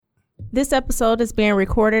This episode is being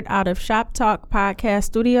recorded out of Shop Talk Podcast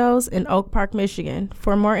Studios in Oak Park, Michigan.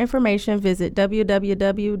 For more information, visit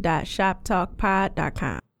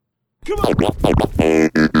www.shoptalkpod.com. Come on.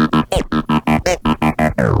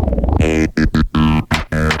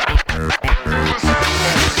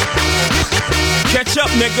 Catch up,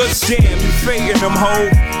 niggas. Damn, you faking them, ho.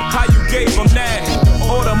 How you gave them that?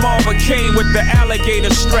 Or the Marva came with the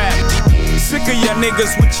alligator strap. Sick of ya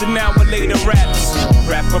niggas with your now and later raps.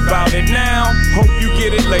 Rap about it now, hope you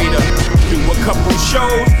get it later. Do a couple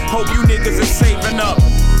shows, hope you niggas are saving up.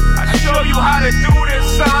 I show you how to do this,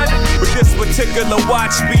 son. But this particular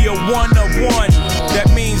watch be a one-of-one.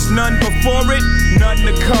 That means none before it, none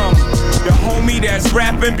to come. The homie that's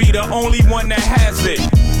rapping be the only one that has it.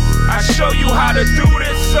 I show you how to do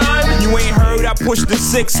this, son. You ain't heard I push the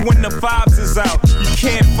 6 when the 5s is out. You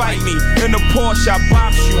can't fight me. In the Porsche, I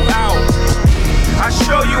box you out. I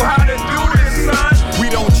show you how to do this, son. We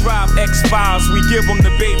don't drive X5s, we give them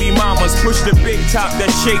the baby mamas. Push the big top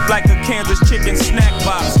that's shaped like a Kansas chicken snack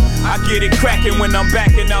box. I get it cracking when I'm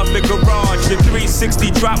backing out the garage. The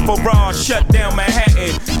 360 drop for raw, shut down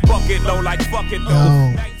Manhattan. Bucket low like fuck it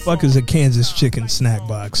though. Fuck is a Kansas chicken snack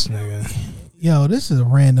box, nigga? Yo, this is a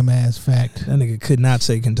random ass fact. That nigga could not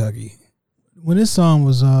say Kentucky. When this song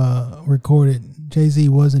was recorded, Jay-Z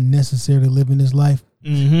wasn't necessarily living his life.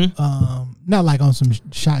 Mm-hmm. Not like on some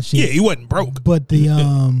shot shit. Yeah, he wasn't broke. But the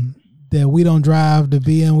that we don't drive the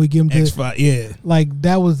BM, we give him X5, yeah. Like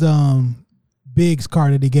that was Big's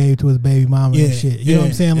car that he gave to his baby mama and shit. You know what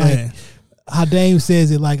I'm saying? Like how Dame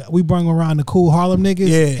says it, like we bring around the cool Harlem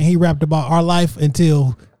niggas, and he rapped about our life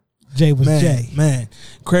until Jay was Jay. Man,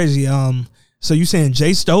 crazy. So you saying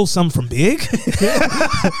Jay stole something from Big?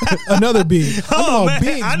 Another Big. Oh, man.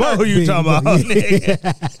 Big's I know who you talking about.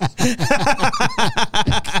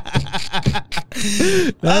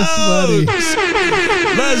 That's funny.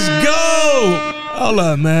 Let's go. Hold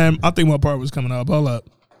up, man. I think my part was coming up. Hold up.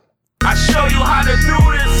 I show you how to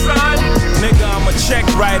do this, son. Nigga, I'm a check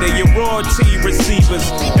writer, your royalty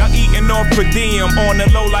receivers. Y'all eating off per diem on the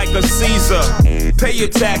low like a Caesar. Pay your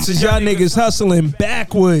taxes. Y'all niggas hustling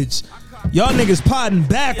backwards. Y'all niggas potting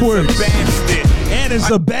backwards. And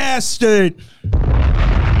it's a bastard.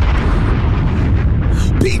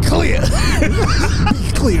 Be clear.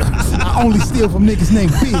 Be clear. I only steal from niggas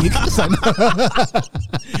named Big.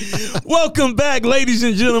 Welcome back, ladies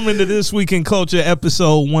and gentlemen, to This Week in Culture,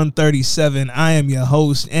 episode 137. I am your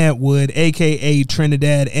host, Ant Wood, a.k.a.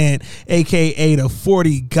 Trinidad Ant, a.k.a. the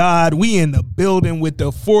 40 God. We in the building with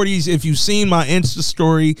the 40s. If you've seen my Insta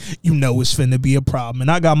story, you know it's finna be a problem.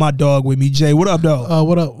 And I got my dog with me, Jay. What up, dog?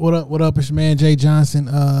 What up? It's your man, Jay Johnson.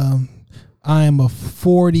 I am a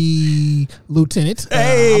 40 lieutenant.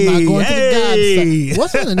 Hey, I'm not going to the God side.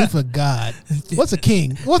 What's underneath a God? What's a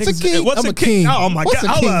king? What's a king? What's I'm a king? Oh my What's God!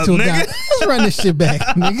 What's a king Hold to up, a nigga. God? Let's run this shit back,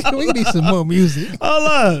 nigga. We need some more music. Hold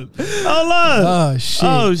up. Oh shit!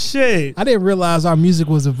 Oh shit! I didn't realize our music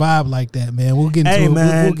was a vibe like that, man. We'll get into Hey it.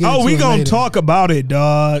 man! We gonna talk about it,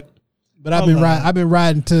 dog. But I've been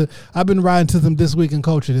riding to them This Week in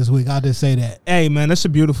Culture this week. I'll just say that. Hey man, that's a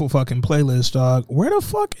beautiful fucking playlist, dog. Where the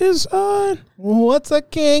fuck is What's a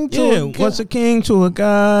king to a god? What's a king to a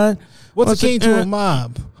god? What's a king to a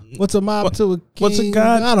mob? What's a mob to a king? What's a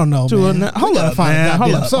god? I don't know, man. Hold up, man.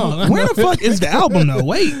 Hold up. Song. Where the fuck is the album though?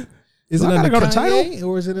 Wait. Is it I under gotta go to Kanye, title?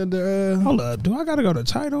 or is it under Hold up. Do I gotta go to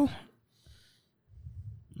title?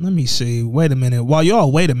 Let me see. Wait a minute. While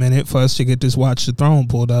y'all wait a minute for us to get this Watch the Throne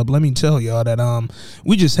pulled up, let me tell y'all that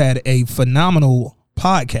we just had a phenomenal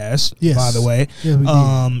podcast, by the way. Yeah, we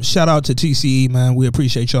did. Shout out to TCE, man. We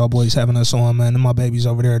appreciate y'all boys having us on, man. And my babies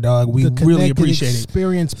over there, dog. We really appreciate it.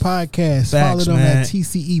 Experience Podcast. Facts, Follow them man. at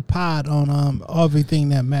TCE Pod on everything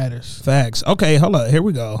that matters. Facts. Okay, hold up. Here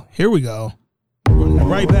we go. We're running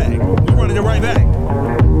it right back.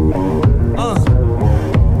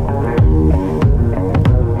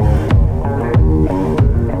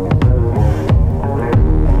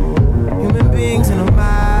 Human beings in a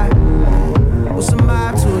mob. What's a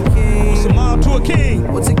mob to a king? What's a mob to a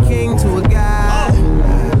king? What's a king to a god?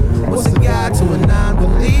 What's a god to a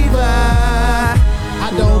non-believer?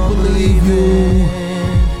 I don't believe you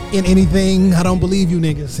in anything. I don't believe you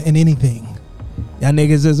niggas in anything. Y'all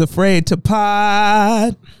niggas is afraid to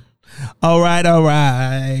pod. All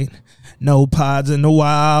right. No pods in the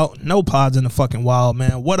wild. No pods in the fucking wild,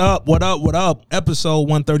 man. What up? Episode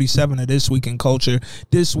 137 of This Week in Culture.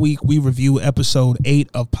 This week we review episode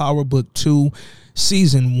 8 of Power Book 2,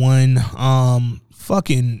 season 1.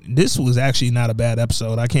 this was actually not a bad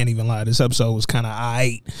episode. I can't even lie. This episode was kind of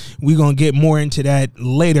aight. We're going to get more into that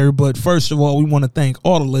later. But first of all, we want to thank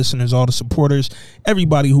all the listeners, all the supporters,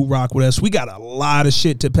 everybody who rock with us. We got a lot of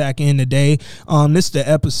shit to pack in today. This is the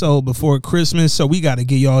episode before Christmas, so we got to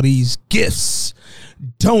give y'all these gifts.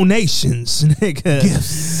 Donations, nigga.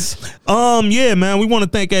 Gifts. Yeah, man. We want to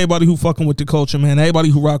thank everybody who fucking with the culture, man. Everybody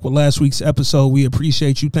who rocked with last week's episode. We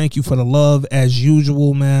appreciate you. Thank you for the love as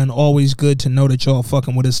usual, man. Always good to know that y'all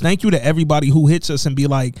fucking with us. Thank you to everybody who hits us and be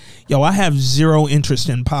like, yo, I have zero interest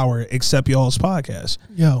in power except y'all's podcast.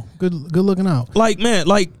 Yo, good looking out. Like, man,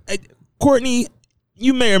 like Courtney,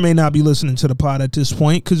 you may or may not be listening to the pod at this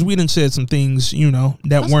point because we done said some things, you know,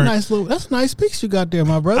 that weren't. That's a nice piece you got there,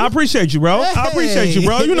 my brother. I appreciate you, bro. Hey. I appreciate you,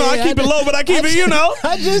 bro. You know, I keep it low, but I keep it, you know.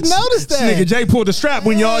 I just noticed that. This nigga Jay pulled the strap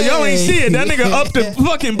when y'all ain't see it. That nigga up the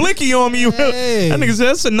fucking blicky on me. Hey. That nigga said,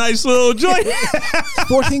 that's a nice little joint.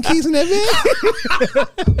 14 keys in that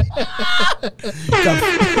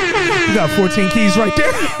You got 14 keys right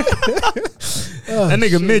there. That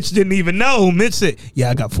nigga shit. Mitch didn't even know. Mitch said, yeah,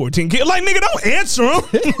 I got 14 keys. Like, nigga, don't answer him.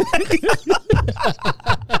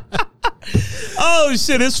 Oh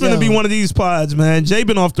shit, it's gonna be one of these pods, man. Jay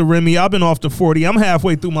been off the Remy, I've been off the 40. I'm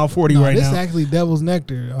halfway through my 40 right now. This actually Devil's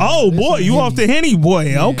Nectar. Oh boy, you off the Henny, boy.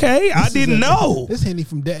 Yeah. Okay, I didn't know. This Henny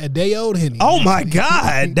from a day old Henny. Oh my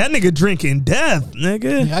god, that nigga drinking death,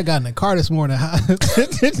 nigga. Yeah, I got in the car this morning.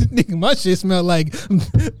 Nigga, my shit smelled like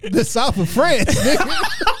the south of France. Nigga.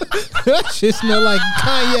 That shit smelled like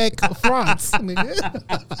cognac France, nigga.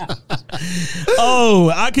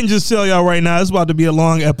 Oh, I can just tell y'all right now, it's about to be a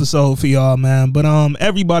long episode for y'all, man. But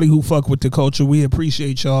everybody who fuck with the culture, we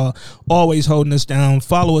appreciate y'all always holding us down.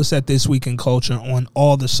 Follow us at This Week in Culture on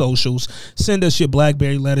all the socials. Send us your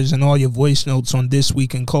BlackBerry letters and all your voice notes on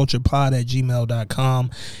thisweekinculturepod@gmail.com.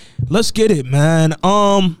 Let's get it, man.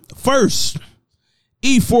 First,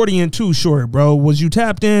 E40 and Too Short, bro. Was you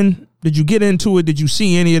tapped in? Did you get into it? Did you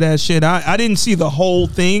see any of that shit? I didn't see the whole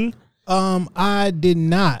thing. I did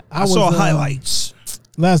not. I saw highlights.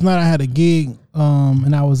 Last night I had a gig,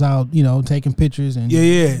 and I was out, you know, taking pictures and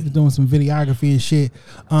doing some videography and shit.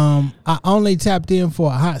 I only tapped in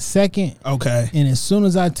for a hot second. Okay. And as soon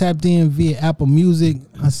as I tapped in via Apple Music,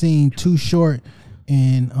 I seen Too Short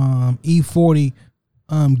and E40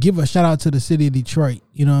 give a shout out to the city of Detroit.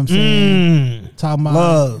 You know what I'm saying? Talking about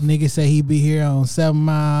love. Nigga say he be here on 7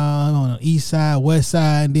 Mile, on the east side, west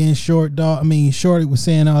side, and then Shorty was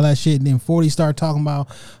saying all that shit, and then 40 started talking about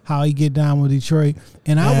how he get down with Detroit.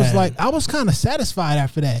 And I was like, I was kind of satisfied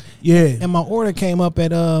after that. Yeah. And my order came up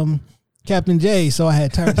at Captain J, so I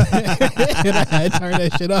had turned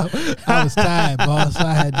that shit up. I was tired, boss.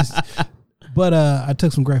 But I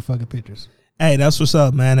took some great fucking pictures. Hey, that's what's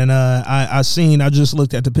up, man. And I just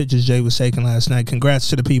looked at the pictures Jay was taking last night. Congrats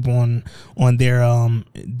to the people on their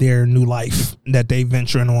new life that they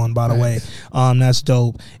venturing on, by the way. That's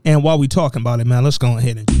dope. And while we talking about it, man, let's go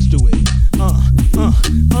ahead and just do it.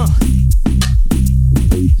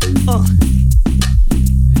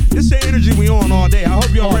 This the energy we on all day. I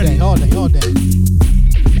hope y'all ready. All day.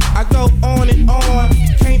 I go on and on,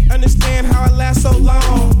 can't understand how I last so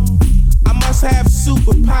long. I must have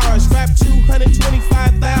superpowers. Rap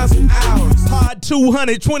 225,000 hours. Pod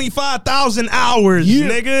 225,000 hours,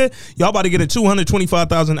 nigga. Y'all about to get a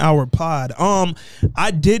 225,000 hour pod.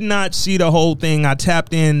 I did not see the whole thing. I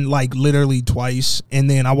tapped in like literally twice, and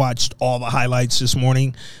then I watched all the highlights this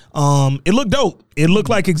morning. It looked dope. It looked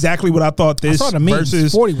like exactly what I thought. This I saw the memes.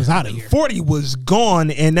 versus 40 was out of here. 40 was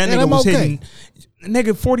gone, and that nigga was hitting.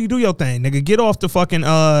 Nigga, 40, do your thing, nigga. Get off the fucking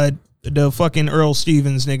Earl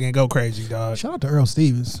Stevens, nigga, and go crazy, dog. Shout out to Earl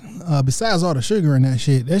Stevens. Besides all the sugar in that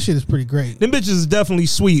shit is pretty great. Them bitches is definitely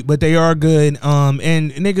sweet, but they are good.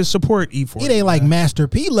 And niggas support E40. It ain't like Master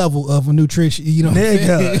P level of a nutrition, you know.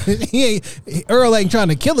 Nigga. Earl ain't trying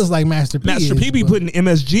to kill us like Master P. Master P be putting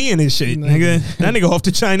MSG in his shit, nigga. That nigga off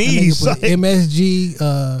the Chinese. Like,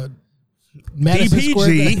 MSG, Madison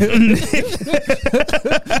DPG,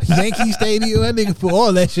 Yankee Stadium. That nigga put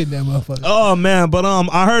all that shit in that motherfucker. Oh man, but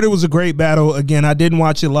I heard it was a great battle. Again, I didn't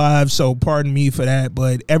watch it live, so pardon me for that.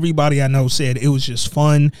 But everybody I know said it was just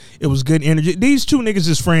fun. It was good energy. These two niggas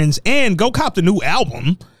is friends, and go cop the new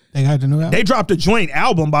album. They got the new album. They dropped a joint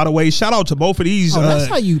album, by the way. Shout out to both of these. That's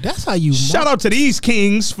how you. Shout out to these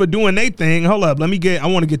kings for doing their thing. Hold up, I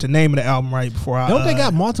want to get the name of the album right before I. Don't they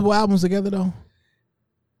got multiple albums together though?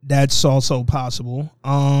 That's also possible.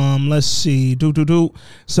 Let's see.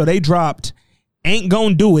 So they dropped Ain't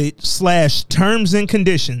Gonna Do It / Terms and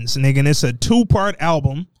Conditions, nigga. And it's a 2-part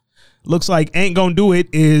album. Looks like Ain't Gonna Do It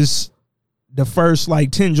is the first like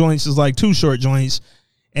 10 joints is like 2 short joints.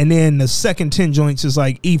 And then the second 10 joints is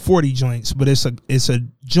like E40 joints, but it's a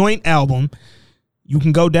joint album. You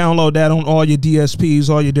can go download that on all your DSPs,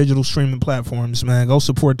 all your digital streaming platforms, man. Go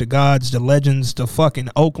support the gods, the legends, the fucking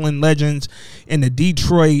Oakland legends, and the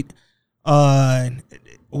Detroit,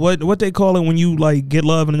 what they call it when you like get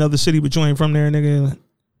love in another city but you ain't from there, nigga.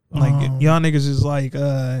 Like y'all niggas is like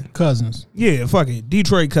cousins. Yeah, fuck it.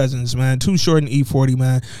 Detroit cousins, man. Too Short and E40,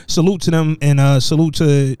 man. Salute to them, and salute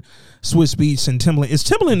to Swiss Beats and Timbaland. Is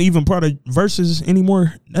Timbaland even part of Versus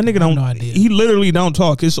anymore? That nigga don't. No idea. He literally don't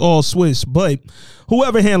talk. It's all Swiss. But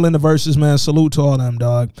whoever handling the Versus, man, salute to all them,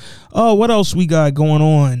 dog. Oh, what else we got going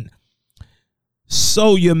on?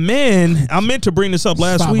 So your man, I meant to bring this up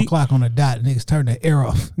last week. 5 o'clock on the dot, niggas turned the air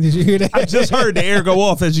off. Did you hear that? I just heard the air go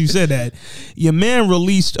off as you said that. Your man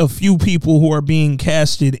released a few people who are being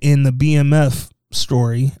casted in the BMF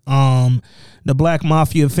story. The Black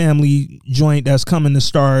Mafia family joint that's coming to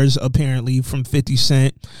stars apparently from 50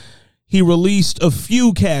 Cent. He released a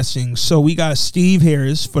few castings. So we got Steve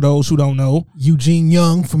Harris, for those who don't know. Eugene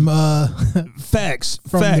Young from Facts.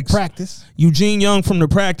 The Practice. Eugene Young from The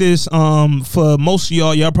Practice. For most of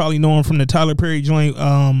y'all probably know him from the Tyler Perry joint.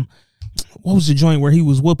 What was the joint where he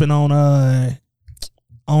was whooping on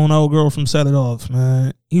old girl from Set It Off,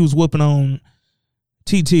 man? He was whooping on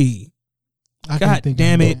TT. God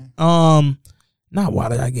damn it. Not Why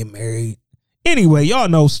Did I Get Married? Anyway, y'all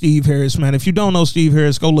know Steve Harris, man. If you don't know Steve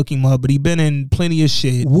Harris, go look him up. But he been in plenty of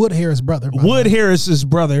shit. Wood Harris' brother. Wood Harris's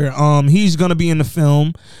brother. He's gonna be in the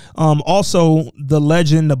film. Also the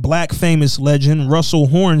legend, the black famous legend, Russell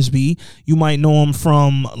Hornsby. You might know him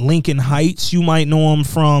from Lincoln Heights. You might know him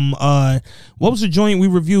from what was the joint we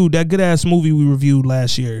reviewed? That good ass movie we reviewed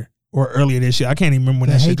last year. Or earlier this year. I can't even remember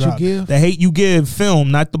when that shit dropped. The Hate You Give? The Hate You Give film,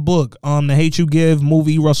 not the book. The Hate You Give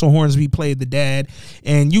movie, Russell Hornsby played the dad.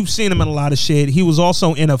 And you've seen him in a lot of shit. He was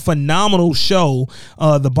also in a phenomenal show,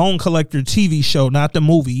 the Bone Collector TV show, not the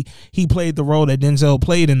movie. He played the role that Denzel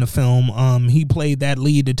played in the film. He played that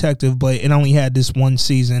lead detective, but it only had this one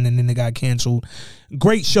season and then it got canceled.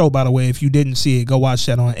 Great show, by the way. If you didn't see it, go watch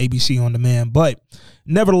that on ABC On Demand. But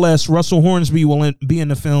nevertheless, Russell Hornsby will be in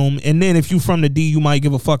the film. And then if you from the D, you might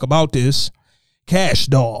give a fuck about this. Cash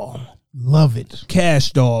Doll. Love it.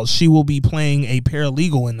 Cash Doll. She will be playing a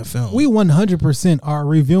paralegal in the film. We 100% are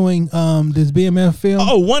reviewing this BMF film.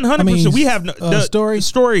 Oh, 100%. We have the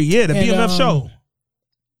story. Yeah, the BMF show.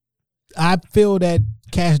 I feel that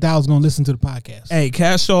Cash Doll's gonna listen to the podcast. Hey,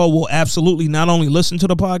 Cash Doll will absolutely not only listen to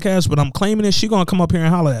the podcast, but I'm claiming that she's gonna come up here and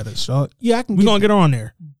holler at us. So yeah, we're gonna get her on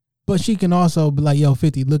there. But she can also be like, yo,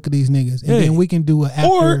 50, look at these niggas. And then we can do an after.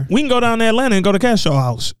 Or we can go down to Atlanta and go to Cash Doll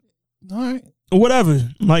house. All right. Or whatever.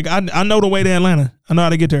 Like, I know the way to Atlanta. I know how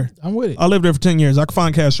to get there. I'm with it. I lived there for 10 years. I can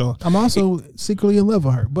find Cash Doll. I'm also secretly in love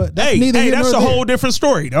with her. But that's that's a whole different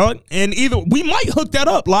story, dog. And either we might hook that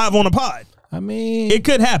up live on the pod. I mean, it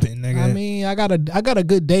could happen, nigga. I mean, I got a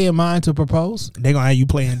good day in mind to propose. They gonna have you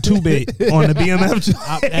playing 2-bit on the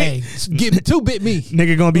BMF. Hey, give 2-bit me.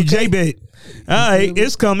 Nigga gonna be J-bit. All right,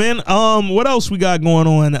 it's coming. What else we got going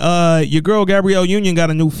on? Your girl Gabrielle Union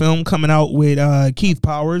got a new film coming out with Keith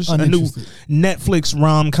Powers, a new Netflix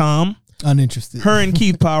rom-com. Uninterested. Her and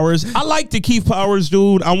Keith Powers. I like the Keith Powers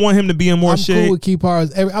dude. I want him to be in more shit. I'm cool with Keith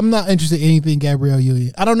Powers. I'm not interested in anything Gabrielle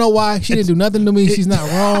Union. I don't know why. She didn't do nothing to me. She's not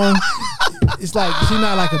wrong. It's like she's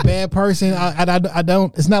not like a bad person. I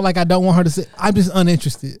don't. It's not like I don't want her to say. I'm just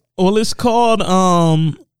uninterested. Well, it's called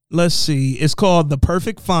let's see. It's called The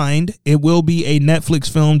Perfect Find. It will be a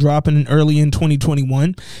Netflix film dropping early in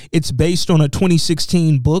 2021. It's based on a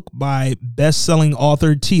 2016 book by best-selling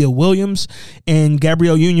author Tia Williams, and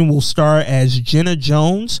Gabrielle Union will star as Jenna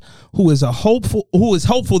Jones, who is hopeful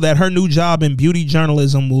that her new job in beauty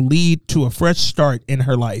journalism will lead to a fresh start in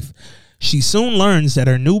her life. She soon learns that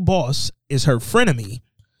her new boss is her frenemy,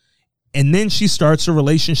 and then she starts a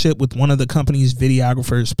relationship with one of the company's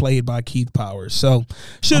videographers, played by Keith Powers. So,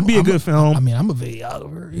 be a good film. I mean, I'm a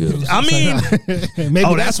videographer.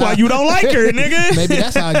 That's why you don't like her, nigga. Maybe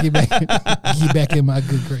that's how I get back in my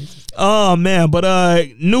good graces. Oh, man. But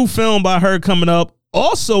new film by her coming up.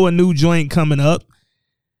 Also a new joint coming up.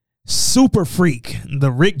 Super Freak,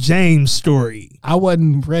 the Rick James story. I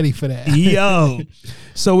wasn't ready for that. Yo.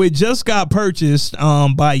 So it just got purchased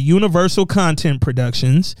by Universal Content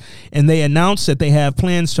Productions, and they announced that they have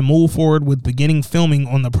plans to move forward with beginning filming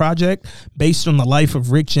on the project based on the life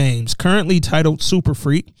of Rick James, currently titled Super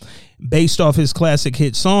Freak. Based off his classic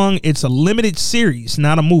hit song, it's a limited series,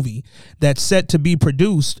 not a movie, that's set to be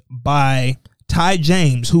produced by Ty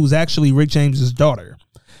James, who's actually Rick James's daughter.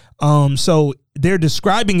 So they're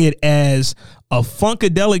describing it as a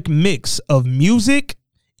funkadelic mix of music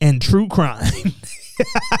and true crime.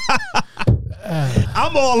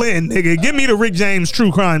 I'm all in, nigga. Give me the Rick James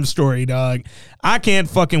true crime story, dog. I can't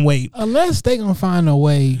fucking wait. Unless they gonna find a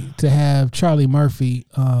way to have Charlie Murphy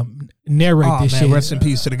narrate this shit. Rest in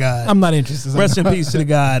peace to the God. I'm not interested. Rest in peace to the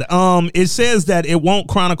God. It says that it won't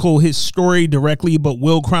chronicle his story directly, but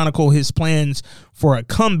will chronicle his plans for a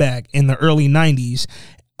comeback in the early 90s.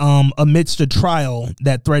 Amidst a trial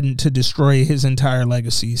that threatened to destroy his entire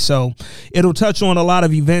legacy. So it'll touch on a lot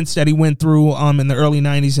of events that he went through in the early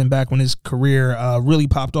 90s and back when his career really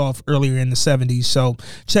popped off earlier in the 70s. So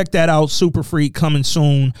check that out. Super Freak coming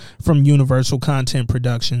soon from Universal Content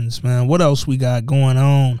Productions. Man, what else we got going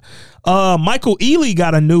on? Michael Ealy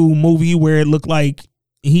got a new movie where it looked like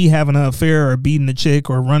he having an affair or beating a chick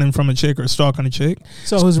or running from a chick or stalking a chick.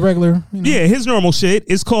 So his regular, yeah, his normal shit.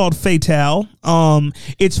 It's called Fatale.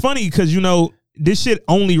 It's funny because this shit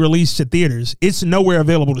only released to theaters. It's nowhere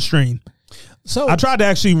available to stream. So I tried to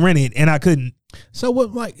actually rent it and I couldn't. So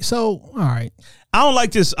what? All right. I don't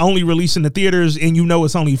like this only releasing to theaters, and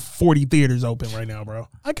it's only 40 theaters open right now, bro.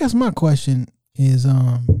 I guess my question is,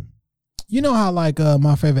 you know how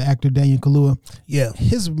my favorite actor Daniel Kaluuya, yeah,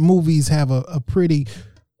 his movies have a pretty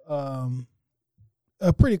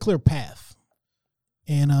clear path,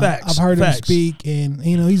 and I've heard him speak, and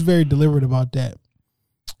he's very deliberate about that.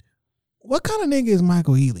 What kind of nigga is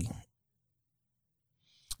Michael Ealy?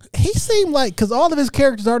 He seemed like, because all of his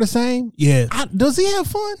characters are the same. Yeah. Does he have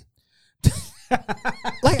fun?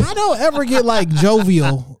 I don't ever get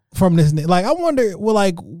jovial from this. I wonder,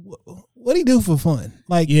 what do he do for fun?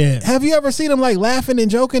 Yeah. Have you ever seen him laughing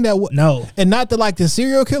and joking? No. And not the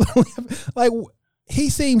serial killer. He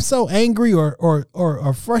seems so angry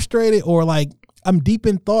or frustrated or I'm deep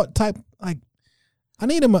in thought type. I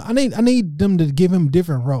need him. I need them to give him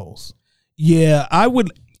different roles. Yeah, I would.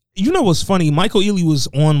 What's funny? Michael Ealy was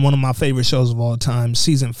on one of my favorite shows of all time,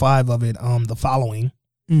 season 5 of it, The Following,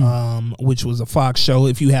 which was a Fox show.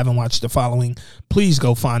 If you haven't watched The Following, please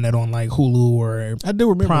go find that on Hulu or I do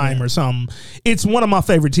remember Prime that. or something. It's one of my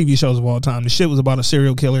favorite TV shows of all time. The shit was about a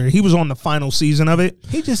serial killer. He was on the final season of it.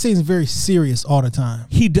 He just seems very serious all the time.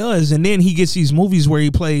 He does, and then he gets these movies where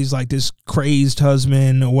he plays this crazed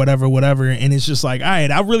husband or whatever, and it's just all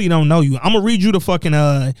right, I really don't know you. I'm gonna read you the fucking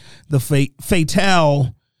the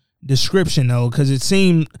Fatale description though, because it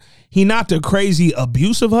seemed he not the crazy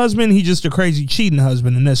abusive husband, he just a crazy cheating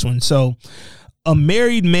husband in this one. So a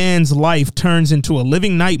married man's life turns into a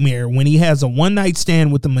living nightmare when he has a one-night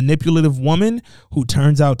stand with a manipulative woman who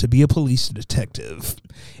turns out to be a police detective.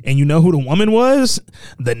 And you know who the woman was?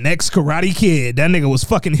 The next Karate Kid. That nigga was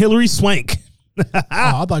fucking Hilary Swank.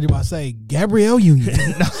 I thought you were about to say Gabrielle Union.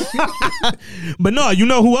 But no, you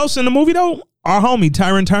know who else in the movie though? Our homie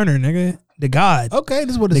Tyron Turner, nigga. The God. Okay,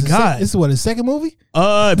 this is what his second movie?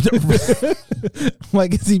 Has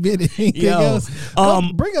he been in anything else?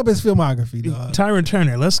 Bring up his filmography, dog. Tyron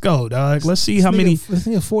Turner, let's go, dog. Let's see how many. This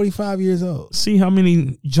nigga 45 years old. See how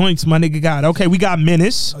many joints my nigga got. Okay, we got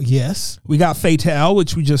Menace. Yes. We got Fatale,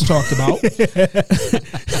 which we just talked about.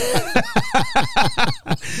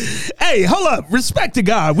 Hey, hold up. Respect to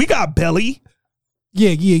God. We got Belly.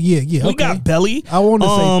 Yeah. We got Belly. I want to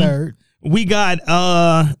say third. We got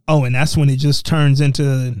and that's when it just turns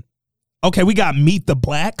into. Okay, we got Meet the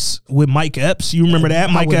Blacks with Mike Epps. You remember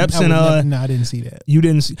that? Mike Epps and no, I didn't see that. You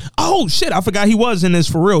didn't see? Oh shit, I forgot he was in this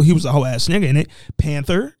for real. He was a whole ass nigga in it.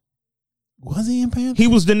 Panther. Was he in Panther? He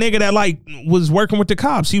was the nigga that was working with the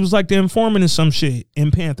cops. He was the informant in some shit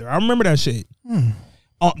in Panther. I remember that shit.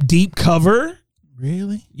 Deep Cover.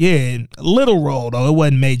 Really? Yeah, little role though. It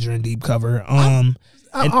wasn't major in Deep Cover.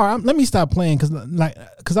 All right, let me stop playing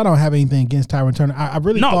because I don't have anything against Tyron Turner. I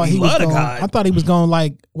really thought he was going. I thought he was going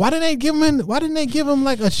why didn't they give him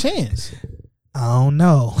a chance? I don't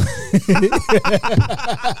know.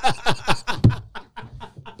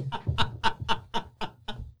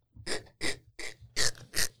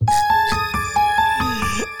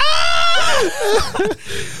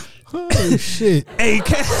 Oh shit! Hey,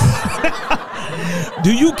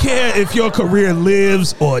 do you care if your career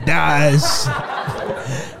lives or dies?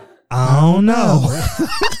 I don't know.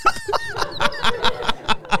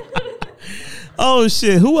 Oh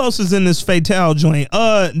shit! Who else is in this Fatale joint?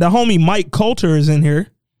 The homie Mike Coulter is in here.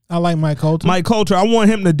 I like Mike Coulter. Mike Coulter. I want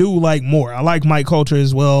him to do more. I like Mike Coulter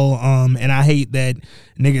as well. And I hate that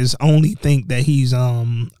niggas only think that he's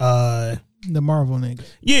the Marvel nigga.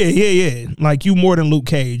 Yeah. You more than Luke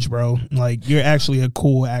Cage, bro. You're actually a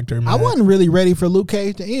cool actor, man. I wasn't really ready for Luke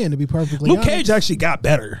Cage to end, to be perfectly honest. Luke Cage actually got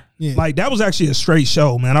better. Yeah. That was actually a straight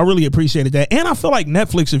show, man. I really appreciated that. And I feel like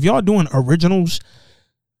Netflix, if y'all doing originals,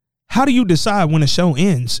 how do you decide when a show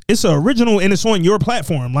ends? It's an original and it's on your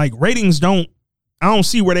platform. Ratings don't I don't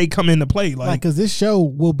see where they come into play. Like, because this show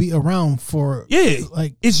will be around for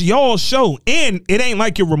like it's y'all's show, and it ain't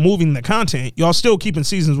like you're removing the content. Y'all still keeping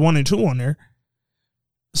seasons 1 and 2 on there.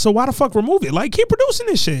 So why the fuck remove it? Like, keep producing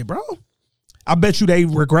this shit, bro. I bet you they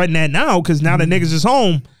regretting that now because now the niggas is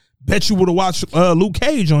home. Bet you would have watched Luke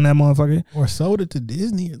Cage on that motherfucker. Or sold it to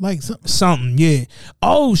Disney. Like something, yeah.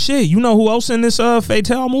 Oh, shit. You know who else in this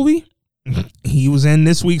Fatale movie? He was in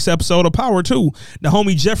this week's episode of Power too. The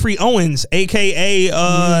homie Jeffrey Owens, aka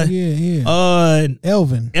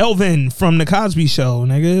Elvin from the Cosby Show,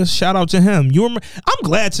 nigga. Shout out to him. I'm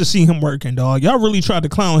glad to see him working, dog. Y'all really tried to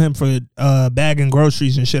clown him for bagging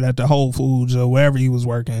groceries and shit at the Whole Foods or wherever he was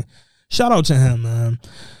working. Shout out to him, man.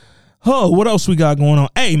 Oh, what else we got going on?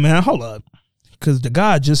 Hey, man, hold up. Because the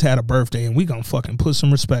guy just had a birthday, and we gonna fucking put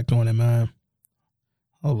some respect on it, man.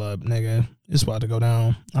 Hold up, nigga. It's about to go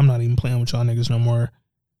down. I'm not even playing with y'all niggas no more.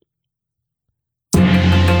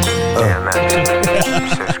 Yeah.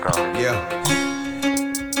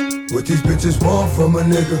 What these bitches want from a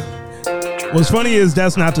nigga? What's funny is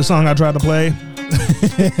that's not the song I tried to play. I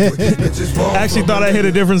actually thought I hit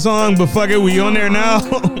a different song, but fuck it, we on there now.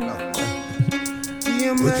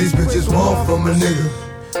 What these bitches want from a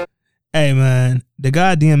nigga? Hey, man, the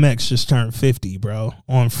guy DMX just turned 50, bro,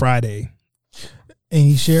 on Friday. And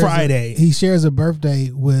he shares a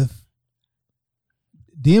birthday with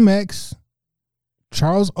DMX,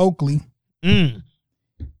 Charles Oakley, and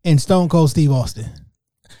Stone Cold Steve Austin.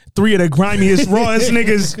 3 of the grimiest, rawest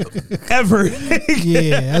niggas ever.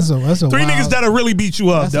 Yeah, that's a 3 niggas that'll really beat you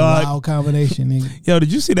up, that's dog. A wild combination, nigga. Yo,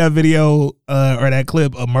 did you see that video or that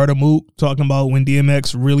clip of Murder Mook talking about when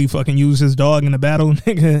DMX really fucking used his dog in the battle,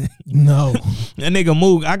 nigga? No. That nigga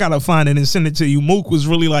Mook, I gotta find it and send it to you. Mook was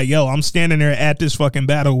really like, yo, I'm standing there at this fucking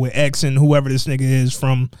battle with X and whoever this nigga is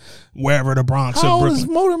from wherever the Bronx. How old is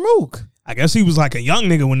Murder Mook? I guess he was like a young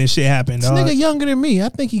nigga when this shit happened. This nigga younger than me. I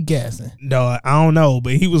think he gassing. No, I don't know,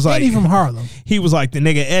 but he was like, he from Harlem. He was like, the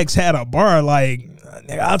nigga X had a bar like,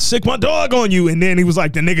 nigga, I'll sick my dog on you, and then he was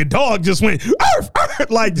like, the nigga dog just went arf,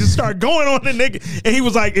 arf, like just started going on the nigga, and he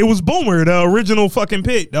was like, it was Boomer, the original fucking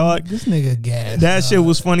pit, dog. This nigga gas. That shit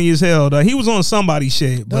was funny as hell, dog. He was on somebody's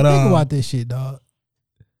shit, but think about this shit, dog.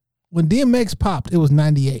 When DMX popped, it was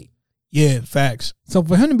 98. Yeah, facts. So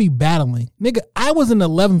for him to be battling, nigga, I was in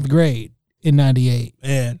 11th grade in 98.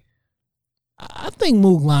 Yeah. I think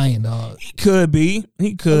Mook lying, dog. He could be.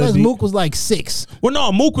 Unless Mook was like 6. Well,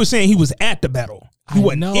 no, Mook was saying he was at the battle. He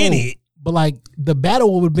wasn't in it. But like the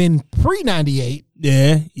battle would have been pre-98.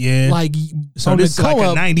 Yeah. Like, so this is like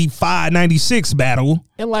a 95, 96 battle.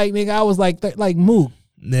 And like, nigga, I was like Mook.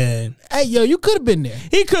 Yeah. Hey, yo, you could have been there.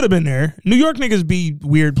 He could have been there. New York niggas be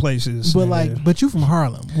weird places. But but you from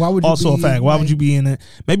Harlem. Why would you also be, a fact. Why would you be in it?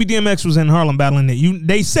 Maybe DMX was in Harlem battling it.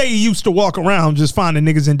 They say he used to walk around just finding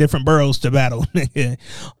niggas in different boroughs to battle. The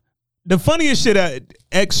funniest shit at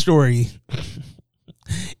X story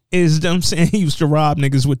is them saying he used to rob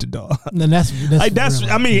niggas with the dog. And that's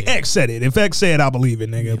I mean, X said it. If X said, I believe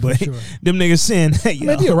it, nigga. Yeah, but sure. Them niggas saying, hey,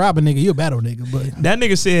 yo. If you a robber nigga, you a battle nigga. But that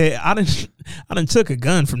nigga said, I done took a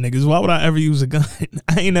gun from niggas. Why would I ever use a gun?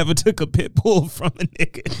 I ain't never took a pit bull from a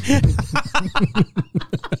nigga.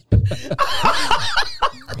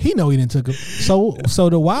 He know he didn't took it. So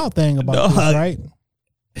the wild thing about this, right?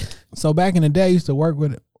 So back in the day, I used to work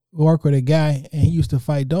with a guy, and he used to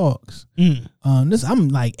fight dogs. I'm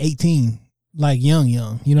like 18, like young,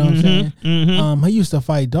 you know what I'm saying? Mm-hmm. He used to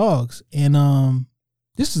fight dogs, and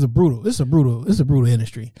this is a brutal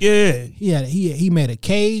industry. Yeah. He made a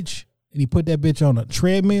cage, and he put that bitch on a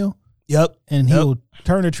treadmill. Yep. And he'll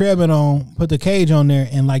turn the treadmill on, put the cage on there,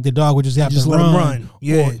 and like the dog would just have to let him run.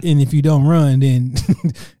 Yeah. And if you don't run, then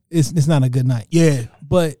it's not a good night. Yeah.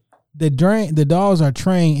 But the dogs are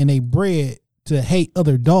trained and they bred to hate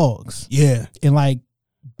other dogs. Yeah. And like,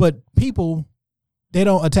 but people, they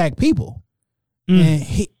don't attack people. And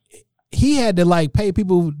he had to like pay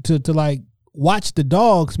people to like watch the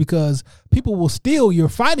dogs, because people will steal your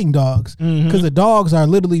fighting dogs, because the dogs are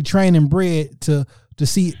literally trained and bred to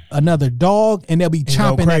see another dog, and they'll be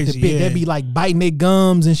chomping at the bit. They'll be like biting their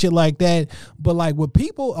gums and shit like that. But like with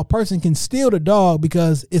people, a person can steal the dog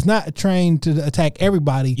because it's not trained to attack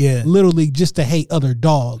everybody. Yeah. Literally just to hate other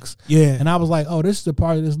dogs. Yeah. And I was like, oh, this is a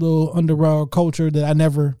part of this little underworld culture that I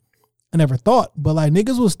never thought. But like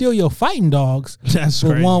niggas will steal your fighting dogs. That's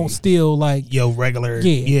but crazy. won't steal like yo regular.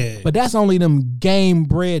 Yeah. But that's only them game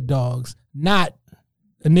bred dogs, not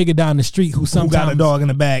a nigga down the street who sometimes got a dog in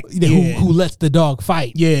the back, who lets the dog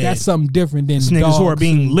fight. Yeah, that's something different than niggas who are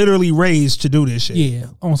being literally raised to do this shit. Yeah,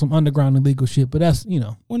 on some underground illegal shit. But that's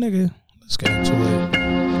Well, nigga, let's get into it.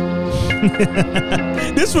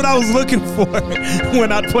 This is what I was looking for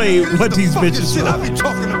when I played What These Bitches shit Want. I be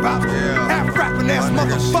talking about. Yeah. Half rapping ass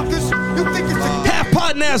motherfuckers. You think it's a Half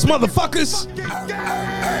potting ass motherfuckers.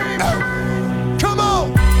 Come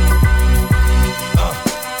on.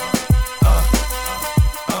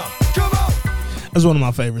 Come on. That's one of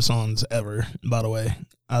my favorite songs ever, by the way.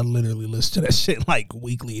 I literally listen to that shit like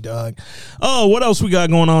weekly, dog. Oh, what else we got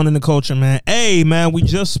going on in the culture, man? Hey, man, we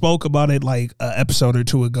just spoke about it like an episode or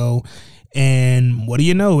two ago. And what do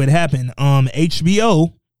you know? It happened.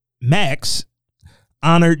 HBO Max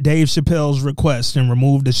honored Dave Chappelle's request and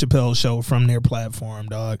removed the Chappelle Show from their platform,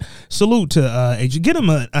 dog. Salute to get him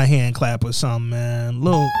a hand clap or something, man.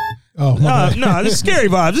 Little, no, this is scary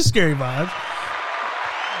vibes. This is scary vibes.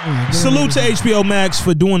 Salute to HBO Max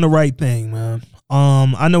for doing the right thing, man.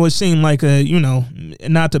 I know it seemed like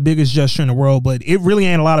not the biggest gesture in the world, but it really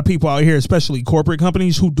ain't a lot of people out here, especially corporate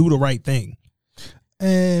companies, who do the right thing.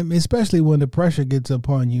 And especially when the pressure gets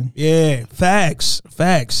upon you. Yeah, facts.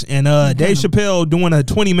 And Dave Chappelle doing a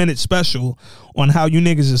 20-minute special on how you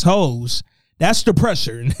niggas is hoes. That's the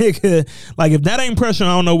pressure, nigga. Like, if that ain't pressure,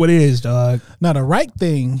 I don't know what is, dog. Now, the right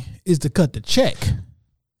thing is to cut the check.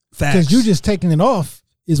 Facts. Because you just taking it off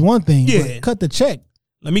is one thing. Yeah. But cut the check.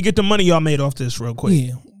 Let me get the money y'all made off this real quick.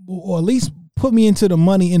 Yeah. Or at least put me into the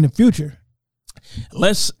money in the future.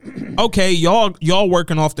 Y'all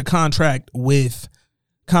working off the contract with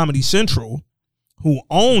Comedy Central, who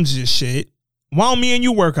owns this shit. While me and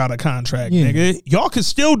you work out a contract, nigga, y'all can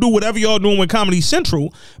still do whatever y'all doing with Comedy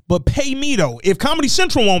Central, but pay me though. If Comedy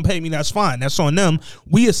Central won't pay me, that's fine. That's on them.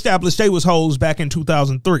 We established they was hoes back in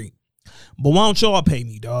 2003. But why don't y'all pay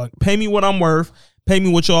me, dog? Pay me what I'm worth. Pay me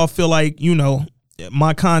what y'all feel like,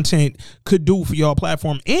 my content could do for y'all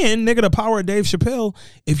platform. And, nigga, the power of Dave Chappelle,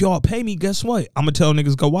 if y'all pay me, guess what? I'm going to tell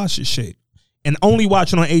niggas go watch this shit. And only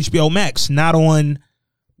watch it on HBO Max, not on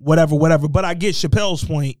whatever. But I get Chappelle's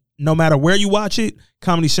point. No matter where you watch it,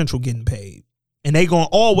 Comedy Central getting paid. And they going to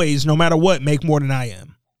always, no matter what, make more than I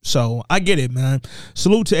am. So I get it, man.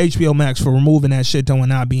 Salute to HBO Max for removing that shit though and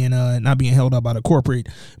not being held up by the corporate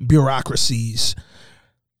bureaucracies.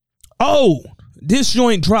 Oh, this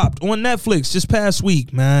joint dropped on Netflix this past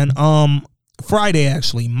week, man. Friday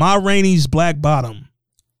actually. Ma Rainey's Black Bottom.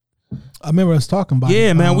 I remember us talking about it.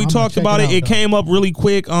 Yeah, man, we talked about it. It came up really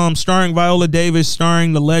quick. Starring Viola Davis,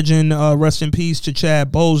 starring the legend, rest in peace to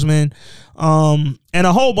Chad Boseman, and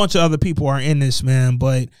a whole bunch of other people are in this, man.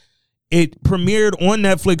 But it premiered on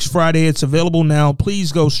Netflix Friday. It's available now.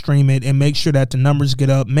 Please go stream it and make sure that the numbers get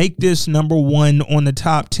up. Make this number 1 on the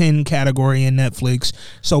top 10 category in Netflix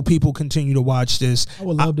so people continue to watch this. I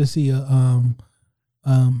would love to see a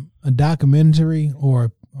documentary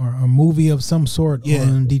or a movie of some sort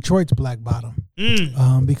on Detroit's Black Bottom.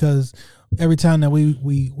 Because every time that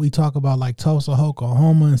we talk about like Tulsa,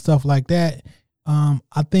 Oklahoma and stuff like that,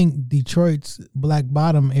 I think Detroit's Black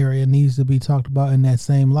Bottom area needs to be talked about in that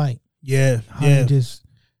same light. Yeah, How they just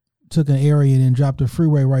took an area and then dropped a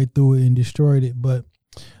freeway right through it and destroyed it. But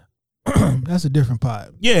that's a different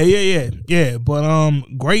pod. Yeah. But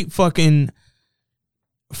great fucking,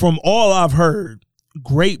 from all I've heard,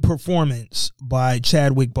 great performance by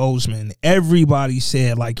Chadwick Boseman. Everybody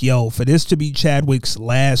said like, yo, for this to be Chadwick's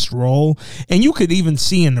last role, and you could even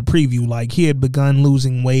see in the preview, like he had begun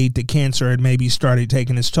losing weight, the cancer had maybe started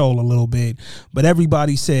taking its toll a little bit, but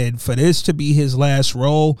everybody said for this to be his last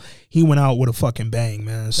role, he went out with a fucking bang,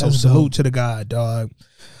 man. So that's salute dope to the guy, dog.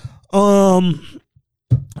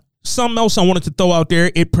 Something else I wanted to throw out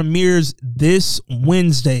there. It premieres this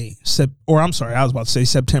Wednesday, September.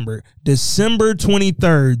 December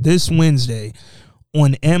 23rd, this Wednesday,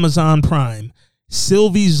 on Amazon Prime.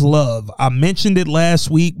 Sylvie's Love. I mentioned it last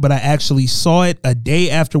week, but I actually saw it a day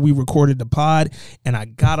after we recorded the pod, and I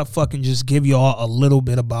gotta fucking just give y'all a little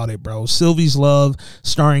bit about it, bro. Sylvie's Love,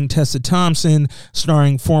 starring Tessa Thompson,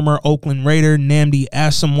 starring former Oakland Raider Nnamdi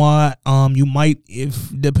Asomugha. You might, if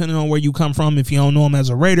depending on where you come from, if you don't know him as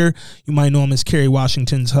a Raider, you might know him as Kerry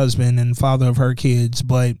Washington's husband and father of her kids.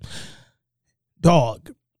 But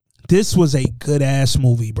dog, this was a good ass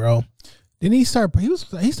movie, bro. Didn't he start? He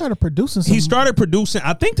started producing. He started producing.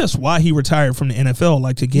 I think that's why he retired from the NFL,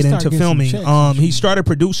 like to get into filming. He started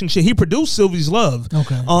producing shit. He produced Sylvie's Love.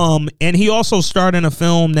 Okay. And he also starred in a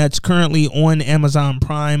film that's currently on Amazon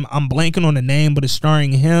Prime. I'm blanking on the name, but it's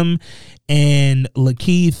starring him and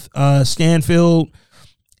Lakeith Stanfield.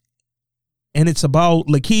 And it's about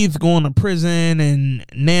Lakeith going to prison and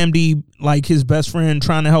Nnamdi, like his best friend,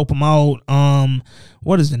 trying to help him out.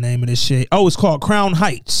 What is the name of this shit? Oh, it's called Crown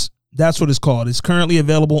Heights. That's what it's called. It's currently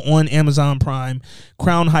available on Amazon Prime.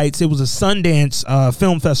 Crown Heights. It was a Sundance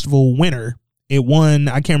Film Festival winner It won,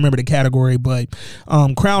 I can't remember the category, but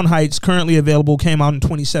Crown Heights, currently available, came out in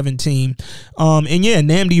 2017. And yeah,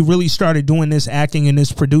 Nnamdi really started doing this acting and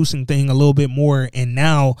this producing thing a little bit more. And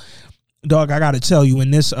now, dog, I got to tell you,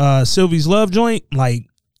 in this Sylvie's Love joint, like,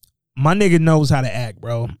 my nigga knows how to act,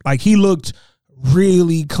 bro. Like, he looked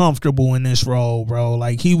really comfortable in this role, bro.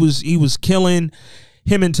 Like, he was killing.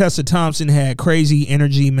 Him and Tessa Thompson had crazy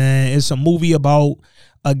energy, man. It's a movie about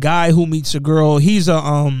a guy who meets a girl. He's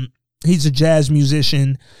a jazz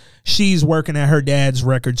musician. She's working at her dad's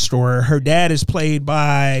record store. Her dad is played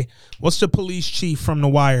by, what's the police chief from The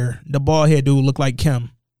Wire? The bald head dude look like Kim.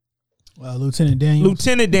 Lieutenant Daniels.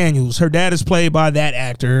 Lieutenant Daniels. Her dad is played by that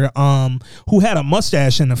actor who had a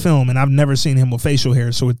mustache in the film, and I've never seen him with facial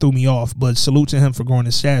hair, so it threw me off. But salute to him for growing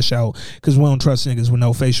his stash out, because we don't trust niggas with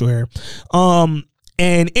no facial hair.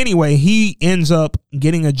 And anyway, he ends up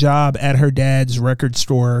getting a job at her dad's record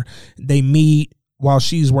store. They meet while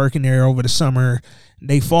she's working there over the summer.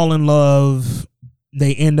 They fall in love.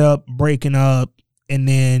 They end up breaking up. And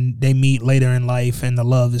then they meet later in life, and the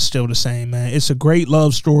love is still the same, man. It's a great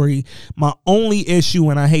love story. My only issue,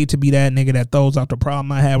 and I hate to be that nigga that throws out the problem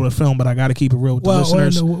I had with the film, but I got to keep it real with the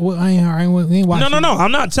listeners. No.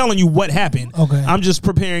 I'm not telling you what happened. Okay. I'm just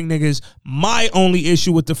preparing niggas. My only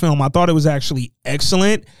issue with the film, I thought it was actually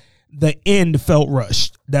excellent. The end felt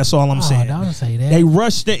rushed. That's all I'm saying. Don't say that. They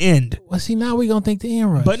rushed the end. Well, see, now we gonna think the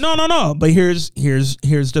end rushed. But no. But here's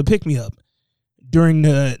the pick me up. During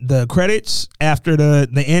the credits, after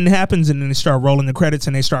the end happens, and then they start rolling the credits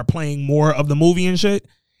and they start playing more of the movie and shit,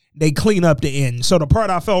 they clean up the end. So the part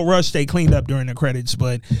I felt rushed, they cleaned up during the credits,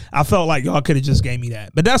 but I felt like y'all could have just gave me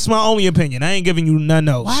that. But that's my only opinion. I ain't giving you none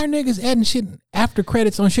else. Why are niggas adding shit after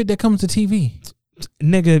credits on shit that comes to TV?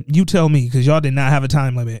 Nigga, you tell me, because y'all did not have a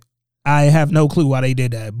time limit. I have no clue why they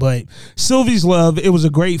did that. But Sylvie's Love, it was a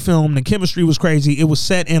great film. The chemistry was crazy. It was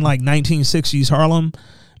set in like 1960s Harlem.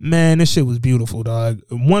 Man, this shit was beautiful, dog.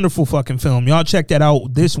 Wonderful fucking film. Y'all check that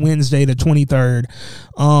out this Wednesday, the 23rd.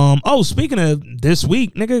 Speaking of this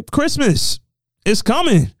week, nigga, Christmas. It's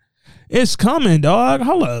coming. It's coming, dog.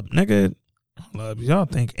 Hold up, nigga. Hold up. Y'all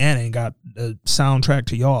think Anna ain't got the soundtrack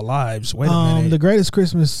to y'all lives. Wait a minute. The greatest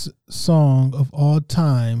Christmas song of all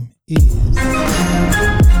time is...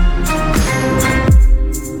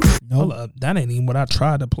 Hold up. That ain't even what I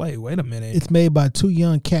tried to play. Wait a minute. It's made by two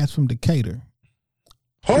young cats from Decatur.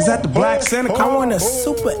 Is that the Black Santa Claus? I want a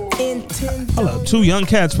super Nintendo. Hold up, two young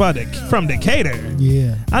cats from Decatur.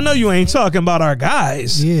 Yeah. I know you ain't talking about our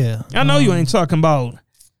guys. Yeah. I know you ain't talking about.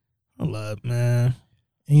 Hold up, man.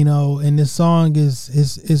 You know, and this song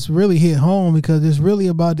is really hit home because it's really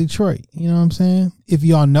about Detroit. You know what I'm saying? If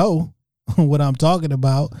y'all know what I'm talking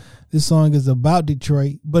about, this song is about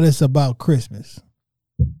Detroit, but it's about Christmas.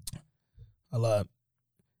 Hold up.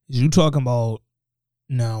 Is you talking about?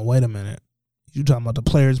 No, wait a minute. You talking about the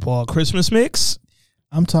Players Ball Christmas mix?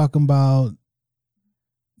 I'm talking about,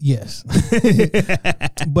 yes.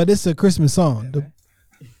 But it's a Christmas song.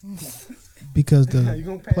 Because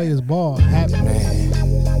the Players Ball happened.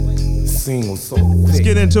 Man, sing them so Let's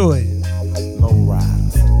get into it. Low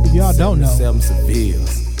rise. If y'all don't know, 7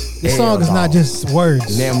 Sevilles. this song is not just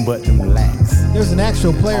words. Them but them lax. There's an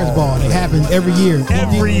actual Players Ball that happens every year.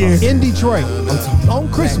 Every year. In Detroit.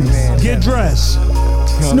 On Christmas. Get dressed.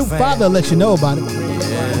 Snoop Father let you know about it.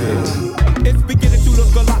 It's beginning to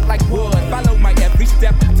look a lot like wood. Follow my every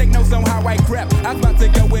step. Take notes on how I crept. I'm about to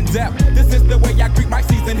go in depth. This is the way I greet my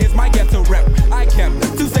season. Here's my ghetto rep. I kept,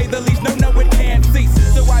 to say the least, no, it can't cease.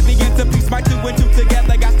 So I begin to piece my 2 and 2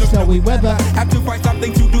 together. Got no Snowy weather. Have to find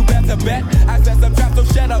something to do better, bet. I said some trap, so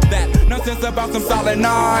shut up that. Nonsense about some solid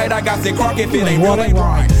night. I got sick crock if it ain't really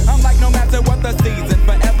right. I'm like, no matter what the season,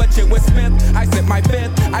 forever chill with Smith. I sip my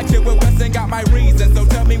fifth. I chill with West and got my reason. So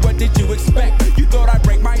tell me, what did you expect? You thought I'd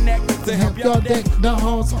break my neck to help your deck?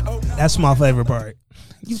 That's my favorite part.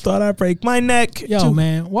 You thought I'd break my neck. Yo,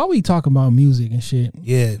 man, why we talking about music and shit?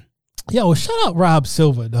 Yeah. Yo, shut up, Rob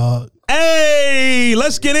Silver, dog. Hey,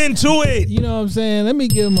 let's get into it. You know what I'm saying? Let me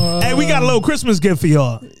give him a... Hey, we got a little Christmas gift for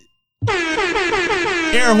y'all.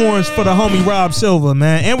 Air horns for the homie Rob Silver,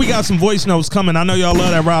 man. And we got some voice notes coming. I know y'all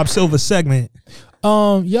love that Rob Silver segment.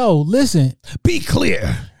 Yo, listen. Be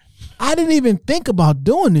clear. I didn't even think about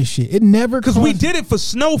doing this shit. It never... Because we did it for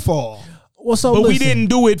Snowfall. Well, so but listen, we didn't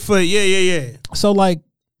do it for... Yeah. So, like,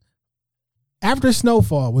 after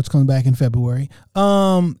Snowfall, which comes back in February,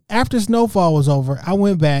 after Snowfall was over, I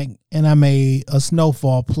went back and I made a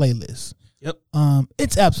Snowfall playlist. Yep.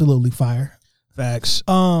 It's absolutely fire. Facts.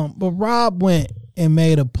 But Rob went and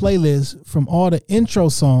made a playlist from all the intro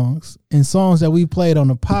songs and songs that we played on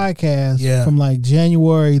the podcast from like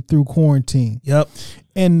January through quarantine. Yep.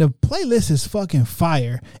 And the playlist is fucking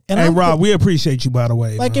fire. And hey, Rob, we appreciate you, by the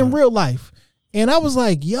way. Like man. in real life. And I was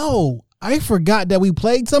like, yo, I forgot that we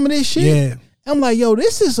played some of this shit. Yeah. I'm like, yo,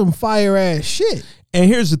 this is some fire ass shit. And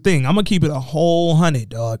here's the thing. I'm going to keep it a whole 100,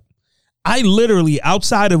 dog. I literally,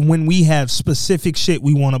 outside of when we have specific shit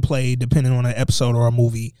we want to play, depending on an episode or a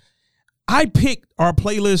movie, I picked our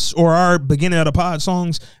playlists or our beginning of the pod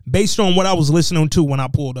songs based on what I was listening to when I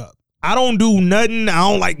pulled up. I don't do nothing. I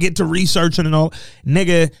don't like get to researching and all.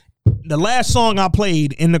 Nigga, the last song I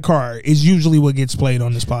played in the car is usually what gets played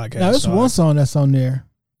on this podcast. Now, there's one song that's on there.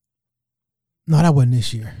 No, that wasn't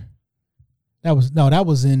this year. That was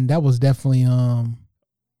definitely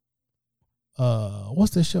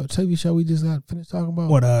what's the show? TV show we just got finished talking about?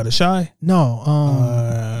 What, The Shy?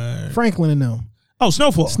 No, Franklin and them. Oh,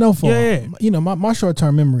 Snowfall. Yeah. You know, my short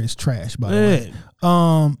term memory is trash, by the way.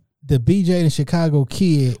 The BJ the Chicago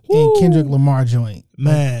Kid and Kendrick Lamar joint.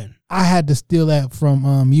 Man. Like, I had to steal that from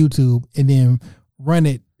YouTube and then run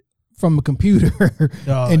it from a computer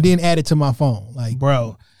and then add it to my phone. Like,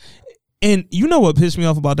 bro. And you know what pissed me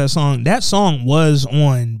off about that song? That song was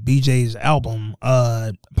on BJ's album,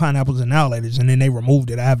 Pineapples and Alligators, and then they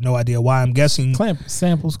removed it. I have no idea why. I'm guessing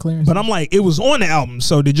samples clearance. But I'm like, it was on the album.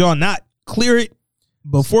 So did y'all not clear it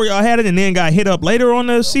before y'all had it and then got hit up later on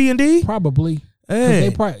the C&D? Probably. Hey.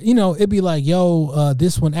 They probably, you know, it'd be like, yo,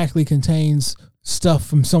 this one actually contains stuff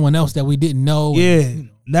from someone else that we didn't know. Yeah, and, you know.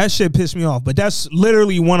 That shit pissed me off. But that's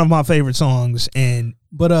literally one of my favorite songs.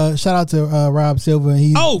 But shout out to Rob Silva.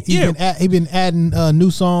 He's been adding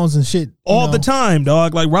new songs and shit all the time,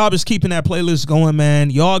 dog. Like Rob is keeping that playlist going, man.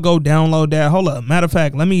 Y'all go download that. Hold up. Matter of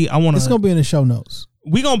fact, it's gonna be in the show notes.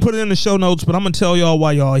 We gonna put it in the show notes, but I'm gonna tell y'all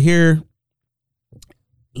why y'all here.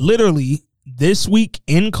 Literally, This Week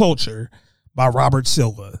in Culture by Robert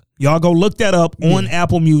Silva. Y'all go look that up on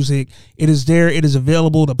Apple Music. It is there. It is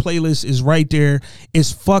available. The playlist is right there.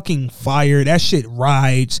 It's fucking fire. That shit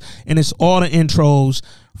rides. And it's all the intros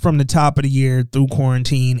from the top of the year through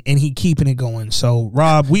quarantine. And he keeping it going. So,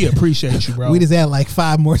 Rob, we appreciate you, bro. We just had like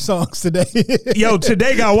 5 more songs today. Yo,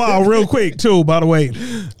 today got wild real quick, too, by the way.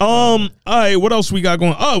 All right, what else we got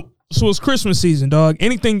going? Oh, so it's Christmas season, dog.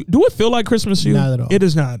 Anything? Do it feel like Christmas to you? Not at all. It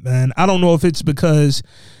is not, man. I don't know if it's because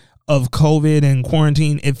of COVID and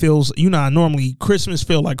quarantine. It feels, normally Christmas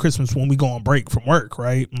feel like Christmas when we go on break from work,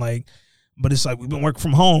 right? Like, but it's like we've been working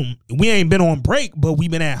from home. We ain't been on break, but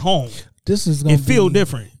we've been at home. It feel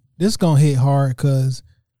different. This is gonna hit hard because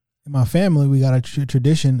in my family we got a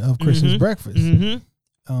tradition of Christmas breakfast,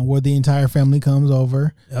 where the entire family comes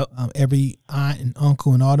over. Yep. Every aunt and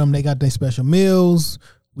uncle and all them, they got their special meals.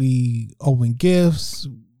 We open gifts.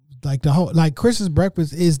 Like Christmas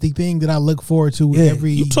breakfast is the thing that I look forward to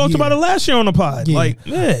every year. You talked about it last year on the pod.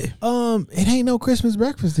 It ain't no Christmas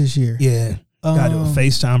breakfast this year. Yeah. Gotta do a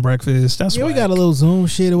FaceTime breakfast. That's we got a little Zoom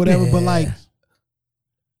shit or whatever, but like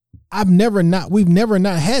we've never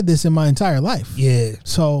not had this in my entire life. Yeah.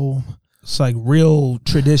 So it's like real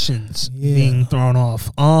traditions being thrown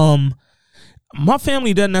off. My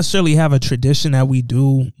family doesn't necessarily have a tradition that we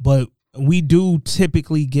do, but we do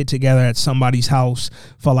typically get together at somebody's house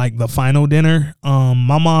for like the final dinner.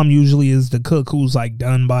 My mom usually is the cook who's like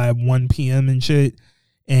done by 1 p.m. and shit,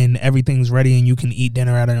 and everything's ready and you can eat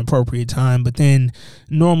dinner at an appropriate time. But then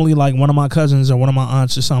normally like one of my cousins or one of my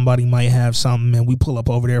aunts or somebody might have something and we pull up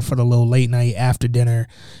over there for the little late night after dinner.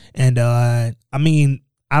 And I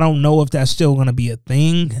don't know if that's still going to be a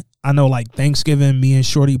thing. I know like Thanksgiving, me and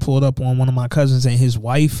Shorty pulled up on one of my cousins and his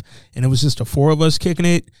wife, and it was just the 4 of us kicking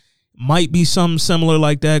it. Might be something similar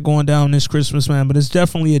like that going down this Christmas, man, but it's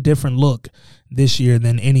definitely a different look this year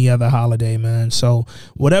than any other holiday, man. So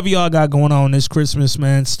whatever y'all got going on this Christmas,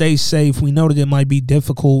 man, stay safe. We know that it might be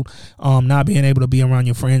difficult not being able to be around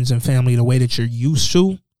your friends and family the way that you're used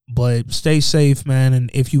to, but stay safe, man. And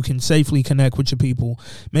if you can safely connect with your people,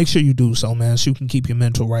 make sure you do so, man, so you can keep your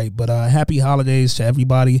mental right. But happy holidays to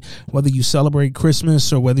everybody, whether you celebrate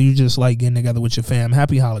Christmas or whether you just like getting together with your fam.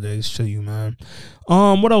 Happy holidays to you, man.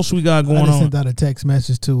 What else we got going on? I sent out a text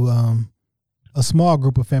message to a small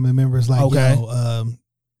group of family members like,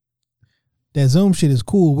 that Zoom shit is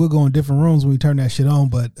cool. We'll go in different rooms when we turn that shit on,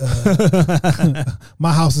 but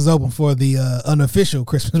my house is open for the unofficial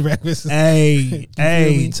Christmas breakfast. Hey,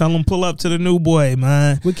 tell them pull up to the new boy,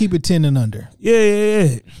 man. We'll keep it 10 and under.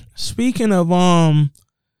 Yeah. Speaking of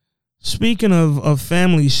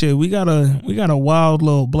family shit, we got a wild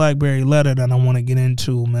little BlackBerry letter that I want to get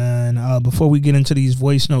into, man. Before we get into these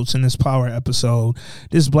voice notes in this power episode,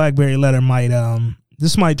 this BlackBerry letter might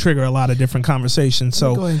trigger a lot of different conversations.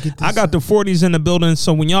 So I got the 40s in the building.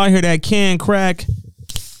 So when y'all hear that can crack,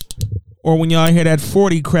 Or when y'all hear that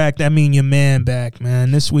 40 crack, that mean your man back,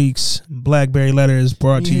 man. This week's Blackberry Letter is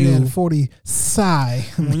brought to you. 40 sigh.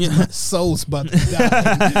 Soul's about to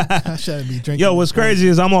die. I shouldn't be drinking. Yo, what's crazy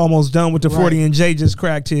is I'm almost done with the 40 and Jay just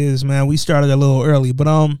cracked his, man. We started a little early.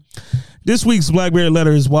 But this week's Blackberry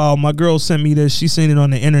Letter is wild. My girl sent me this. She seen it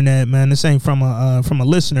on the internet, man. This ain't from a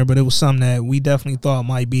listener, but it was something that we definitely thought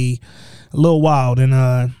might be a little wild. And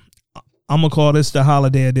I'm going to call this the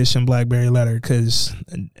holiday edition Blackberry Letter because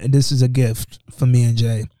this is a gift for me and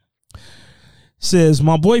Jay. Says,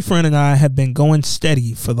 my boyfriend and I have been going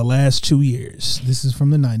steady for the last 2 years. This is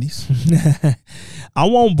from the 90s. I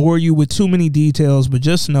won't bore you with too many details, but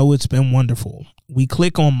just know it's been wonderful. We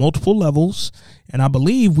click on multiple levels, and I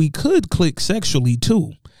believe we could click sexually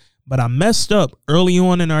too. But I messed up early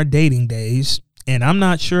on in our dating days, and I'm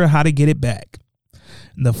not sure how to get it back.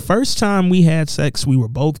 The first time we had sex, we were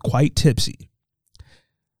both quite tipsy.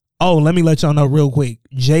 Oh, let me let y'all know real quick.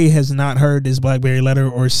 Jay has not heard this Blackberry Letter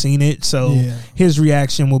or seen it, so his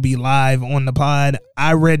reaction will be live on the pod.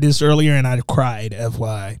 I read this earlier and I cried,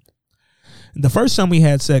 FYI. The first time we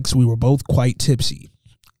had sex, we were both quite tipsy.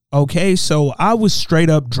 Okay, so I was straight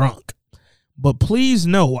up drunk. But please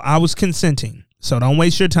know I was consenting. So don't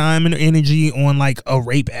waste your time and energy on like a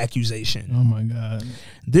rape accusation. Oh my God.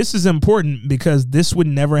 This is important because this would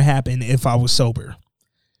never happen if I was sober.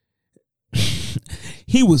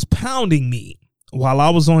 He was pounding me while I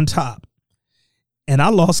was on top, and I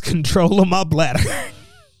lost control of my bladder.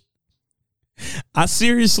 I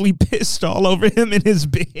seriously pissed all over him in his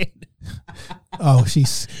bed. Oh,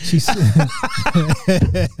 she's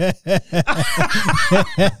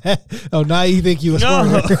oh, now you think you a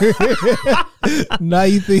squirt. Now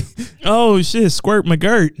you think, oh shit, squirt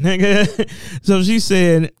McGirt, nigga. So she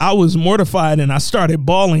said I was mortified and I started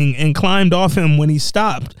bawling and climbed off him when he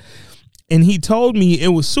stopped. And he told me it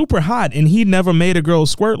was super hot and he never made a girl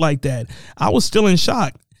squirt like that. I was still in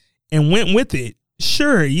shock and went with it.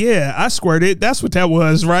 Sure, yeah, I squirted. That's what that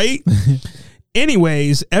was, right?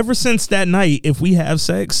 Anyways, ever since that night, if we have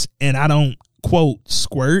sex and I don't, quote,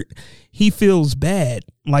 squirt, he feels bad,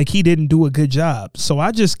 like he didn't do a good job. So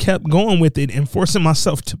I just kept going with it and forcing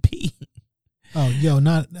myself to pee. Oh, yo,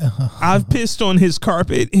 not. I've pissed on his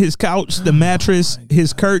carpet, his couch, the mattress,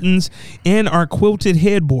 his curtains, and our quilted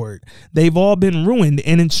headboard. They've all been ruined,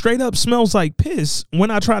 and it straight up smells like piss when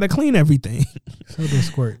I try to clean everything. So does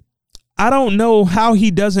squirt. I don't know how he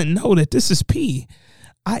doesn't know that this is pee.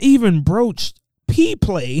 I even broached pee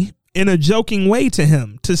play in a joking way to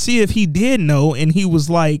him to see if he did know, and he was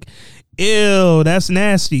like, ew, that's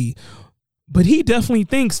nasty. But he definitely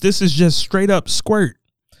thinks this is just straight up squirt.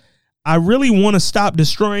 I really want to stop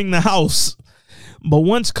destroying the house, but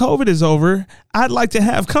once COVID is over, I'd like to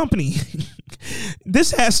have company. This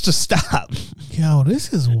has to stop. Yo,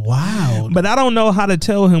 this is wild. But I don't know how to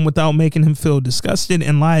tell him without making him feel disgusted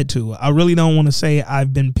and lied to. I really don't want to say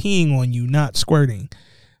I've been peeing on you, not squirting.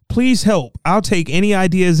 Please help. I'll take any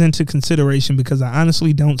ideas into consideration because I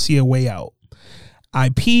honestly don't see a way out. I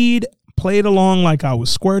peed, played along like I was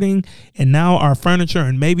squirting, and now our furniture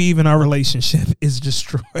and maybe even our relationship is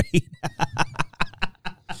destroyed.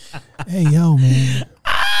 Hey, yo, man.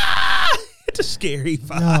 It's a scary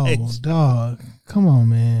vibe. Yo, dog. Come on,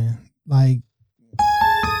 man. Like,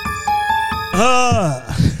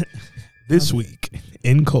 this week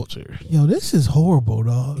in culture. Yo, this is horrible,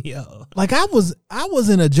 dog. Yo. Like, I was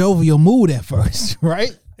in a jovial mood at first,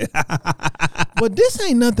 right? But this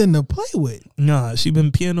ain't nothing to play with. Nah, she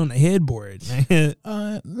been peeing on the headboard.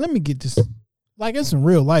 Let me get this. Like, it's some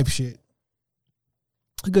real life shit.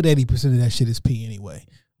 A good 80% of that shit is pee anyway.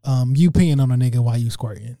 You peeing on a nigga while you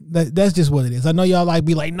squirting. That's just what it is. I know y'all like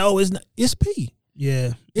be like, no, it's not. It's pee.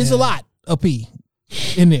 Yeah. It's a lot of pee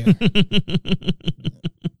in there.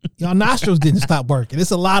 Y'all nostrils didn't stop working.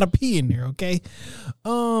 It's a lot of pee in there, okay?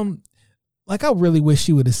 Like, I really wish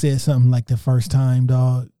she would have said something like the first time,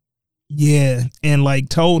 dog. Yeah, and like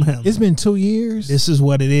told him. It's been 2 years. This is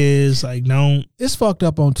what it is. Like, don't. It's fucked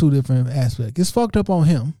up on two different aspects. It's fucked up on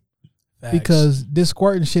him. Facts. Because this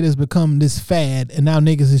squirting shit has become this fad, and now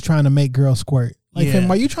niggas is trying to make girls squirt. Like,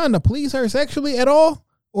 fam, are you trying to please her sexually at all?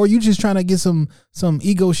 Or you just trying to get some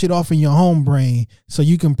ego shit off in your home brain so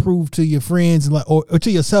you can prove to your friends or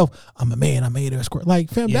to yourself, I'm a man, I made her squirt. Like,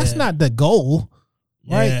 fam, that's not the goal.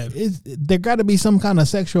 Right? Yeah. There got to be some kind of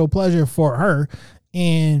sexual pleasure for her.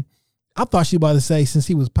 And I thought she was about to say, since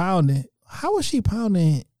he was pounding, how was she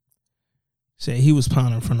pounding? Say he was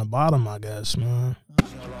pounding from the bottom, I guess, man.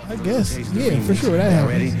 I guess. Yeah, for sure. That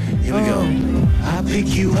happened. Here we go. I pick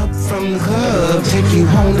you up from the club, take you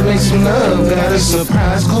home to make some love. Got a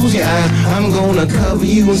surprise, close your eye. I'm gonna cover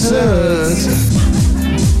you in suds.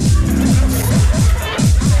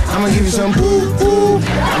 I'ma give you some poo-poo.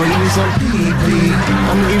 I'ma give you some pee-pee.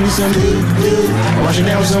 I'ma give you some doo-doo. Wash it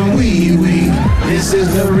down with some wee-wee. This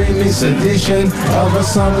is the remix edition of a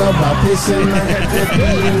song about pissing.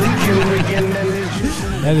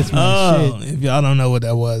 That is my shit. If y'all don't know what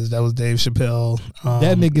that was Dave Chappelle.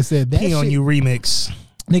 That nigga said that Pee on shit. You remix.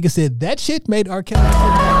 Nigga said that shit made R. Kelly.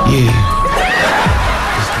 Yeah.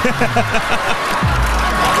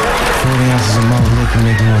 40 ounces of malt liquor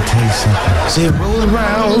make more taste something. Said roll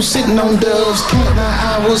around, sitting on doves, 29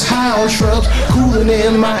 hours high on shrubs, cooling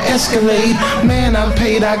in my Escalade. Man, I'm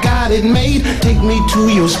paid, I got it made. Take me to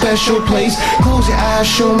your special place. Close your eyes,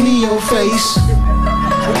 show me your face.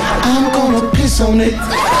 I'm gonna piss on it.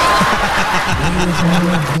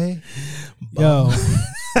 Yo,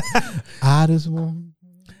 I just want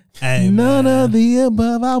Hey, none man. of the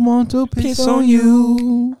above. I want to piss on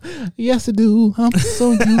you. Yes, I do. I'm piss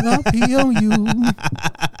on you. I'll pee on you.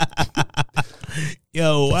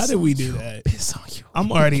 Yo, why did we do that? Piss on you.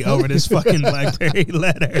 I'm already over this fucking BlackBerry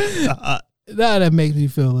letter. Now that makes me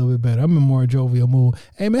feel a little bit better. I'm in a more jovial mood.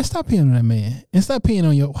 Hey man, stop peeing on that man and stop peeing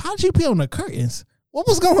on your. How'd you pee on the curtains? What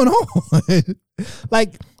was going on?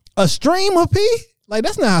 Like a stream of pee? Like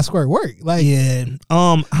that's not how squirt work. Like Yeah.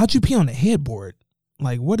 How'd you pee on the headboard?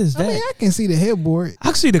 Like, what is that? I mean, I can see the headboard. I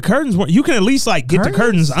can see the curtains. You can at least like get Curtains? the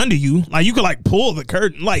curtains under you. Like you can like pull the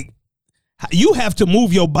curtain. Like you have to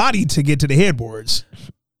move your body to get to the headboards.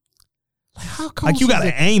 Like, how close? Like you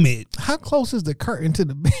gotta aim it. How close is the curtain to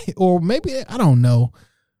the bed? Or maybe I don't know.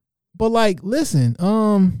 But like, listen,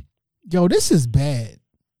 yo, this is bad.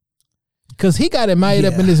 Cause he got it made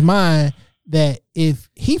up in his mind that if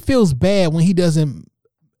he feels bad when he doesn't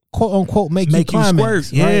quote unquote make you climax,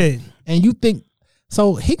 squirt, right? And you think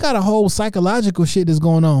so he got a whole psychological shit that's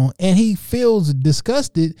going on, and he feels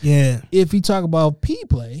disgusted. Yeah. If you talk about pee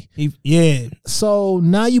play, yeah. So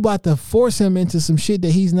now you about to force him into some shit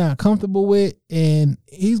that he's not comfortable with, and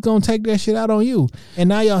he's gonna take that shit out on you. And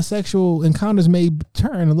now y'all sexual encounters may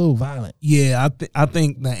turn a little violent. Yeah, I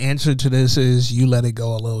think the answer to this is you let it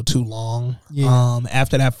go a little too long. Yeah.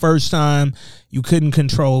 After that first time, you couldn't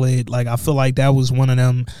control it. Like I feel like that was one of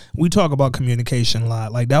them. We talk about communication a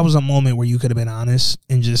lot. Like that was a moment where you could have been honest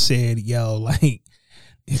and just said, "Yo, like,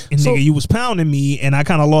 nigga, you was pounding me, and I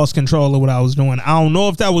kind of lost control of what I was doing. I don't know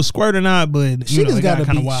if that was squirt or not, but She just got gotta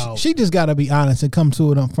kind of be. wild. She just gotta be honest and come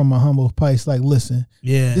to it from a humble place. Like, listen,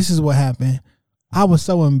 Yeah, this is what happened. I was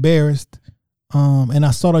so embarrassed, and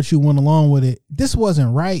I saw that you went along with it. This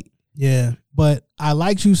wasn't right. Yeah. But I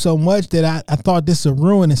liked you so much that I thought this would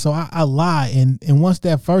ruin it. So I lied. And once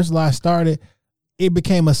that first lie started, it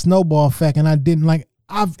became a snowball effect. And I didn't like,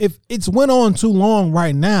 if it's went on too long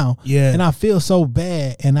right now. Yeah. And I feel so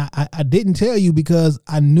bad. And I didn't tell you because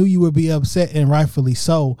I knew you would be upset, and rightfully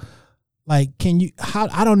so. Like,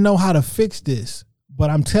 I don't know how to fix this, but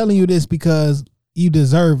I'm telling you this because you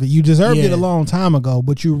deserve it. You deserved it a long time ago,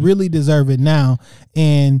 but you really deserve it now.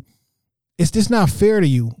 And it's just not fair to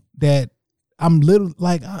you that I'm little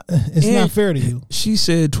like it's not fair to you. She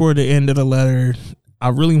said toward the end of the letter, I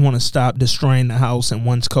really want to stop destroying the house, and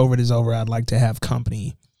once COVID is over, I'd like to have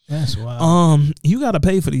company. That's wild. You got to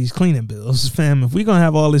pay for these cleaning bills, fam. If we're going to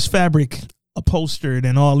have all this fabric upholstered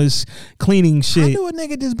and all this cleaning shit. How do a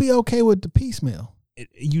nigga just be okay with the pee smell?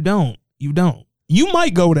 You don't. You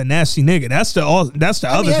might go with a nasty nigga. That's the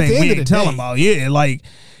other thing we ain't telling about. Yeah, like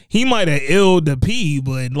he might have illed the pee,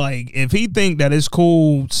 but like if he think that it's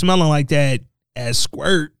cool smelling like that as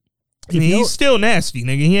squirt, I mean, he's still nasty,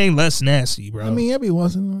 nigga. He ain't less nasty, bro. I mean, every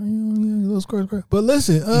once in a while, a little squirt. But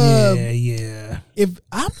listen, yeah. If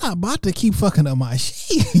I'm not about to keep fucking up my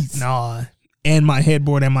sheets, nah, and my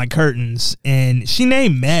headboard and my curtains, and she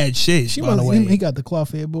named mad shit. By the way, he got the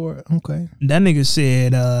cloth headboard. Okay, that nigga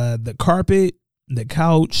said the carpet, the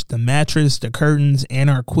couch, the mattress, the curtains, and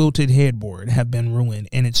our quilted headboard have been ruined,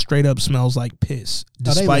 and it straight up smells like piss,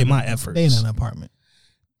 despite my efforts. They in an apartment.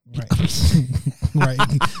 Right. Right.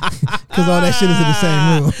 Because all that shit is in the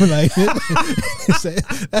same room. Like,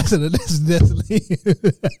 that's definitely.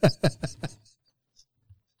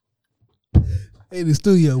 Hey, the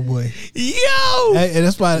studio boy. Yo, hey, and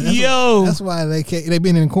that's why they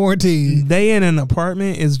been in quarantine. They in an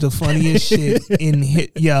apartment is the funniest shit in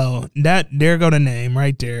hit. Yo, that there go the name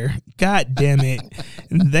right there. God damn it,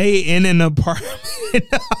 they in an apartment.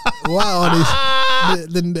 Wow,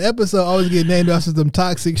 the episode always get named after some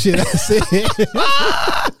toxic shit I said.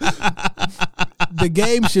 The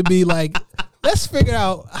game should be like, let's figure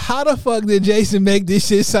out how the fuck did Jason make this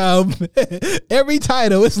shit sound. Every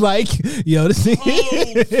title it's like, yo, this thing.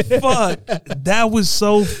 Oh, fuck. That was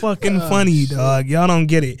so fucking funny, dog. Y'all don't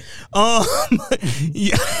get it.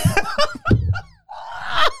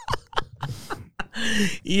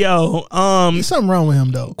 Yo, There's something wrong with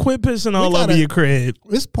him though. Quit pissing all over your crib.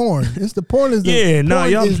 It's porn. It's the porn is the yeah. No,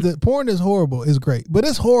 y'all. Porn is horrible. It's great, but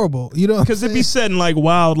it's horrible. You know, because it be setting like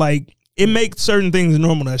wild, like it makes certain things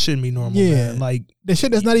normal that shouldn't be normal. Yeah, man. Like the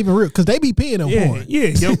shit that's not even real because they be peeing on porn. Yeah,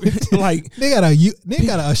 yo, like they got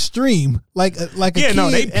a stream like a kid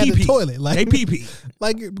at the toilet. Like they pee.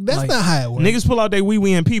 Like that's not how it works. Niggas pull out their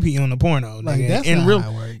wee and pee on the porno. Like nigga. that's and not real,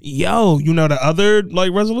 how it works. Yo, you know the other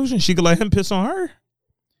like resolution? She could let him piss on her.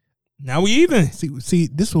 Now we even. See,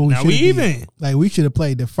 this one. Now we even. Like we should have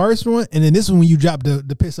played the first one, and then this one when you drop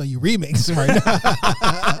the piss on you remix right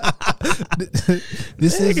now.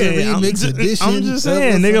 This is a remix edition. I'm just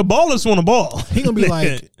saying, nigga, ballers want a ball. He gonna be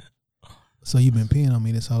like, so you been peeing on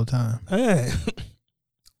me this whole time? Hey.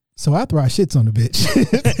 So after I shits on the bitch,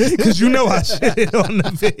 because you know I shit on the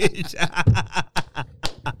bitch.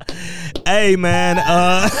 Hey man,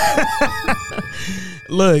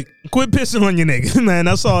 look, quit pissing on your nigga, man.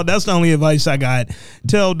 That's all. That's the only advice I got.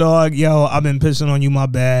 Tell dog, yo, I've been pissing on you. My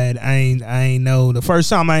bad. I ain't know. The first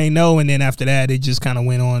time I ain't know, and then after that, it just kind of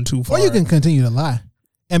went on too far. Or you can continue to lie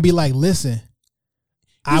and be like, listen,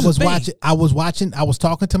 I was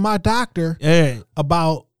talking to my doctor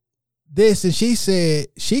about this, and she said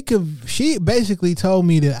she basically told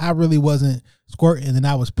me that I really wasn't squirting and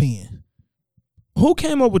I was peeing. Who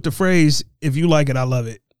came up with the phrase, if you like it, I love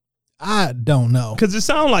it? I don't know. Because it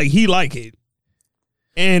sounds like he like it.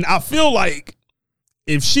 And I feel like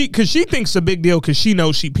because she thinks it's a big deal because she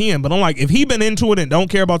knows she peeing. But I'm like, if he been into it and don't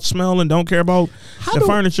care about the smell and don't care about the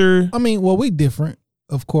furniture. I mean, well, we different,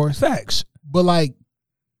 of course. Facts. But like,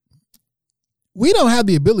 we don't have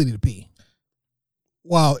the ability to pee.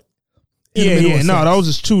 Wow. No, those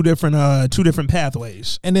is two different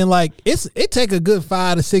pathways. And then like it take a good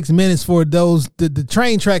 5 to 6 minutes for the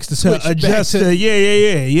train tracks to switch to adjust back to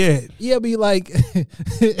yeah. Be like,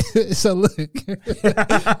 so look,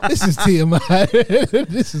 this is TMI.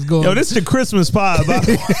 This is going. Yo, this is the Christmas pie. By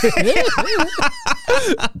the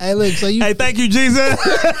way. Hey, look, so you. Hey, thank you, Jesus.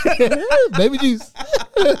 Baby juice.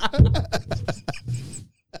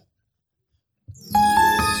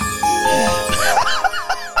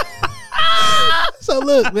 So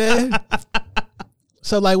look, man.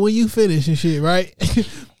 So like when you finish and shit, right?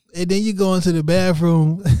 And then you go into the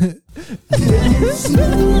bathroom.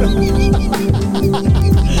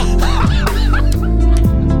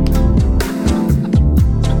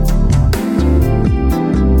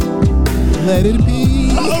 Let it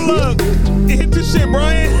be. Oh look, hit the shit,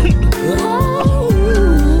 Brian.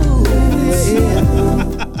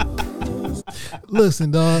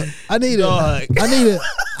 Listen, dog. I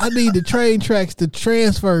need the train tracks to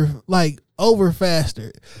transfer like over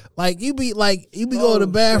faster. Like you be going to the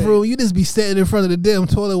bathroom, you just be standing in front of the damn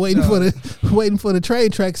toilet waiting for the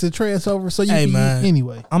train tracks to transfer over. So you can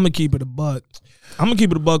anyway. I'm gonna keep it a buck. I'm gonna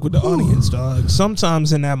keep it a buck with the audience, dog.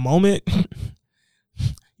 Sometimes in that moment,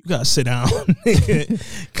 you gotta sit down,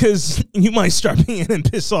 because you might start peeing and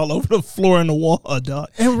piss all over the floor and the wall, dog.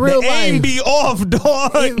 In real life, aim be off,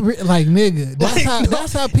 dog. Like nigga,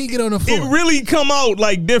 that's how pee get on the floor. It really come out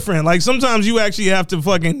like different. Like sometimes you actually have to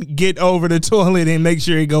fucking get over the toilet and make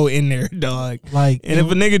sure it go in there, dog. Like, and if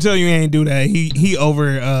a nigga tell you he ain't do that, he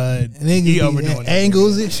overdoing it.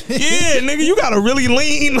 Angles it. Yeah, nigga, you gotta really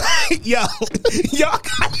lean. Like, y'all.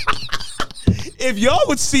 If y'all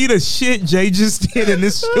would see the shit Jay just did in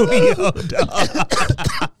this studio, dog.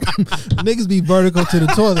 Niggas be vertical to the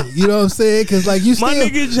toilet. You know what I'm saying? Because like you still, my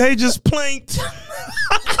nigga Jay just planked.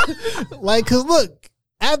 Like, cause look,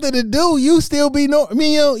 after the do, you still be normal. I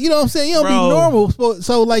mean, you know what I'm saying? You don't be normal.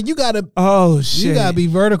 So like you gotta you gotta be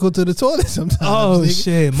vertical to the toilet sometimes. Oh nigga.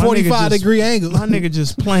 Shit. 45-degree angle. My nigga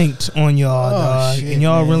just planked on y'all, dog. Shit, and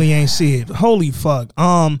y'all man. really ain't see it. Holy fuck.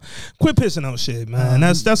 Quit pissing on shit, man.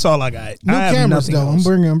 That's all I got. New I have cameras though. else.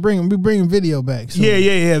 I'm bringing video back. So.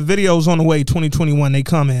 Yeah. Videos on the way. 2021 they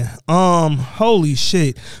coming. Holy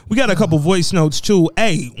shit. We got a couple voice notes too.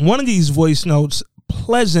 Hey, one of these voice notes,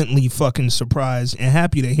 pleasantly fucking surprised and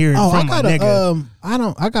happy to hear it from my nigga.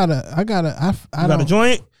 I got a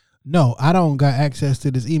joint? No, I don't got access to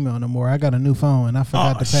this email no more. I got a new phone and I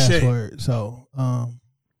forgot the password. Shit. So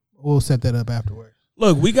we'll set that up afterwards.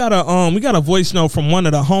 Look, we got a voice note from one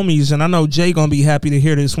of the homies, and I know Jay gonna be happy to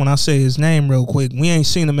hear this when I say his name real quick. We ain't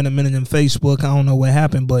seen him in a minute in Facebook. I don't know what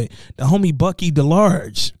happened, but the homie Bucky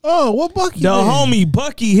DeLarge. Oh, what Bucky? The homie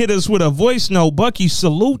Bucky hit us with a voice note. Bucky,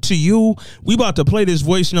 salute to you. We about to play this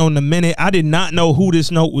voice note in a minute. I did not know who this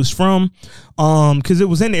note was from, because it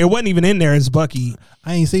was in there. It wasn't even in there as Bucky.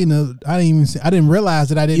 I ain't seen I didn't realize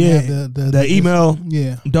that I didn't have the email.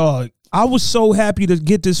 Yeah, dog. I was so happy to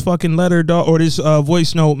get this fucking letter, dog, or this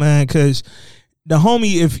voice note, man, because the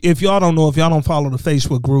homie, if y'all don't know, if y'all don't follow the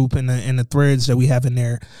Facebook group and the threads that we have in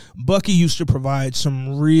there, Bucky used to provide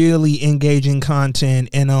some really engaging content,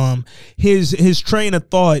 and his train of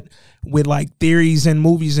thought with like theories and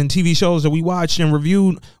movies and TV shows that we watched and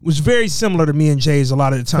reviewed was very similar to me and Jay's a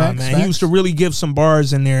lot of the time, man. He used to really give some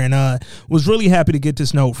bars in there, and was really happy to get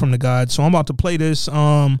this note from the God. So I'm about to play this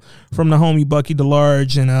from the homie Bucky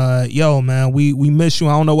DeLarge, and yo, man, we miss you.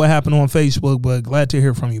 I don't know what happened on Facebook, but glad to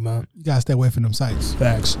hear from you, man. You gotta stay away from them sites.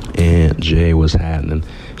 Facts. And Jay, what's happening?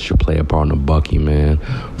 Should play a part in the Bucky, man.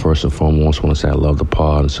 First and foremost, want to say I love the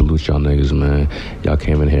pod and salute y'all niggas, man. Y'all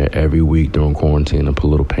came in here every week during quarantine and put a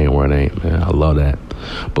little pain where it ain't, man. I love that.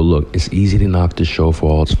 But look, it's easy to knock this show for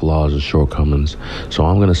all its flaws and shortcomings. So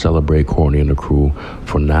I'm gonna celebrate Courtney and the crew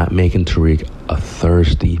for not making Tariq a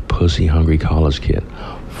thirsty, pussy-hungry college kid.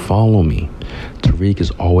 Follow me. Tariq is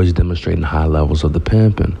always demonstrating high levels of the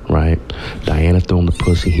pimping, right? Diana threw him the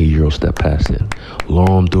pussy, he Euro stepped past it.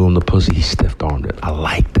 Lauren threw him the pussy, he stiff-armed it. I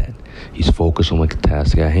like that. He's focused on the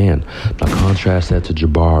task at hand. Now contrast that to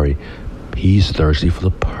Jabari. He's thirsty for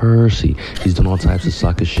the Percy. He's doing all types of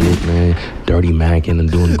sucker shit, man. Dirty macking and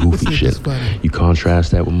doing goofy shit. You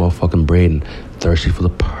contrast that with motherfucking Braden. Thirsty for the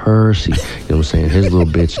Percy. You know what I'm saying? His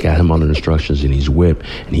little bitch got him under instructions and he's whipped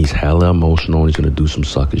and he's hella emotional and he's gonna do some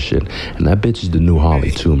sucker shit. And that bitch is the new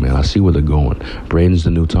Holly too, man. I see where they're going. Braden's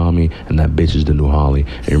the new Tommy and that bitch is the new Holly.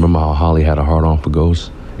 And remember how Holly had a hard on for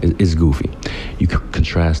Ghost? It's goofy. You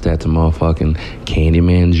contrast that to motherfucking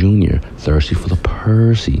Candyman Jr. Thirsty for the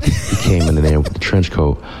Percy. He came in there with the trench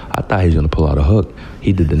coat. I thought he was gonna pull out a hook.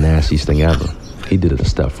 He did the nastiest thing ever. He did it a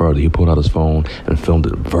step further. He pulled out his phone and filmed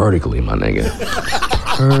it vertically, my nigga.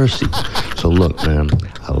 Percy. So look, man,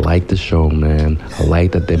 I like the show, man. I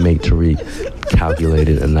like that they make Tariq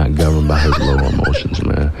calculated and not governed by his low emotions,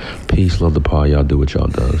 man. Peace, love the pod. Y'all do what y'all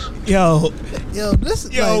does. Yo,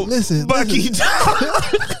 listen, Bucky.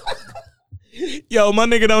 Yo, my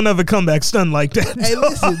nigga don't ever come back stunned like that. Hey,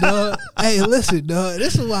 listen, dog.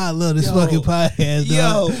 This is why I love this fucking podcast,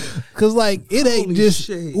 dog. Yo. Cause like it ain't just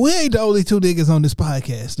we ain't the only two niggas on this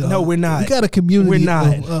podcast, dog. No, we're not. We got a community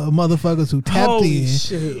of motherfuckers who tapped Holy in.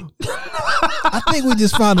 Shit. I think we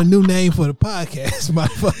just found a new name for the podcast,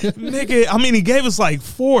 motherfucker. Nigga, I mean, he gave us like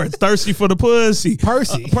 4. Thirsty for the pussy.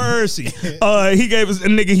 Percy. He gave us a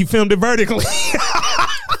nigga, he filmed it vertically.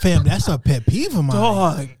 Fam, that's a pet peeve of mine.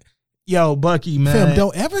 Dog. Yo, Bucky, man. Fam,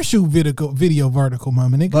 don't ever shoot video vertical,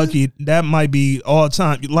 mama, nigga. Bucky, that might be all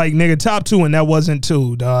time. Like, nigga, top 2 and that wasn't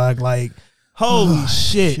 2, dog. Like, holy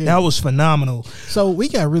shit. That was phenomenal. So we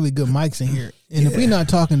got really good mics in here. And if we not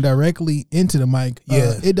talking directly into the mic,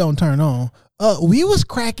 it don't turn on. We was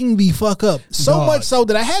cracking the fuck up. So much so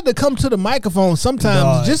that I had to come to the microphone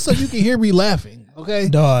sometimes just so you can hear me laughing. Okay?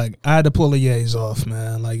 Dog, I had to pull the yays off,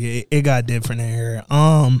 man. Like, it got different in here.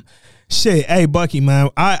 Shit, hey, Bucky, man,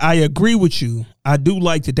 I agree with you. I do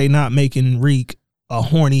like that they not making Reek a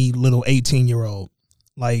horny little 18-year-old.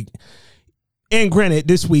 Like, and granted,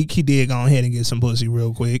 this week he did go ahead and get some pussy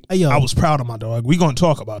real quick. Hey, I was proud of my dog. We gonna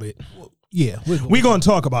talk about it. Yeah, we gonna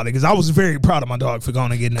talk about it because I was very proud of my dog for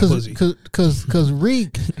going and getting that pussy. Cause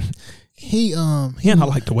Reek, he and I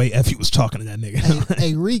like the way Effie was talking to that nigga.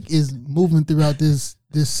 Hey, Reek is moving throughout this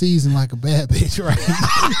season like a bad bitch, right?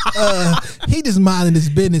 He just minding his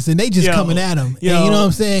business and they just coming at him. And you know what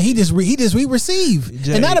I'm saying? We receive.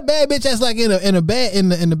 Jay. And not a bad bitch that's like in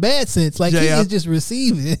the bad sense. Like Jay, he is just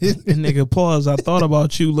receiving. Nigga, pause. I thought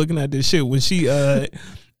about you looking at this shit when she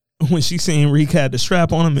seen Reek had the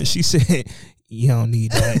strap on him and she said, "You don't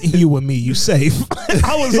need that. You and me, you safe."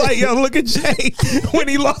 I was like, yo, look at Jay when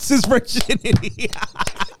he lost his virginity.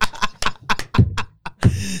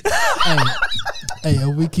 Hey,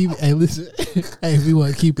 listen. Hey, if we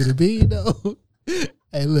want to keep it a bean, though.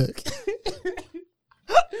 Hey, look.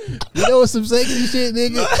 You know what's some sexy shit,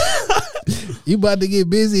 nigga? You about to get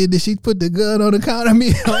busy and then she put the gun on the counter and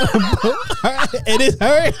it's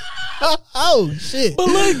her. Oh, shit. But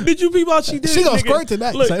look, did you peep out she did? She gonna squirt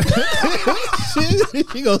tonight.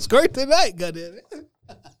 She gonna squirt tonight, goddamn it.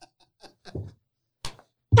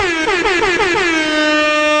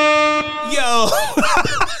 Yo.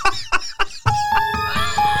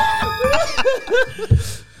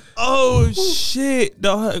 Oh shit,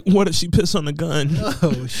 dog. What if she piss on the gun?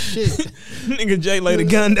 Oh shit. Nigga Jay lay the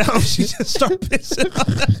gun down, she just start pissing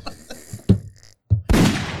on the...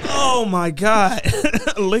 Oh my God.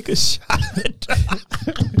 Lick a shot.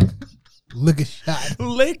 Lick a shot.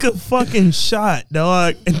 Lick a fucking shot,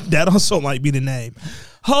 dog. And that also might be the name.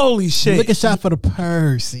 Holy shit. Lick a shot for the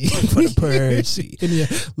Percy. For the Percy.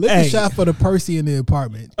 Lick a shot for the Percy in the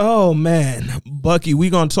apartment. Oh man, Bucky,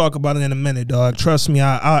 we gonna talk about it in a minute, dog. Trust me,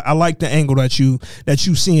 I like the angle that you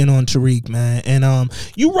seeing on Tariq, man. And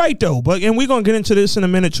you right though, but and we gonna get into this in a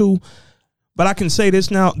minute too. But I can say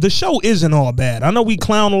this now: the show isn't all bad. I know we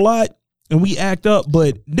clown a lot and we act up,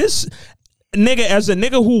 but this nigga, as a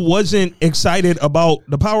nigga who wasn't excited about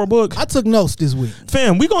the Power Book, I took notes this week.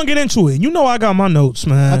 Fam, we gonna get into it. You know I got my notes,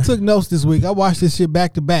 man. I took notes this week. I watched this shit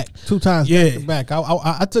back to back, 2 times back to back.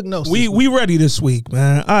 I took notes. We ready this week,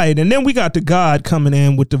 man. All right, and then we got the God coming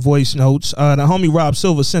in with the voice notes. The homie Rob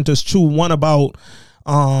Silva sent us 2, one about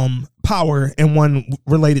Power and one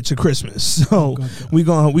related to Christmas. So we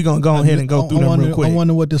gonna go ahead and go through them real quick. I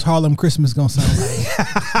wonder what this Harlem Christmas gonna sound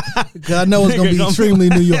like. Because I know it's gonna be extremely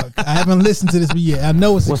New York. I haven't listened to this yet. I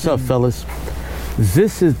know it's. What's up, fellas?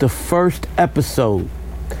 This is the first episode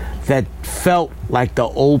that felt like the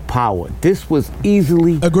old Power. This was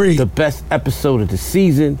easily the best episode of the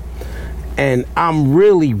season, and I'm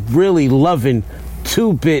really, really loving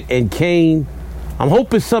 2-Bit and Kane. I'm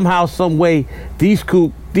hoping somehow, some way, these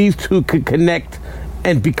two could connect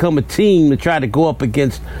and become a team to try to go up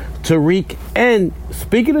against Tariq. And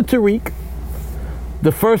speaking of Tariq,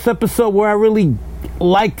 the first episode where I really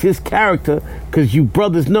liked his character, because you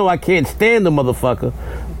brothers know I can't stand the motherfucker,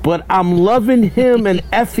 but I'm loving him and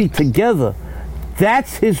Effie together.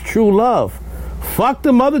 That's his true love. Fuck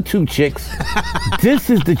them other 2 chicks.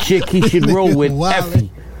 This is the chick he should roll with,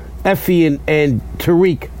 Effie and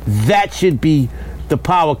Tariq. That should be the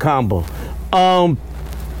power combo.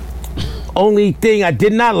 Only thing I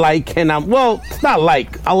did not like, and it's not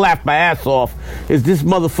like, I laughed my ass off, is this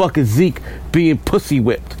motherfucker Zeke being pussy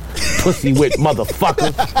whipped. Pussy whipped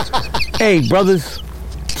motherfucker. Hey, brothers,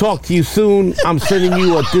 talk to you soon. I'm sending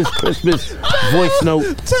you a this Christmas voice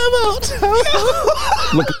note. Time out.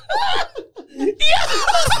 Look.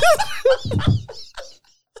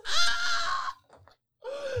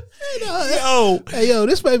 Yo,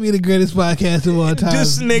 this might be the greatest podcast of all time.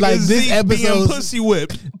 This nigga like, this episode pussy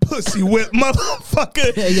whip,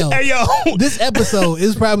 motherfucker. Hey yo, this episode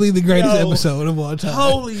is probably the greatest episode of all time.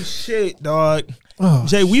 Holy shit, dog. Oh,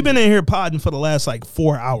 Jay, we've been in here podding for the last like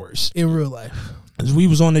 4 hours in real life. We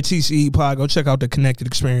was on the TCE pod. Go check out the Connected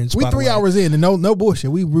Experience. We 3 hours in, and no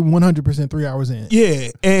bullshit. We 100% 3 hours in. Yeah,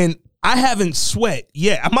 and I haven't sweat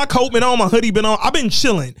yet. My coat been on, my hoodie been on. I've been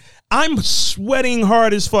chilling. I'm sweating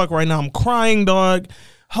hard as fuck right now. I'm crying, dog.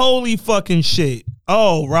 Holy fucking shit.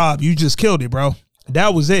 Oh, Rob, you just killed it, bro.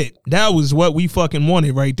 That was it. That was what we fucking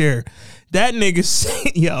wanted right there. That nigga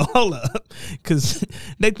said, yo, hold up. Because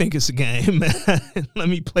they think it's a game, man. Let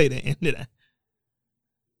me play the end of that.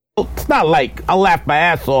 It's not like I laughed my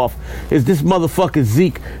ass off. Is this motherfucker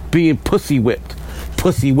Zeke being pussy whipped?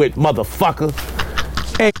 Pussy whipped motherfucker.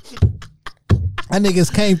 Hey. That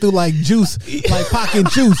niggas came through like juice, like pocket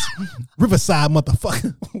juice. Riverside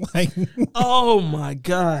motherfucker. Like, oh my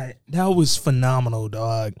God. That was phenomenal,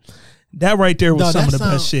 dog. That right there was some of the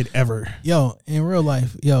best shit ever. Yo, in real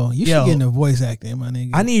life, you should get into voice acting, my nigga.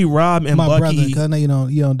 I need Rob and Bucky. Brother, cause I know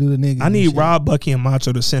you don't do the niggas. I need Rob, Bucky, and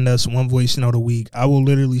Macho to send us one voice note a week. I will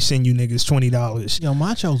literally send you niggas $20. Yo,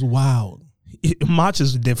 Macho's wild.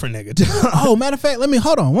 Macho's a different nigga. Oh, matter of fact,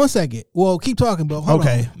 hold on 1 second. Well, keep talking, but hold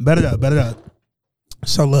on. Bet it up.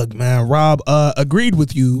 So look, man, Rob agreed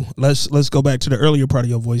with you. Let's go back to the earlier part of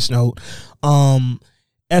your voice note.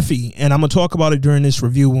 Effie, and I'm going to talk about it during this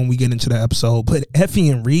review when we get into the episode, but Effie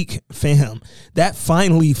and Reek, fam, that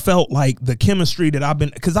finally felt like the chemistry that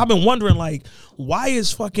because I've been wondering, like, why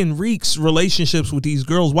is fucking Reek's relationships with these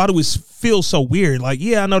girls, why do it feel so weird? Like,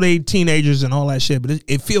 yeah, I know they teenagers and all that shit, but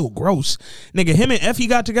it feel gross. Nigga, him and Effie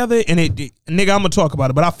got together, and nigga, I'm going to talk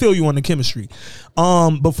about it, but I feel you on the chemistry.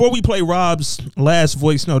 Before we play Rob's last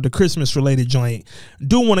voice note, the Christmas-related joint,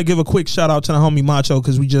 do want to give a quick shout-out to the homie Macho,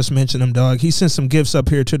 because we just mentioned him, dog. He sent some gifts up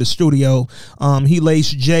here to the studio. He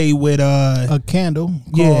laced Jay with a candle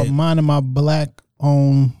called Minding My Black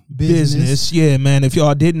Owned Business. Yeah, man. If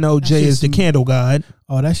y'all didn't know, Jay is the candle god.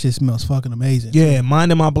 Oh, that shit smells fucking amazing. Yeah, too.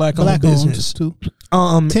 Minding My Black Owned Business too.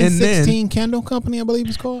 1016 Candle Company, I believe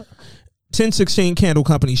it's called. 1016 Candle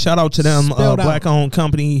Company. Shout out to them. Black owned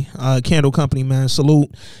company, candle company, man.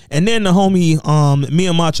 Salute. And then the homie, me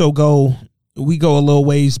and Macho we go a little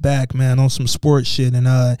ways back, man, on some sports shit.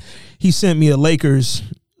 And he sent me a Lakers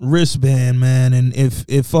wristband, man. And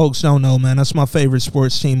if folks don't know, man, that's my favorite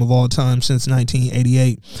sports team of all time since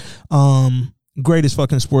 1988. greatest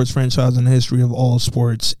fucking sports franchise in the history of all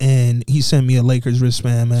sports, and he sent me a Lakers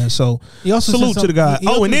wristband, man. So salute to the guy.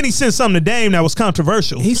 And then he sent something to Dame that was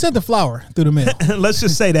controversial. He sent the flower through the mail. Let's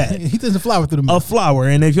just say that. He sent the flower through the mail. A flower,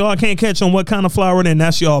 and if y'all can't catch on what kind of flower, then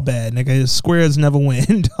that's y'all bad, nigga. Squares never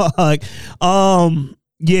win, dog.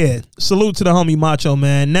 Yeah, salute to the homie Macho,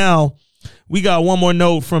 man. Now, we got one more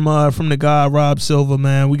note from the guy Rob Silva,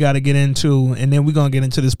 man. We got to get into, and then we're gonna get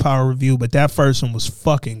into this power review. But that first one was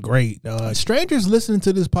fucking great. Strangers listening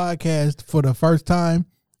to this podcast for the first time,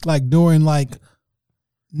 like during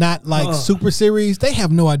not super series, they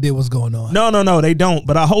have no idea what's going on. No, they don't.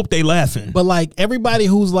 But I hope they laughing. But like everybody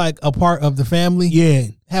who's like a part of the family, yeah,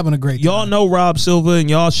 having a great time. Y'all know Rob Silva, and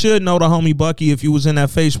y'all should know the homie Bucky if you was in that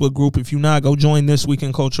Facebook group. If you not, go join This Week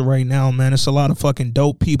in Culture right now, man. It's a lot of fucking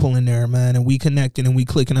dope people in there, man, and we connected and we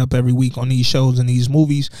clicking up every week on these shows and these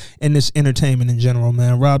movies and this entertainment in general,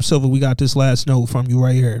 man. Rob Silva, we got this last note from you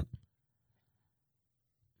right here.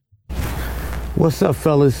 What's up,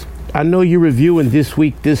 fellas? I know you're reviewing This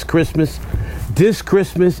Week, This Christmas. This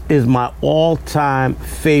Christmas is my all-time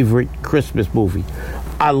favorite Christmas movie.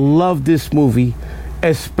 I love this movie,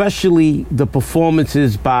 especially the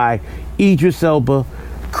performances by Idris Elba,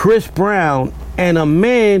 Chris Brown, and a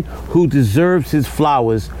man who deserves his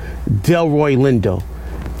flowers, Delroy Lindo.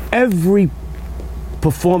 Every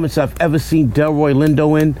performance I've ever seen Delroy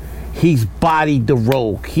Lindo in, he's bodied the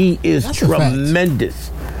role. He is tremendous.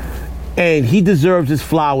 And he deserves his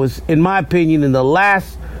flowers. In my opinion, in the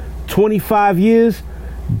last 25 years,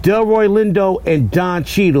 Delroy Lindo and Don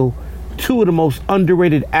Cheadle, two of the most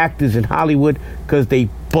underrated actors in Hollywood, because they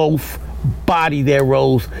both body their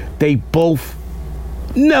roles. They both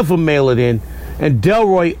never mail it in. And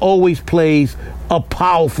Delroy always plays a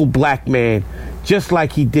powerful black man, just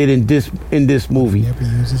like he did in this movie. Never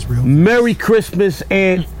uses real Merry Christmas,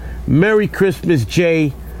 Aunt. Merry Christmas,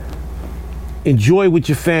 Jay. Enjoy with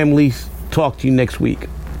your families. Talk to you next week.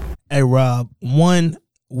 Hey, Rob,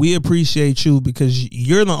 we appreciate you because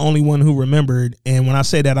you're the only one who remembered. And when I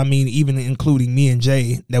say that, I mean even including me and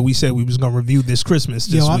Jay, that we said we was going to review this Christmas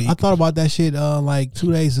this week. I thought about that shit like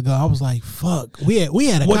 2 days ago. I was like, fuck. We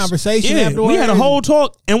had a conversation afterwards. We had a whole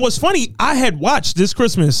talk. And what's funny, I had watched this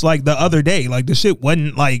Christmas like the other day. Like the shit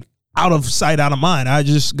wasn't like out of sight, out of mind. I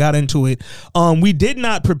just got into it. We did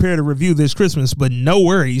not prepare to review this Christmas, but no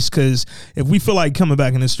worries, because if we feel like coming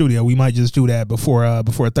back in the studio, we might just do that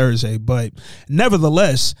before Thursday. But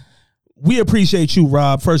nevertheless, we appreciate you,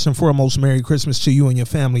 Rob. First and foremost, Merry Christmas to you and your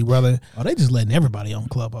family, brother. Oh, they just letting everybody on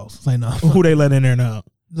Clubhouse. Like, no. Who they let in there now?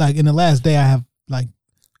 Like in the last day, I have like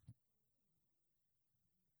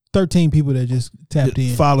 13 people that just tapped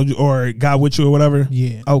in, followed you or got with you or whatever.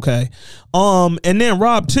 Yeah. Okay. And then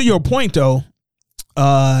Rob, to your point though,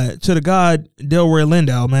 to the god Delroy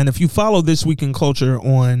Lindo, man, if you follow This Week in Culture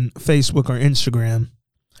on Facebook or Instagram,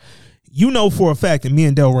 you know for a fact that me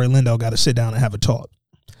and Delroy Lindo got to sit down and have a talk.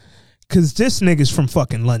 Cause this nigga's from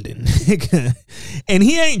fucking London. And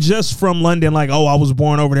he ain't just from London like, oh, I was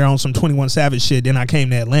born over there on some 21 Savage shit, then I came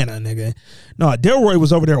to Atlanta, nigga. No, Delroy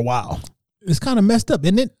was over there a while. It's kind of messed up,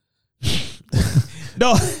 isn't it?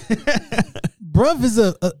 No. Bruv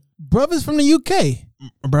is from the UK.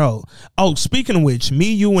 Bro. Oh, speaking of which,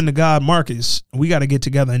 me, you, and the guy Marcus, we got to get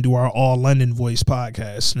together and do our All London Voice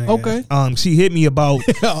podcast, nigga. Okay. She hit me about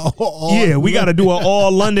we got to do an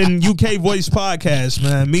All London UK Voice podcast,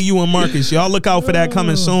 man. Me, you, and Marcus. Y'all look out for that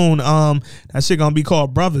coming soon. That shit gonna be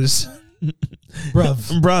called Brothers.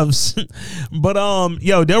 Bruvs. But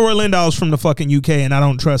Delroy Lindo's from the fucking UK, and I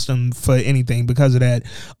don't trust him for anything because of that.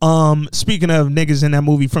 Speaking of niggas in that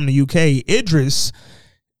movie from the UK, Idris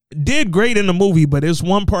did great in the movie, but there's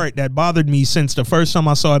one part that bothered me since the first time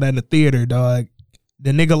I saw it in the theater, dog.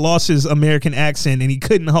 The nigga lost his American accent and he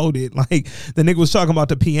couldn't hold it. Like, the nigga was talking about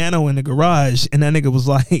the piano in the garage, and that nigga was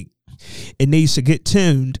like, it needs to get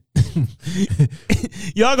tuned.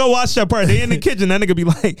 Y'all go watch that part. They in the kitchen. That nigga be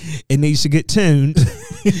like, it needs to get tuned.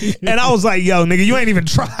 And I was like, yo, nigga, you ain't even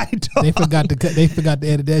tried, dog. They forgot to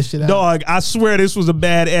edit that shit out. Dog, I swear this was a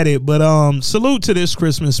bad edit. But salute to this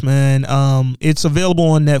Christmas, man. It's available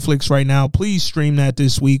on Netflix right now. Please stream that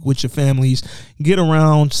this week with your families. Get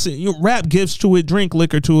around, wrap gifts to it, drink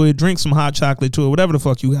liquor to it, drink some hot chocolate to it, whatever the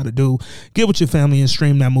fuck you got to do. Get with your family and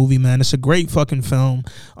stream that movie, man. It's a great fucking film.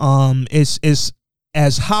 It's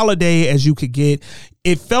as holiday as you could get.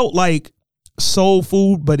 It felt like soul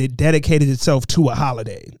food, but it dedicated itself to a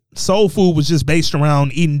holiday. Soul Food was just based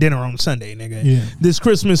around eating dinner on Sunday, nigga. Yeah. This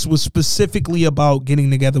Christmas was specifically about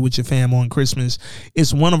getting together with your fam on Christmas.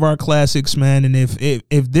 It's one of our classics, man. And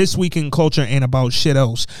if This Week in Culture ain't about shit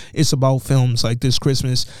else, it's about films like this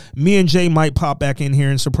Christmas. Me and Jay might pop back in here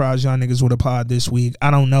and surprise y'all niggas with a pod this week.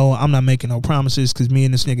 I don't know. I'm not making no promises because me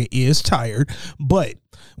and this nigga is tired. But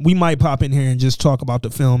we might pop in here and just talk about the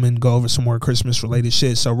film and go over some more Christmas related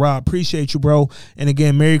shit. So Rob, appreciate you, bro. And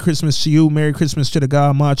again, Merry Christmas to you. Merry Christmas to the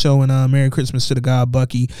God Macho, and Merry Christmas to the God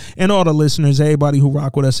Bucky, and all the listeners, everybody who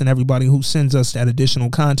rock with us, and everybody who sends us that additional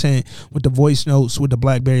content with the voice notes, with the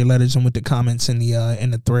BlackBerry letters, and with the comments in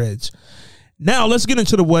the threads. Now let's get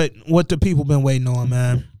into what the people been waiting on,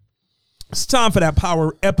 man. It's time for that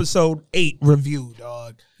Power Episode 8 review,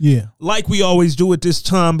 dog. Yeah. Like we always do at this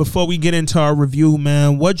time, before we get into our review,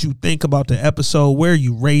 man, what you think about the episode? Where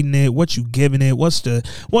you rating it? What you giving it? What's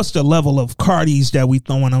the level of Cardis that we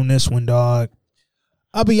throwing on this one, dog?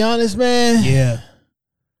 I'll be honest, man. Yeah.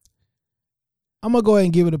 I'm going to go ahead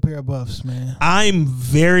and give it a pair of buffs, man. I'm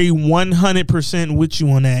very 100% with you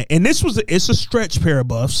on that. And it's a stretch pair of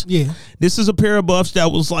buffs. Yeah. This is a pair of buffs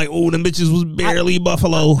that was like, oh, them bitches was barely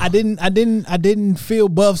Buffalo. I didn't feel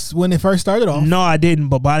buffs when it first started off. No, I didn't.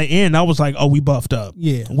 But by the end, I was like, oh, we buffed up.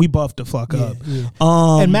 Yeah. We buffed the fuck up. Yeah.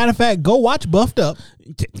 And matter of fact, go watch Buffed Up.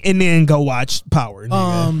 And then go watch Power.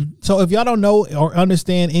 Nigga. So if y'all don't know or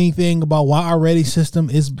understand anything about why our rating system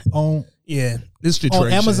is on this Detroit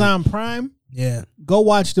on Amazon Prime, go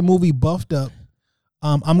watch the movie Buffed Up.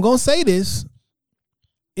 I'm gonna say this.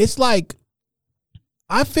 It's like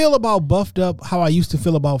I feel about Buffed Up how I used to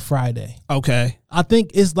feel about Friday. Okay. I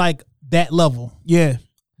think it's like that level. Yeah.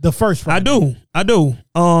 The first Friday. I do.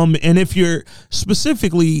 And if you're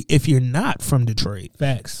not from Detroit.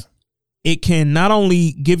 Facts. It can not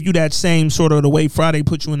only give you that same sort of the way Friday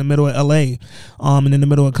put you in the middle of LA, and in the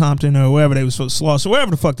middle of Compton or wherever they was lost, or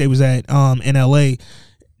wherever the fuck they was at, in LA.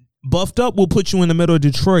 Buffed Up will put you in the middle of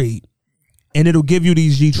Detroit, and it'll give you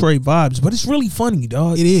these Detroit vibes. But it's really funny,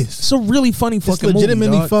 dog. It is. It's a really funny fucking movie. It's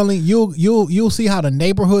legitimately funny. You'll see how the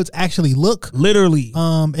neighborhoods actually look, literally,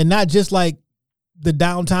 and not just like the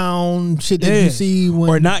downtown shit that you see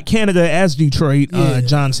or not Canada as Detroit.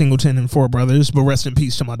 John Singleton and Four Brothers, but rest in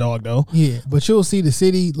peace to my dog though. Yeah, but you'll see the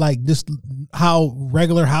city like just how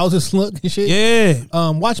regular houses look and shit.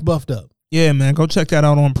 Yeah. Watch Buffed Up. Yeah, man, go check that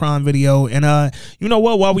out on Prime Video. And you know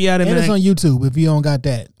what? While we at it, and man, it's on YouTube if you don't got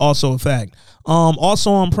that. Also a fact.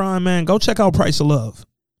 Also on Prime, man, go check out Price of Love.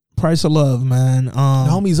 Price of Love, man. The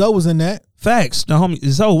homie Zoe was in that. Facts. The homie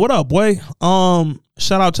Zoe, what up, boy?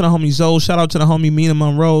 Shout out to the homie Zoe. Shout out to the homie Mina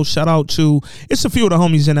Monroe. Shout out to it's a few of the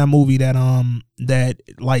homies in that movie that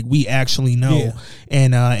like we actually know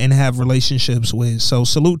and have relationships with. So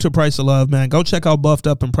salute to Price of Love, man. Go check out Buffed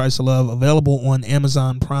Up and Price of Love, available on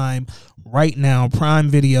Amazon Prime right now. Prime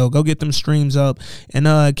Video. Go get them streams up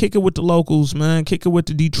and kick it with the locals, man. Kick it with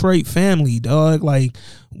the Detroit family, dog. Like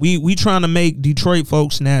we trying to make Detroit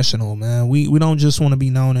folks national, man. We don't just want to be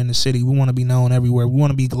known in the city. We want to be known everywhere. We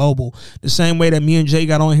want to be global. The same way that me and Jay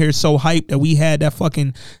got on here so hyped that we had that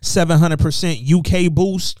fucking 700% UK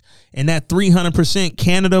boost and that 300%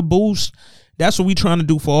 Canada boost. That's what we trying to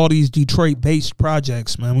do for all these Detroit-based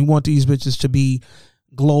projects, man. We want these bitches to be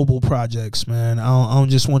global projects, man. I don't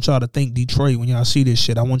just want y'all to think Detroit when y'all see this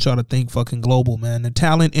shit. I want y'all to think fucking global, man. The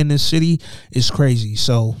talent in this city is crazy.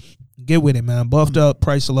 So get with it, man. Buffed Up,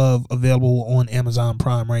 Price of Love, available on Amazon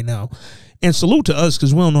Prime right now. And salute to us,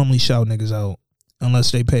 because we don't normally shout niggas out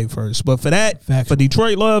unless they pay first. But for that, for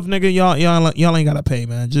Detroit love, nigga, y'all ain't gotta pay,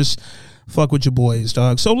 man. Just fuck with your boys,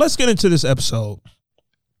 dog. So let's get into this episode.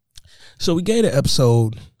 So we gave the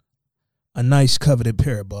episode a nice coveted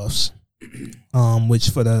pair of buffs,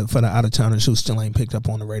 which for the out of towners who still ain't picked up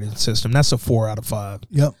on the rating system, that's a 4 out of 5.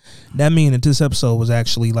 Yep. That means that this episode was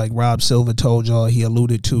actually, like Rob Silva told y'all, he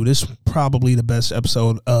alluded to, this probably the best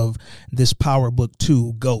episode of this Power Book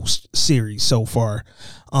 2 Ghost series so far.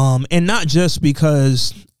 And not just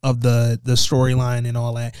because of the storyline and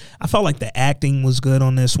all that. I felt like the acting was good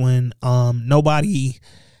on this one. Nobody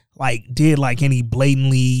like did like any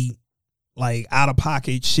blatantly like out of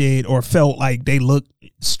pocket shit or felt like they looked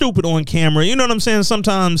stupid on camera. You know what I'm saying?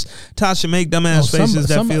 Sometimes Tasha make dumbass faces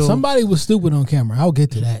that feel somebody was stupid on camera. I'll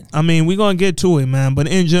get to that. I mean, we're gonna get to it, man. But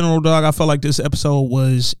in general, dog, I felt like this episode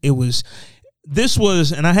was,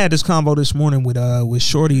 and I had this convo this morning with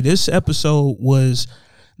Shorty. This episode was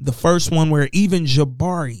the first one where even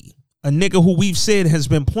Jabari, a nigga who we've said has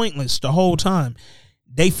been pointless the whole time,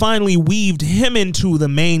 they finally weaved him into the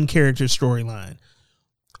main character storyline.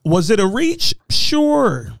 Was it a reach?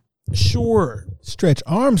 Sure. Stretch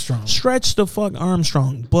Armstrong. Stretch the fuck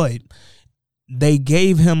Armstrong. But they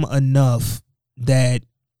gave him enough that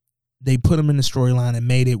they put him in the storyline and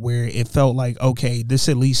made it where it felt like, okay, this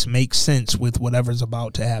at least makes sense with whatever's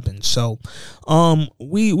about to happen. So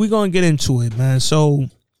we gonna get into it, man. So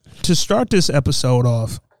to start this episode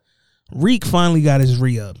off, Reek finally got his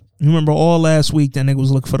re-up. You remember all last week that nigga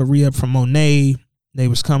was looking for the re-up from Monet. They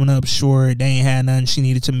was coming up short. They ain't had nothing. She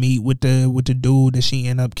needed to meet with the dude that she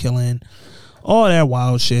ended up killing. All that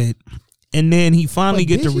wild shit. And then he finally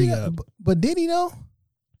get the re-up. But did he though?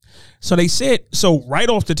 So they said, so right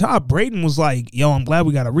off the top, Brayden was like, yo, I'm glad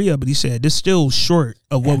we got a re-up. But he said, this still short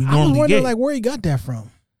of what we normally get. get. Like where he got that from.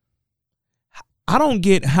 I don't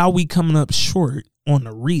get how we coming up short on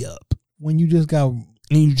the re-up. When you just got...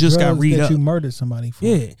 And you just got re-up. You murdered somebody for.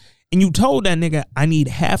 Yeah. And you told that nigga, I need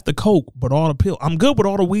half the coke, but all the pills. I'm good with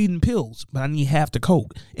all the weed and pills, but I need half the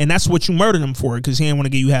coke. And that's what you murdered him for, because he didn't want to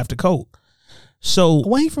give you half the coke. So...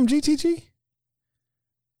 Wasn't he from GTG?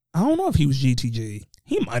 I don't know if he was GTG.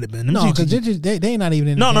 He might have been. No, because they ain't not even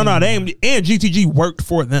in the game. No. They ain't, and GTG worked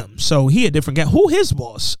for them. So he a different guy. Who his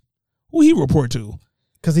boss? Who he report to?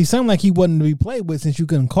 Because he sounded like he wasn't to be played with since you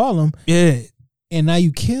couldn't call him. Yeah. And now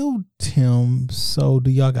you killed him, so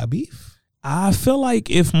do y'all got beef? I feel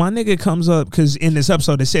like if my nigga comes up, because in this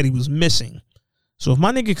episode they said he was missing. So if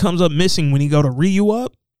my nigga comes up missing when he go to re-you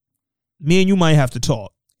up, me and you might have to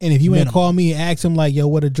talk. And if you ain't call me and ask him like, yo,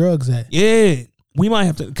 where the drugs at? Yeah, we might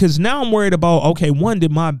have to, because now I'm worried about, okay, one,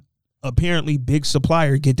 did my apparently big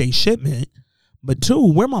supplier get their shipment? But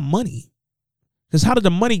two, where my money? Because how did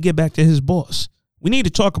the money get back to his boss? We need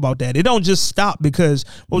to talk about that. It don't just stop because,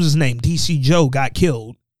 what was his name? DC Joe got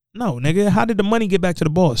killed. No, nigga, how did the money get back to the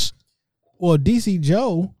boss? Well, DC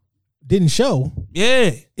Joe didn't show.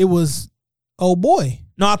 Yeah. It was old boy.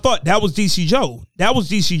 No, I thought that was DC Joe. That was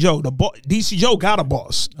DC Joe. DC Joe got a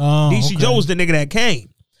boss. Oh, DC Joe was the nigga that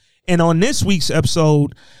came. And on this week's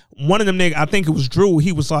episode, one of them niggas, I think it was Drew,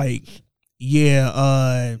 he was like,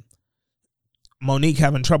 yeah, Monique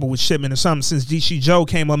having trouble with shipment or something since DC Joe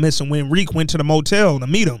came up missing when Reek went to the motel to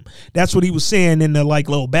meet him. That's what he was saying in the like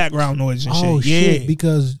little background noise and shit. Oh, shit,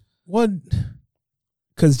 because what?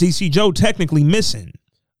 Because DC Joe technically missing.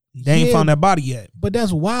 They ain't found that body yet. But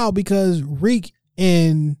that's wild because Reek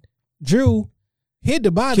and Drew hid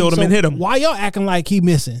the body. Killed him and hit him. Why y'all acting like he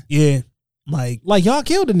missing? Yeah. Like y'all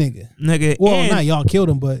killed the nigga. Well, not y'all killed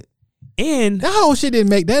him, but and that whole shit didn't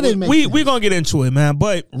make sense. We're gonna get into it, man.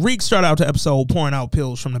 But Reek started out the episode pouring out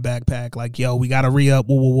pills from the backpack, like, yo, we gotta re-up,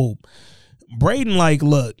 woo woo woo. Brayden, like,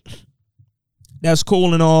 look, that's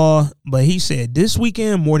cool and all, but he said this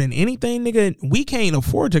weekend, more than anything, nigga, we can't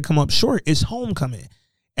afford to come up short. It's homecoming.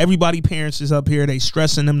 Everybody parents is up here, they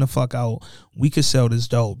stressing them the fuck out. We could sell this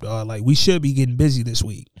dope, dog. Like, we should be getting busy this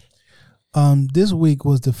week. This week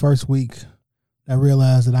was the first week I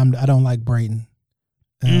realized that I don't like Brayden.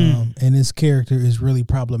 And his character is really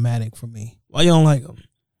problematic for me. Why you don't like him?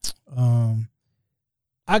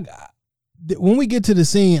 When we get to the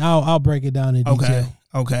scene, I'll break it down in detail.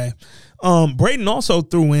 Okay. Brayden also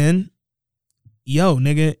threw in, yo,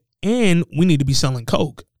 nigga, and we need to be selling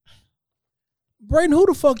coke. Brayden, who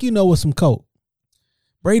the fuck you know with some coke?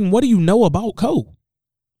 Brayden, what do you know about coke?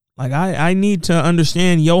 Like, I need to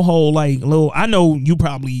understand your whole, like, little, I know you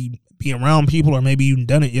probably be around people or maybe you've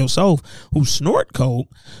done it yourself who snort coke,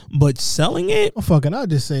 but selling it? Oh, fuck it, I'll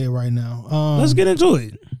just say it right now. Let's get into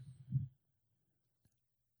it.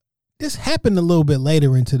 This happened a little bit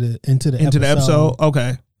later into the episode.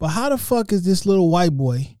 Okay. But how the fuck is this little white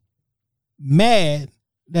boy mad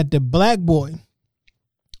that the black boy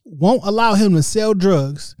won't allow him to sell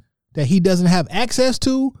drugs that he doesn't have access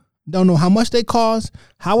to, don't know how much they cost,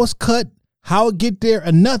 how it's cut, how it get there,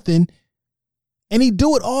 or nothing, and he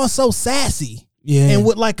do it all so sassy. Yeah. And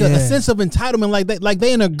with like a sense of entitlement, like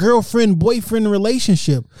they in a girlfriend-boyfriend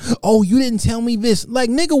relationship. Oh, you didn't tell me this. Like,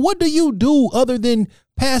 nigga, what do you do other than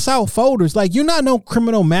pass out folders? Like, you're not no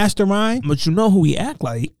criminal mastermind. But you know who he act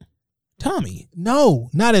like? Tommy. No,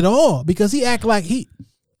 not at all. Because he act like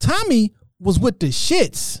Tommy was with the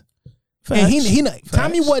shits. Facts. And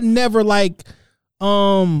Tommy wasn't never like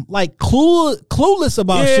clueless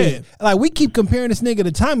about shit. Like, we keep comparing this nigga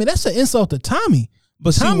to Tommy. That's an insult to Tommy.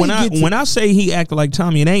 But see, when I say he acted like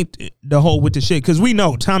Tommy, it ain't the whole with the shit, because we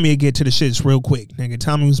know Tommy would get to the shits real quick, nigga.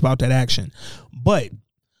 Tommy was about that action. But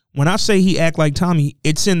when I say he act like Tommy,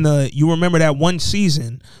 it's in you remember that one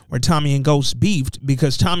season where Tommy and Ghost beefed,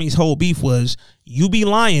 because Tommy's whole beef was, you be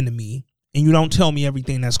lying to me and you don't tell me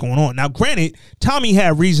everything that's going on. Now, granted, Tommy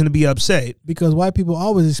had reason to be upset. Because white people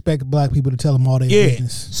always expect black people to tell them all their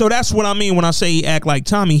business. So that's what I mean when I say he act like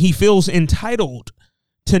Tommy. He feels entitled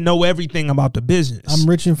to know everything about the business. I'm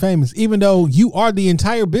rich and famous, even though you are the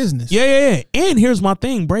entire business. Yeah. And here's my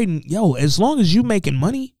thing, Brayden. Yo, as long as you making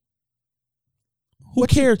money, Who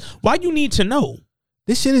cares? Why you need to know?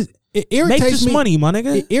 This shit is it irritates Make this me. money, my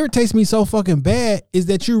nigga. It irritates me so fucking bad is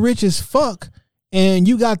that you rich as fuck and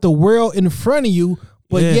you got the world in front of you,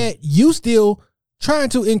 but yet you still trying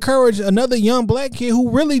to encourage another young black kid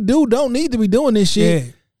who really don't need to be doing this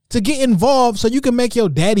shit to get involved so you can make your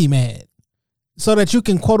daddy mad. So that you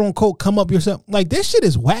can quote unquote come up yourself. Like this shit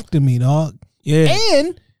is whack to me, dog. Yeah.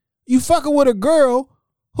 And you fucking with a girl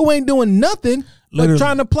who ain't doing nothing but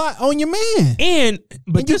trying to plot on your man.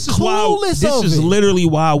 But this is literally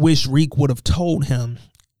why I wish Reek would have told him,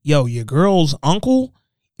 yo, your girl's uncle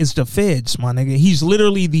is the feds, my nigga. He's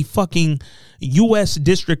literally the fucking U.S.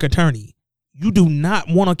 district attorney. You do not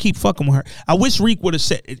want to keep fucking with her. I wish Reek would have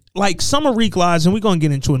said, like, some of Reek lies, and we're going to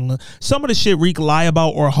get into it in a little. Some of the shit Reek lie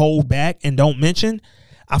about or hold back and don't mention,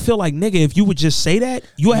 I feel like, nigga, if you would just say that,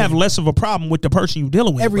 you'll have less of a problem with the person you're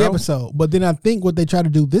dealing with. Every episode. But then I think what they try to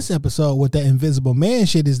do this episode with that Invisible Man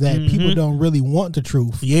shit is that people don't really want the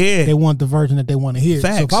truth. Yeah. They want the version that they want to hear.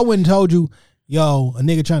 Facts. So if I wouldn't told you, yo, a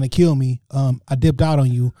nigga trying to kill me, I dipped out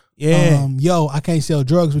on you. Yeah. Yo, I can't sell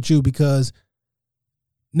drugs with you because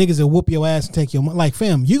niggas will whoop your ass and take your money. Like,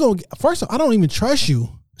 fam, you gonna first of all, I don't even trust you.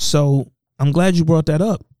 So I'm glad you brought that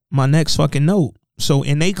up. My next fucking note. So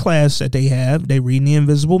in a class that they have, they read The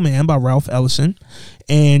Invisible Man by Ralph Ellison,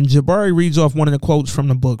 and Jabari reads off one of the quotes from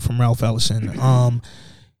the book from Ralph Ellison.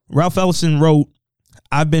 Ralph Ellison wrote,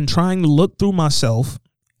 "I've been trying to look through myself,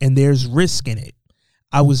 and there's risk in it.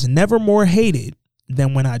 I was never more hated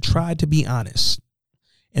than when I tried to be honest."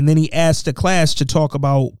 And then he asked the class to talk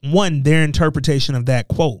about, their interpretation of that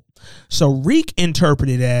quote. So Reek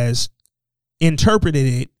interpreted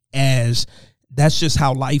it as that's just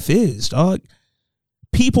how life is, dog.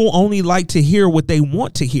 People only like to hear what they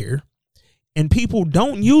want to hear, and people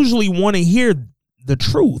don't usually want to hear the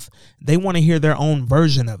truth. They want to hear their own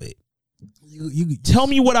version of it. You tell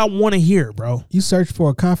me what I want to hear, bro. You search for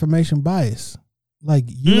a confirmation bias. Like,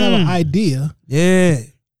 you have an idea. Yeah.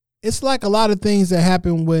 It's like a lot of things that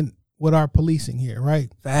happen with our policing here,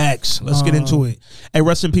 right? Facts. Let's get into it. Hey,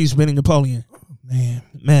 rest in peace, Benny Napoleon.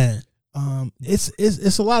 Man.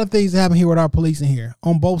 It's a lot of things that happen here with our policing here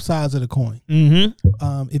on both sides of the coin.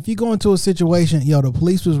 If you go into a situation, yo, the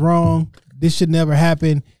police was wrong, this should never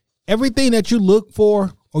happen. Everything that you look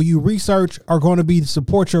for or you research are going to be to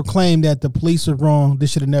support your claim that the police are wrong,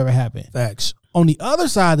 this should have never happened. Facts. On the other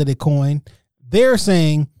side of the coin, they're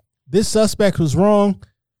saying this suspect was wrong,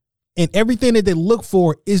 and everything that they look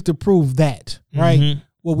for is to prove that, right?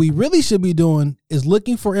 What we really should be doing is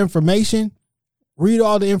looking for information, read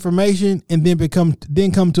all the information, and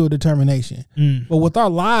then come to a determination. But with our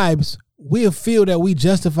lives, we'll feel that we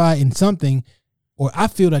justify in something, or I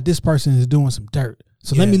feel that this person is doing some dirt.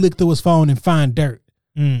 So let me look through his phone and find dirt.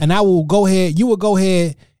 And you will go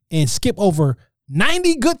ahead and skip over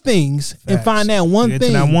 90 good things and find that one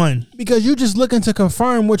thing. Because you're just looking to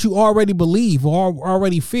confirm what you already believe or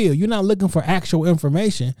already feel. You're not looking for actual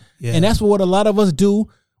information. And that's what a lot of us do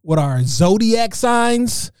with our zodiac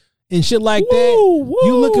signs and shit like that.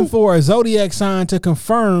 You looking for a zodiac sign to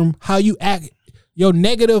confirm how you act, your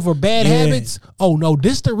negative or bad habits. Oh no,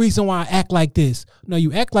 this is the reason why I act like this. No,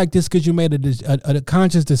 you act like this because you made a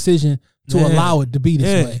conscious decision to allow it to be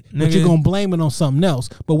this way. But you're gonna blame it on something else.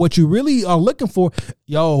 But what you really are looking for,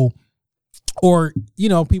 or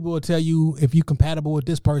people will tell you if you compatible with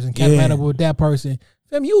this person, compatible with that person.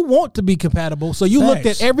 You want to be compatible, so you looked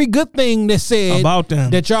at every good thing that said about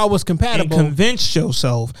them that y'all was compatible and convinced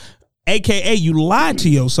yourself, aka you lied to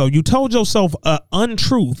yourself. You told yourself an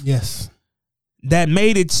untruth. Yes. That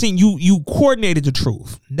made it seem you coordinated the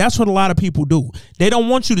truth. That's what a lot of people do. They don't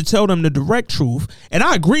want you to tell them the direct truth. And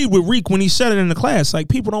I agreed with Reek when he said it in the class. Like,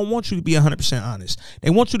 people don't want you to be 100% honest. They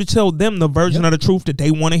want you to tell them the version of the truth that they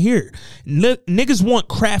want to hear. Niggas want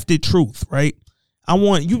crafted truth, right? I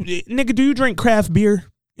want you, nigga, do you drink craft beer?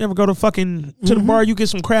 You ever go to to the bar, you get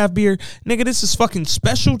some craft beer? Nigga, this is fucking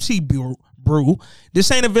specialty brew. This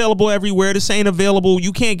ain't available everywhere. This ain't available.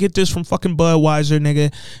 You can't get this from fucking Budweiser,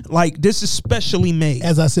 nigga. Like, this is specially made.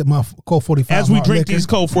 As I sip my Colt 45. As we drink these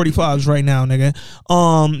Colt 45s right now, nigga.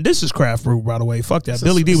 This is craft brew, by the way. Fuck that.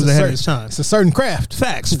 Billy D was ahead of his time. It's a certain craft.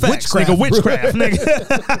 Facts, nigga. Witchcraft, nigga.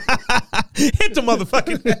 Hit the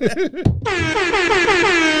motherfucking.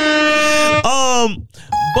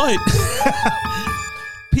 But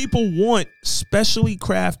people want specially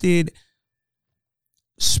crafted,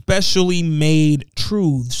 specially made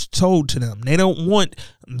truths told to them. They don't want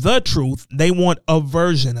the truth. They want a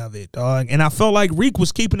version of it, dog. And I felt like Reek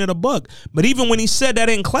was keeping it a buck. But even when he said that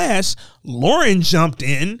in class, Lauren jumped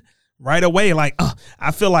in right away. Like,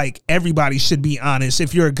 I feel like everybody should be honest.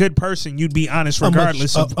 If you're a good person, you'd be honest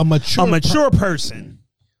regardless of a mature person.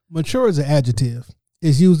 Mature is an adjective.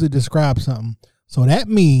 is used to describe something. So that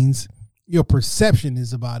means your perception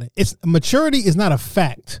is about it. It's maturity is not a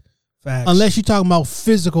fact. Facts. Unless you're talking about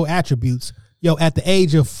physical attributes. Yo, at the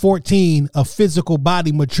age of 14, a physical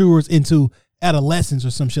body matures into adolescence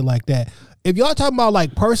or some shit like that. If y'all talking about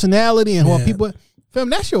like personality and what people, fam,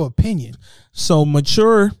 that's your opinion. So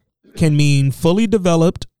mature can mean fully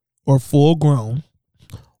developed or full grown,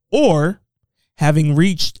 or having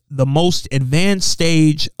reached the most advanced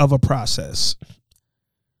stage of a process.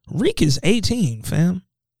 Reek is 18, fam.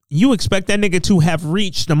 You expect that nigga to have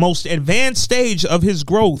reached the most advanced stage of his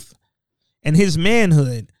growth and his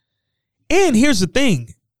manhood. And here's the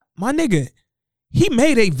thing, my nigga, he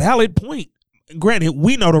made a valid point. Granted,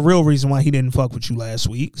 we know the real reason why he didn't fuck with you last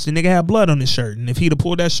week. So the nigga had blood on his shirt. And if he'd have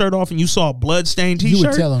pulled that shirt off and you saw a blood-stained t-shirt, you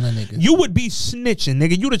would tell on that nigga. You would be snitching,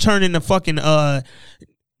 nigga. You'd have turned into fucking the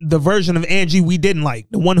version of Angie we didn't like.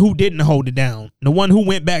 The one who didn't hold it down. The one who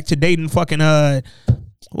went back to dating fucking what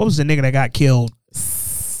was the nigga that got killed?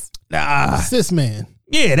 Sis man.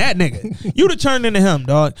 Yeah, that nigga. You'd have turned into him,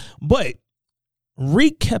 dog. But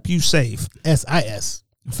Reek kept you safe. SIS.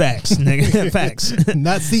 Facts, nigga. Facts.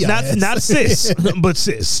 Not CIS. Not sis, but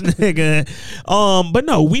sis, nigga. But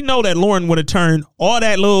no, we know that Lauren would have turned all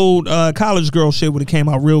that little college girl shit would have came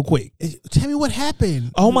out real quick. Tell me what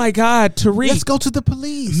happened. Oh my God, Tariq. Let's go to the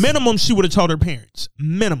police. Minimum, she would have told her parents.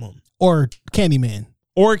 Minimum. Or Candyman.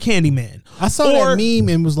 I saw that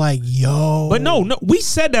meme and was like, yo. But no, we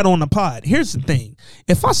said that on the pod. Here's the thing.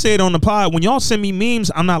 If I say it on the pod, when y'all send me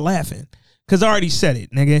memes, I'm not laughing. Because I already said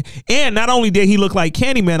it, nigga. And not only did he look like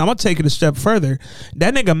Candyman, I'm going to take it a step further.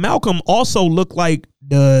 That nigga Malcolm also looked like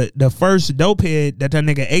the first dope head that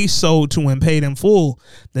nigga Ace sold to and paid in full.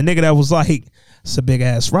 The nigga that was like, it's a big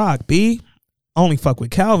ass rock, B. Only fuck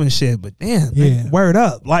with Calvin shit, but damn, nigga, word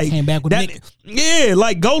up. Like, came back with that, Nick. Yeah,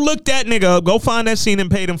 like go look that nigga up. Go find that scene and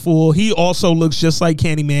paid in full. He also looks just like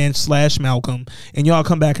Candyman / Malcolm. And y'all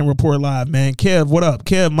come back and report live, man. Kev, what up?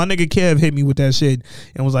 Kev, my nigga Kev hit me with that shit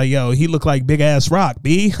and was like, yo, he looked like big ass rock,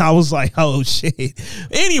 B. I was like, oh shit.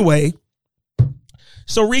 Anyway,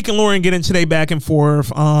 so Reek and Lauren get into their back and forth.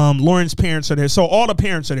 Lauren's parents are there. So all the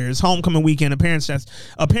parents are there. It's homecoming weekend.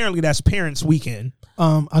 Apparently that's parents weekend.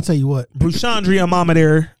 I'll tell you what. Bruchandria mama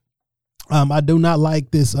there. I do not like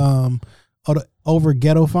this over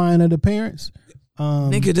ghetto-fying of the parents.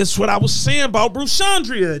 Nigga, that's what I was saying about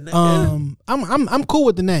Bruchandria. Nigga. I'm cool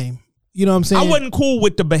with the name. You know what I'm saying? I wasn't cool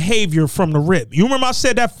with the behavior from the rip. You remember I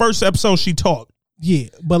said that first episode she talked. Yeah,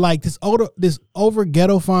 but like this over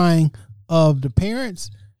ghetto-fying of the parents,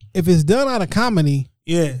 if it's done out of comedy,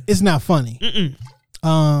 it's not funny.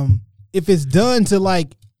 If it's done to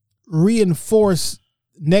like reinforce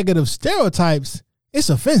negative stereotypes,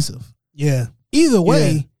 it's offensive. Yeah. Either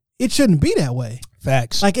way, it shouldn't be that way.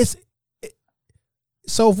 Facts. Like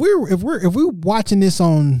so if we're watching this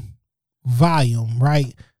on volume, right?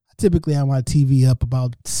 I typically have my TV up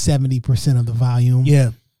about 70% of the volume.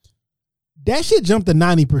 Yeah. That shit jumped to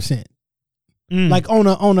 90%. Like on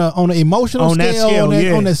a emotional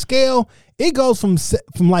scale, on a scale, it goes from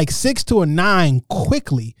like 6 to a 9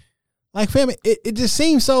 quickly. Like, fam, it just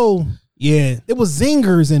seems so. Yeah, it was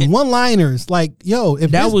zingers and one-liners. Like, yo,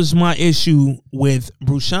 if that was my issue with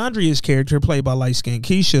Bruchandria's character, played by light-skinned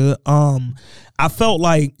Keisha. I felt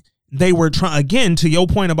like they were trying, again, to your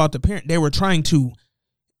point about the parent, they were trying to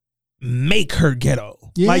make her ghetto.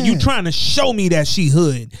 Yeah. Like, you trying to show me that she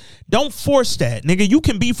hood. Don't force that, nigga. You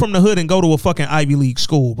can be from the hood and go to a fucking Ivy League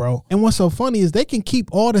school, bro. And what's so funny is they can keep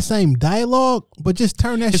all the same dialogue, but just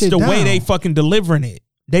turn that shit down. It's the way they fucking delivering it.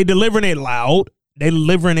 They delivering it loud. They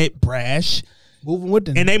delivering it brash. Moving with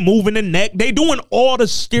the and they moving the neck. They doing all the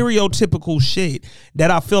stereotypical shit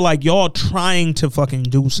that I feel like y'all trying to fucking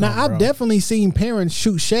do something. Now, I've definitely seen parents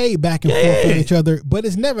shoot shade back and forth at each other, but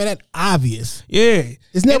it's never that obvious. Yeah.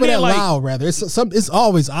 It's never that like, loud, rather. It's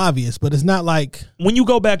always obvious, but it's not like... When you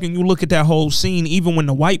go back and you look at that whole scene, even when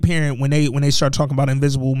the white parent, when they start talking about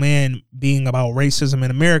Invisible Man being about racism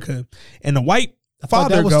in America, and the white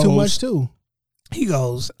father that was goes... too much, too. He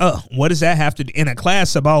goes, what does that have to do in a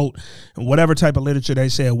class about whatever type of literature they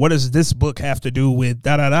said? What does this book have to do with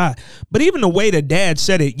da-da-da? But even the way the dad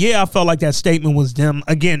said it, I felt like that statement was them,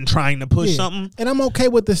 again, trying to push something. And I'm okay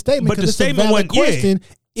with the statement because it's a valid question.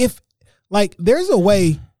 If, like, there's a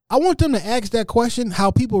way, I want them to ask that question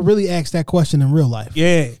how people really ask that question in real life.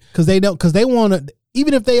 Yeah. Because they want to,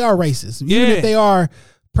 even if they are racist, even if they are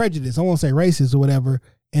prejudiced, I won't say racist or whatever,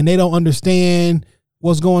 and they don't understand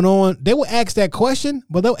what's going on, they will ask that question,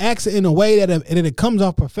 but they'll ask it in a way that it comes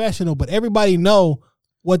off professional, but everybody know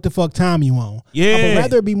what the fuck time you on. Yeah. I would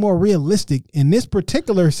rather it be more realistic. In this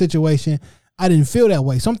particular situation, I didn't feel that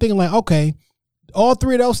way. So I'm thinking like, okay, all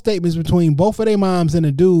three of those statements between both of their moms and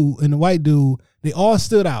the dude and the white dude, they all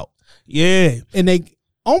stood out. Yeah. And they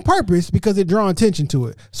on purpose because they draw attention to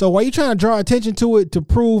it. So why you trying to draw attention to it to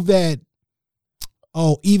prove that,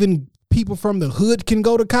 even people from the hood can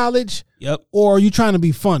go to college? Yep. Or are you trying to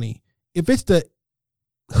be funny? If it's the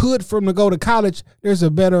hood from to go to college, there's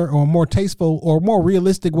a better or more tasteful or more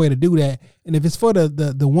realistic way to do that. And if it's for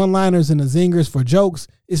the one-liners and the zingers for jokes,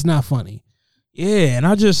 it's not funny. Yeah, and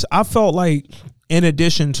I felt like in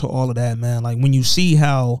addition to all of that, man, like when you see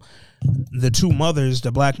how the two mothers,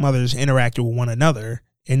 the black mothers, interacted with one another,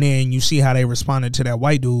 and then you see how they responded to that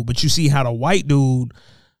white dude, but you see how the white dude,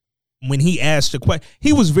 when he asked the question,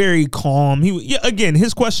 he was very calm. Again,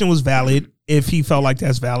 his question was valid if he felt like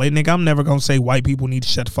that's valid. Nigga, I'm never going to say white people need to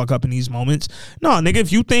shut the fuck up in these moments. No, nigga,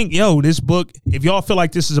 if you think, this book, if y'all feel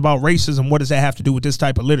like this is about racism, what does that have to do with this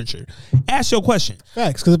type of literature? Ask your question.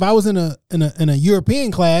 Facts, because if I was in a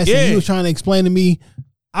European class and he was trying to explain to me,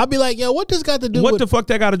 I'd be like, what this got to do with... What the fuck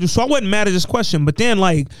that got to do? So I wasn't mad at this question, but then,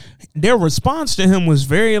 like, their response to him was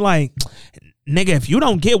very, like... Nigga, if you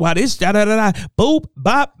don't get why this boop,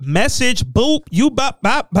 bop, message, boop, you bop,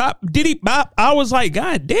 bop, bop, diddy, bop. I was like,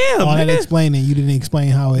 God damn. All that explaining, you didn't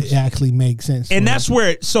explain how it actually makes sense. And that's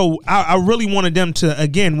where, so I really wanted them to,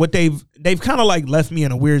 again, what they've kind of like left me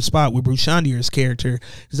in a weird spot with Bruchandier's character,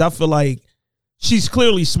 because I feel like she's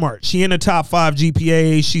clearly smart. She in the top 5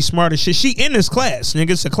 GPA. She's smart as shit. She in this class,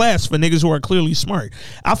 nigga. It's a class for niggas who are clearly smart.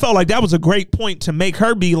 I felt like that was a great point to make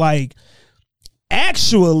her be like,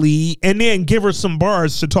 actually, and then give her some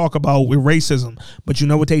bars to talk about with racism. But you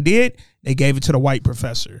know what they did? They gave it to the white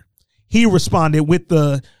professor. He responded with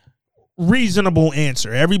the reasonable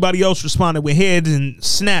answer. Everybody else responded with heads and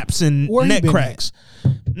snaps and neck cracks.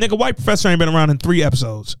 Nigga, white professor ain't been around in 3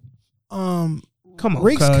 episodes. Come on,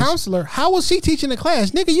 Rick's counselor. How was she teaching the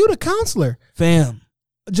class? Nigga, you the counselor. Fam.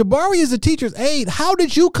 Jabari is the teacher's aide. How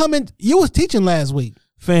did you come in? You was teaching last week.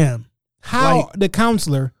 Fam. How the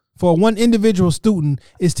counselor for one individual student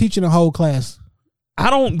is teaching a whole class?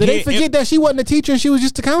 Did they forget that she wasn't a teacher and she was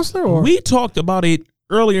just a counselor? Or? We talked about it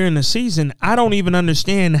earlier in the season. I don't even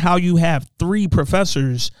understand how you have 3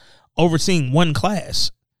 professors overseeing one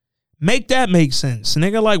class. Make that make sense,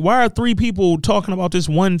 nigga. Like, why are 3 people talking about this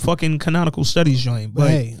one fucking canonical studies joint? But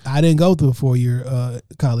hey, I didn't go through a 4-year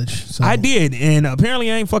college. So. I did, and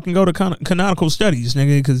apparently I ain't fucking go to canonical studies,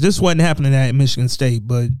 nigga, because this wasn't happening at Michigan State.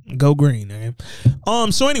 But go green,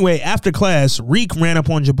 nigga. So anyway, after class, Reek ran up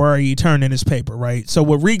on Jabari. He turned in his paper, right? So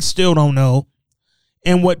what Reek still don't know,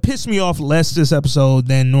 and what pissed me off less this episode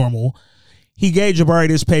than normal, he gave Jabari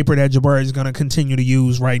this paper that Jabari is going to continue to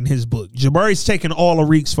use writing his book. Jabari's taking all of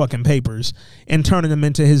Reek's fucking papers and turning them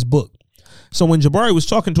into his book. So when Jabari was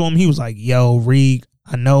talking to him, he was like, yo, Reek,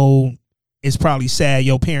 I know it's probably sad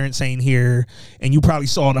your parents ain't here and you probably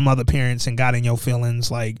saw them other parents and got in your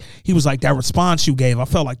feelings. Like, he was like, that response you gave, I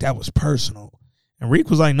felt like that was personal. And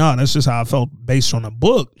Reek was like, no, that's just how I felt based on the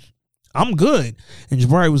book. I'm good. And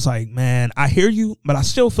Jabari was like, man, I hear you, but I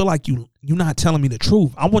still feel like you're not telling me the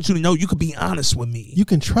truth. I want you to know you could be honest with me. You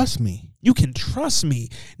can trust me. You can trust me.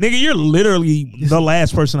 Nigga, you're literally the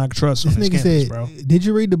last person I could trust on this campus, said, bro. Did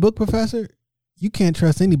you read the book, Professor? You can't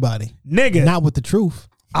trust anybody. Nigga. Not with the truth.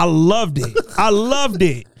 I loved it. I loved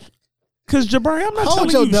it. Because, Jabari, I'm not telling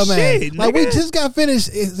you shit, Like, we just got finished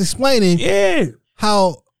explaining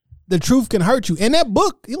how the truth can hurt you. And that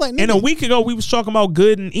book, you're like, nigga. And a week ago, we was talking about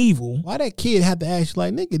good and evil. Why that kid had to ask you,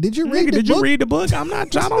 like, nigga, did you read the book? Did you read the book? I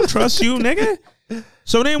don't trust you, nigga.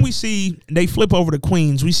 So then we see, they flip over to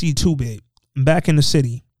Queens. We see 2-Bit back in the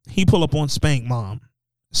city. He pull up on Spank mom.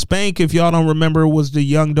 Spank, if y'all don't remember, was the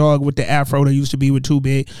young dog with the afro that used to be with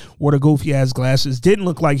 2-Bit, wore the goofy ass glasses. Didn't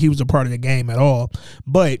look like he was a part of the game at all.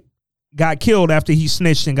 But got killed after he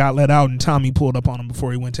snitched and got let out, and Tommy pulled up on him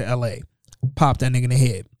before he went to L.A. Popped that nigga in the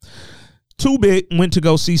head. 2-Bit went to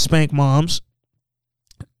go see Spank moms.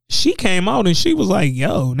 She came out and she was like,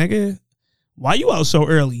 yo, nigga, why you out so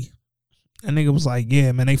early? That nigga was like,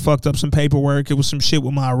 yeah, man, they fucked up some paperwork. It was some shit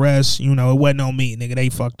with my arrest. You know, it wasn't on me, nigga. They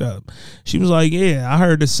fucked up. She was like, yeah, I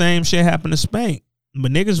heard the same shit happen to Spank.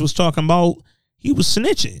 But niggas was talking about he was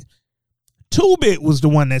snitching. 2-Bit was the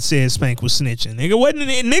one that said Spank was snitching.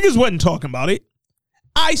 Niggas wasn't talking about it.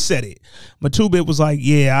 I said it. But 2-Bit was like,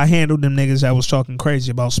 yeah, I handled them niggas that was talking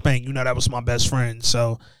crazy about Spank. You know, that was my best friend.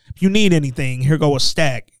 So if you need anything, here go a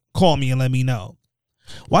stack. Call me and let me know.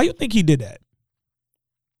 Why you think he did that?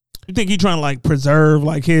 You think he trying to like preserve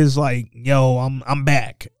like his like, yo, I'm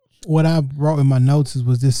back? What I wrote in my notes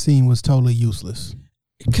was this scene was totally useless.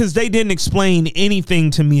 Because they didn't explain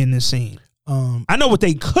anything to me in this scene. I know what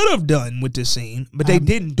they could have done with this scene, but they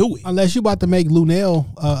didn't do it. Unless you about to make Lunel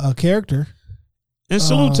a character. And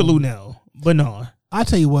salute to Lunel. But no. I'll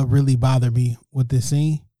tell you what really bothered me with this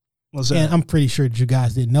scene. What's that? And I'm pretty sure that you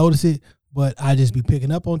guys didn't notice it, but I just be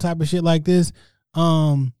picking up on type of shit like this.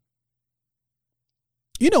 You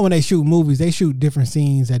know, when they shoot movies, they shoot different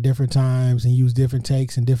scenes at different times and use different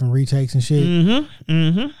takes and different retakes and shit. Mm-hmm.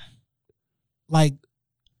 Mm-hmm. Like,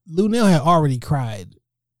 Luenell had already cried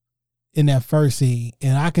in that first scene,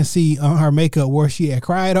 and I can see on her makeup where she had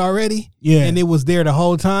cried already. Yeah. And it was there the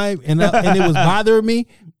whole time, and it was bothering me.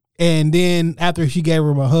 And then after she gave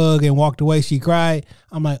him a hug and walked away, she cried.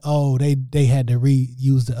 I'm like, oh, they had to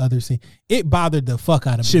reuse the other scene. It bothered the fuck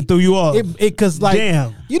out of me. Shit threw you off. Cause like,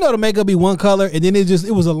 damn, you know, the makeup be one color, and then it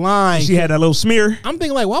was a line. She had that little smear. I'm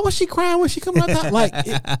thinking like, why was she crying when she coming out? Yo,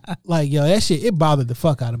 that shit, it bothered the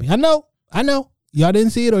fuck out of me. I know. Y'all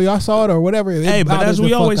didn't see it or y'all saw it or whatever. Hey, but as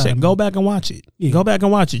we always say, go back and watch it. Yeah. Go back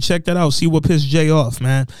and watch it. Check that out. See what pissed Jay off,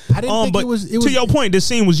 man. I didn't think it was. To your point, this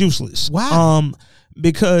scene was useless. Why?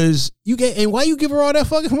 Because and why you give her all that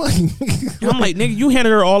fucking money? I'm like, nigga, you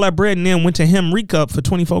handed her all that bread and then went to him re-cup for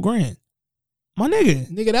 $24,000. My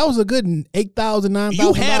nigga, that was a good $8,000, $9,000.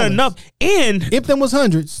 You had enough, and if them was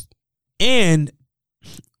hundreds. And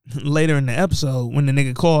later in the episode, when the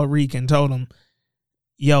nigga called Reek and told him,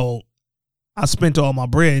 "Yo, I spent all my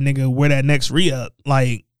bread, nigga. Where that next re-up?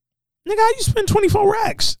 Like, nigga, how you spend 24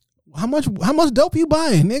 racks? How much dope you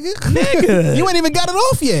buying, nigga? Nigga. You ain't even got it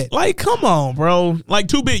off yet. Like, come on, bro. Like,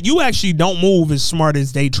 too big. You actually don't move as smart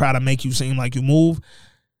as they try to make you seem like you move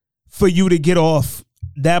for you to get off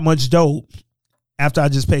that much dope after I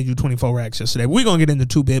just paid you 24 racks yesterday. We're going to get into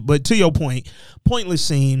 2-bit, but to your point, pointless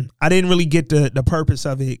scene. I didn't really get the purpose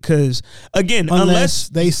of it because, again, unless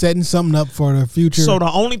they setting something up for the future. So the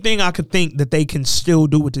only thing I could think that they can still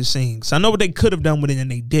do with this scene, because I know what they could have done with it and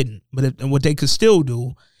they didn't, but what they could still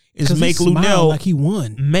do is make Luenell like he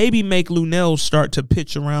won. Maybe make Luenell start to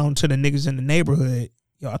pitch around to the niggas in the neighborhood.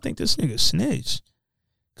 Yo, I think this nigga snitched.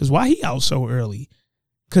 Cause why he out so early?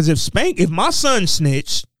 Cause if my son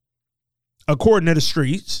snitched, according to the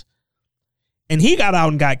streets, and he got out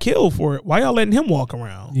and got killed for it, why y'all letting him walk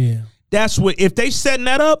around? Yeah. That's what, if they setting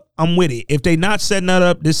that up, I'm with it. If they not setting that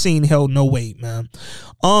up, this scene held no weight, man.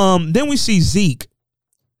 Then we see Zeke.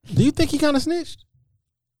 Do you think he kind of snitched?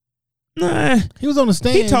 Nah, he was on the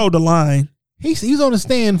stand. He told the line. He was on the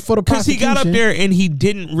stand for the prosecution. Because he got up there and he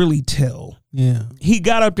didn't really tell. Yeah. He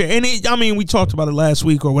got up there, and we talked about it last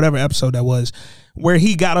week or whatever episode that was, where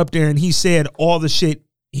he got up there and he said all the shit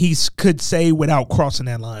he could say without crossing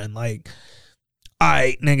that line. Like, all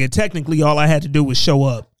right, nigga, technically all I had to do was show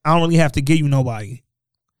up. I don't really have to give you nobody.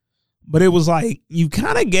 But it was like, you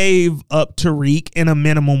kind of gave up Tariq in a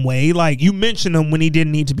minimum way. Like, you mentioned him when he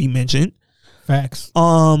didn't need to be mentioned. Facts.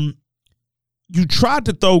 You tried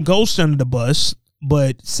to throw Ghost under the bus,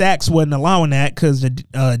 but Sachs wasn't allowing that because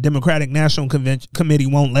the Democratic National Committee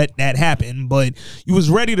won't let that happen. But you was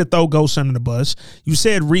ready to throw Ghost under the bus. You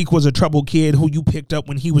said Reek was a troubled kid who you picked up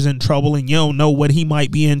when he was in trouble, and you don't know what he might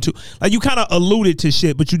be into. Like, you kind of alluded to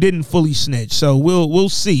shit, but you didn't fully snitch. So we'll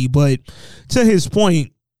see. But to his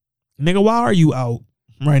point, nigga, why are you out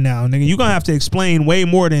right now, nigga? You gonna have to explain way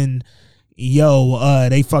more than, yo,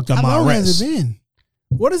 they fucked up my arrest. How long has it been?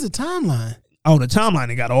 What is the timeline? Oh, the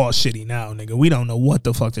timeline, it got all shitty now, nigga. We don't know what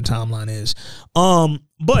the fuck the timeline is.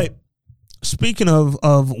 But speaking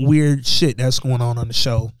of weird shit that's going on the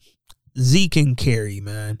show, Zeke and Carrie,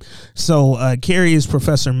 man. So Carrie is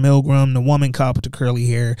Professor Milgram, the woman cop with the curly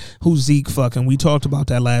hair, who Zeke fucking. We talked about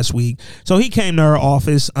that last week. So he came to her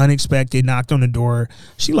office unexpected, knocked on the door.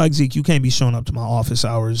 She like, Zeke, you can't be showing up to my office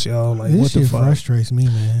hours, yo. Like, this what the fuck? Frustrates me,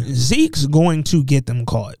 man. Zeke's going to get them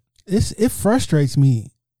caught. It frustrates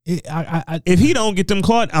me. If he don't get them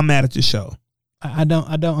caught, I'm mad at the show. I don't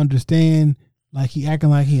understand. Like, he acting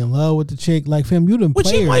like he in love with the chick. Like, fam, you done Which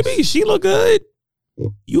players. she might be. She look good.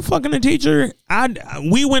 You fucking a teacher.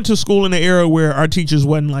 We went to school in the era where our teachers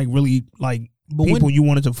wasn't like really like people you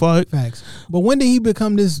wanted to fuck. Facts. But when did he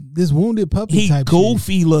become this wounded puppy he type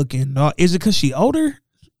goofy shit? Looking. Is it because she older?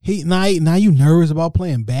 Now you nervous about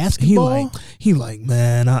playing basketball? He like,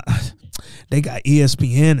 man, they got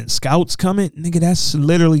ESPN and scouts coming. Nigga, that's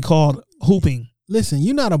literally called hooping. Listen,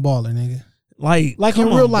 you're not a baller, nigga. Like in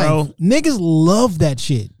real life, bro. Niggas love that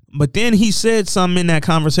shit. But then he said something in that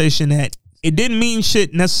conversation that it didn't mean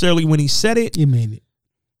shit necessarily when he said it. You mean it.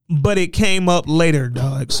 But it came up later,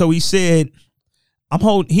 dog. So he said,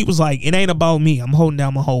 he was like, it ain't about me. I'm holding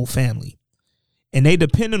down my whole family. And they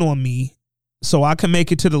depended on me so I can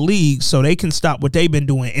make it to the league so they can stop what they've been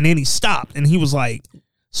doing. And then he stopped and he was like,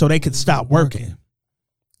 so they could stop working.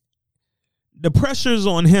 The pressure's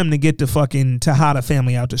on him to get the fucking Tejada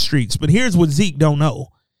family out the streets. But here's what Zeke don't know.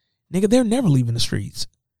 Nigga, they're never leaving the streets.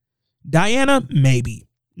 Diana, maybe.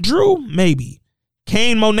 Drew, maybe.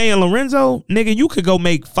 Kane, Monet, and Lorenzo, nigga, you could go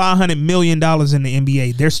make $500 million in the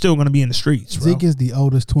NBA. They're still going to be in the streets, bro. Zeke is the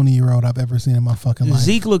oldest 20-year-old I've ever seen in my fucking life.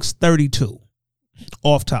 Zeke looks 32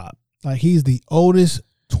 off top. Like, he's the oldest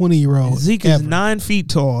 20-year-old Zeke ever. is 9 feet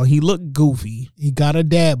tall. He looked goofy. He got a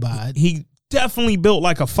dad bod. He definitely built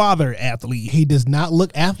like a father athlete. He does not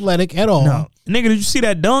look athletic at all. No. Nigga, did you see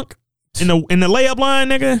that dunk in the layup line,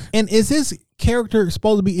 nigga? And is his character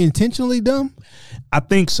supposed to be intentionally dumb? I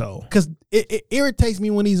think so. Because it irritates me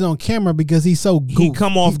when he's on camera because he's so goofy. He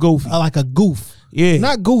come off goofy. Like a goof. Yeah.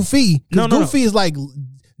 Not goofy. Because goofy is like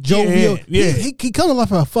jovial. Yeah. He comes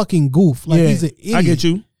off a fucking goof. Like he's an idiot. I get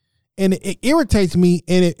you. And it irritates me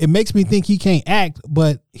and it makes me think he can't act,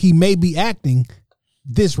 but he may be acting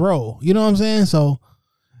this role. You know what I'm saying? So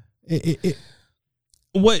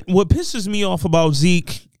what pisses me off about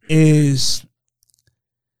Zeke is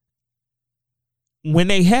when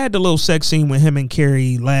they had the little sex scene with him and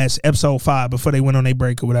Carrie last episode 5 before they went on their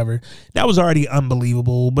break or whatever, that was already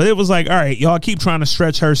unbelievable. But it was like, all right, y'all keep trying to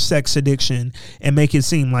stretch her sex addiction and make it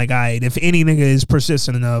seem like, all right, if any nigga is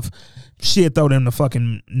persistent enough, shit, throw them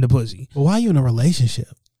the pussy. But why are you in a relationship?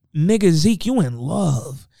 Nigga, Zeke, you in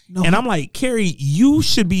love. No, and I'm like, Carrie, you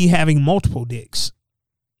should be having multiple dicks.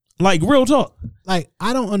 Like, real talk. Like,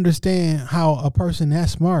 I don't understand how a person that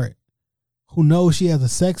smart who knows she has a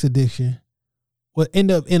sex addiction would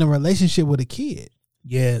end up in a relationship with a kid.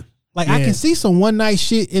 Yeah. Like, I can see some one night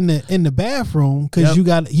shit in the bathroom because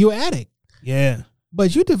you're addict. Yeah.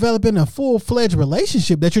 But you developing a full-fledged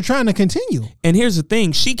relationship that you're trying to continue. And here's the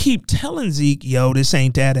thing. She keep telling Zeke, yo, this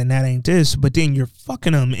ain't that and that ain't this. But then you're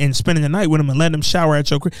fucking him and spending the night with him and letting him shower at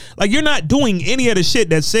your crib. Like, you're not doing any of the shit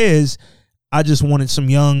that says, I just wanted some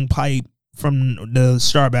young pipe from the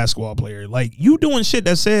star basketball player. Like, you doing shit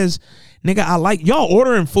that says, nigga, I like y'all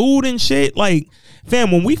ordering food and shit. Like,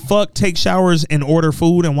 fam, when we fuck, take showers, and order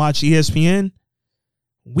food and watch ESPN,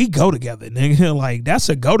 we go together, nigga. Like, that's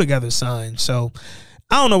a go together sign. So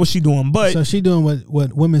I don't know what she doing, but so she doing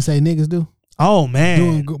what women say niggas do. Oh man,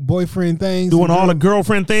 doing boyfriend things, doing all the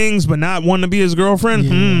girlfriend things, but not wanting to be his girlfriend.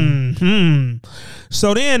 Yeah.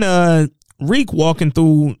 So then, Reek walking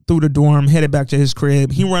through the dorm, headed back to his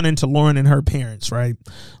crib. He run into Lauren and her parents. Right,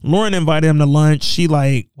 Lauren invited him to lunch. She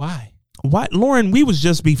like, why? Lauren, we was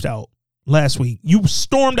just beefed out last week. You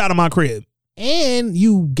stormed out of my crib. And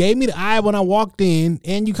you gave me the eye when I walked in,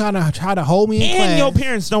 and you kind of tried to hold me in class. And your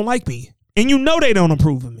parents don't like me. And you know they don't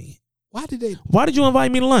approve of me. Why did you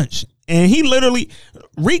invite me to lunch? And he literally,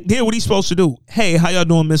 Reek did what he's supposed to do. Hey, how y'all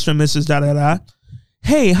doing, Mr. and Mrs. da-da-da?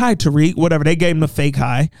 Hey, hi, Tariq, whatever. They gave him the fake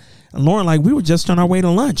hi. And Lauren like, we were just on our way to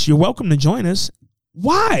lunch. You're welcome to join us.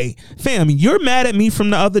 Why? Fam, you're mad at me from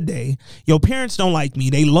the other day. Your parents don't like me.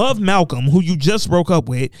 They love Malcolm, who you just broke up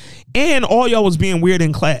with. And all y'all was being weird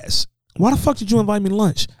in class. Why the fuck did you invite me to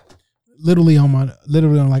lunch? Literally on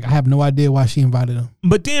like, I have no idea why she invited him.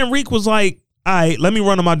 But then Reek was like, all right, let me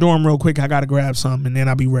run to my dorm real quick. I got to grab something and then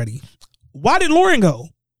I'll be ready. Why did Lauren go?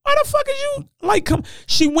 Why the fuck is you like, come?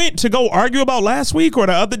 She went to go argue about last week or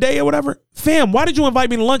the other day or whatever. Fam, why did you invite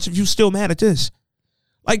me to lunch if you still mad at this?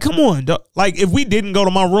 Like, come on. Like, if we didn't go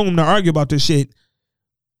to my room to argue about this shit,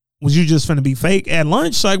 was you just finna be fake at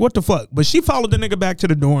lunch? Like, what the fuck? But she followed the nigga back to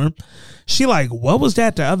the dorm. She like, what was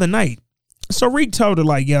that the other night? So Reek told her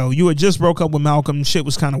like, yo, you had just broke up with Malcolm. Shit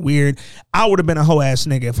was kind of weird. I would have been a hoe ass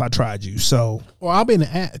nigga if I tried you. So, well, I've been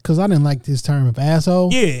because I didn't like this term of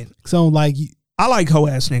asshole. Yeah. So like, I like hoe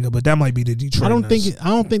ass nigga, but that might be the Detroit. I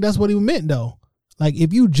don't think that's what he meant though. Like,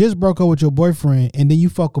 if you just broke up with your boyfriend and then you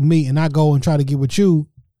fuck with me and I go and try to get with you,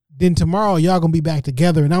 then tomorrow y'all gonna be back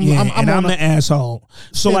together, and I'm the asshole.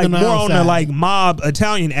 So like more on the like mob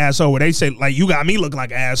Italian asshole where they say like, you got me looking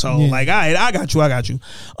like an asshole. Yeah. Like, all right, I got you.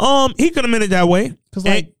 He could have meant it that way because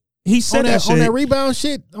like he said that shit on that rebound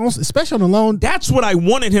shit, especially on the loan. That's what I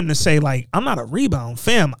wanted him to say. Like, I'm not a rebound,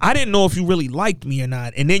 fam. I didn't know if you really liked me or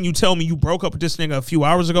not, and then you tell me you broke up with this nigga a few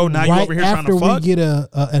hours ago. Now you over here trying to fuck. After we get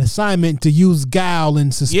an assignment to use guile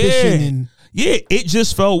and suspicion and. Yeah, it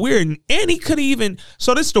just felt weird. And he could even...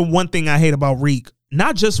 So this is the one thing I hate about Reek.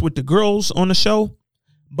 Not just with the girls on the show,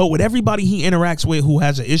 but with everybody he interacts with who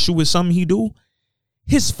has an issue with something he do,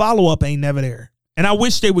 his follow-up ain't never there. And I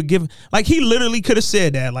wish they would give... Like, he literally could have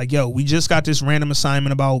said that. Like, yo, we just got this random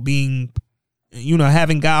assignment about being... You know,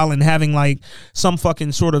 having guile and having, like, some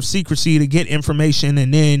fucking sort of secrecy to get information.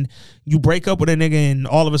 And then you break up with a nigga and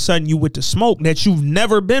all of a sudden you with the smoke that you've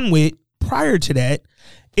never been with prior to that.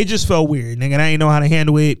 It just felt weird, nigga. I ain't know how to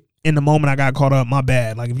handle it in the moment I got caught up. My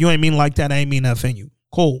bad. Like, if you ain't mean like that, I ain't mean nothing you.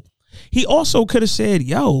 Cool. He also could have said,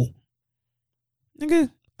 yo, nigga,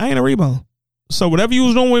 I ain't a rebound. So whatever you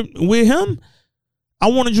was doing with him, I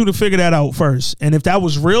wanted you to figure that out first. And if that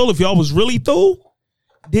was real, if y'all was really through,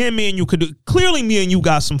 then me and you could do. Clearly, me and you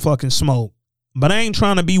got some fucking smoke. But I ain't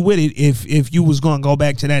trying to be with it if you was going to go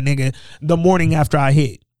back to that nigga the morning after I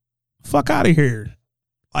hit. Fuck out of here.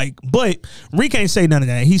 Like, but Reek ain't say none of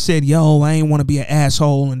that. He said, yo, I ain't want to be an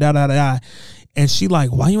asshole and da-da-da-da. And she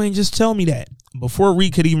like, why you ain't just tell me that? Before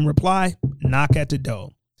Reek could even reply, knock at the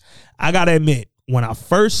door. I got to admit, when I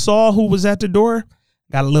first saw who was at the door,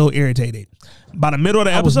 got a little irritated. By the middle of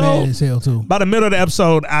the episode, I was mad as hell too. By the middle of the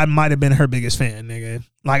episode, I might have been her biggest fan, nigga.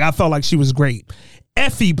 Like, I felt like she was great.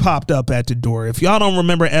 Effie popped up at the door. If y'all don't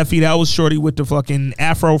remember Effie, that was shorty with the fucking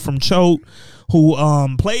afro from Choate who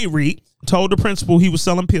played Reek, told the principal he was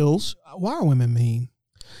selling pills. Why are women mean?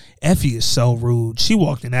 Effie is so rude. She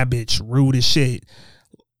walked in that bitch rude as shit.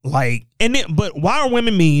 Like, and then, but why are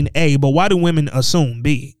women mean? A, but why do women assume?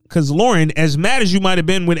 B, because Lauren, as mad as you might have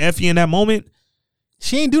been with Effie in that moment,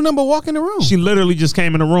 she ain't do nothing but walk in the room. She literally just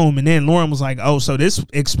came in the room, and then Lauren was like, oh, so this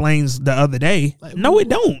explains the other day. Like, no, it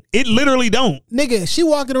don't. It literally don't. Nigga, she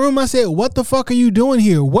walked in the room. I said, what the fuck are you doing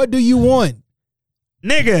here? What do you want?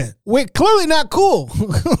 Nigga. We're clearly not cool.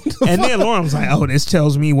 And then Lauren was like, oh, this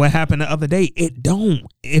tells me what happened the other day. It don't.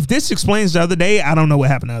 If this explains the other day, I don't know what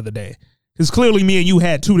happened the other day. Because clearly me and you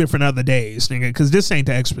had 2 different other days, nigga, because this ain't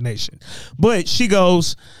the explanation. But she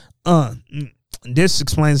goes, this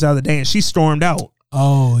explains the other day, and she stormed out.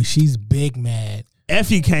 Oh, she's big mad.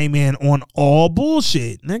 Effie came in on all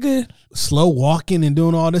bullshit, nigga. Slow walking and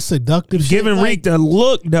doing all this seductive shit. Giving Reek the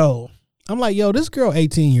look, though. I'm like, yo, this girl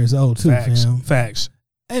 18 years old, too, fam. Facts.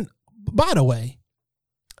 And by the way,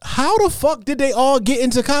 how the fuck did they all get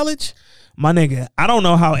into college? My nigga, I don't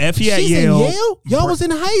know how Effie at Yale. In Yale? Y'all was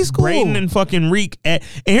in high school. Brayden and fucking Reek. And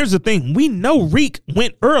here's the thing. We know Reek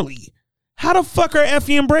went early. How the fuck are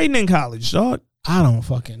Effie and Brayden in college, dog? I don't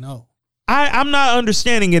fucking know. I'm not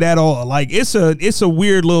understanding it at all. Like, it's a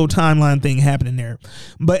weird little timeline thing happening there.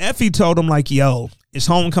 But Effie told him, like, yo, it's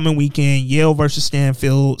homecoming weekend, Yale versus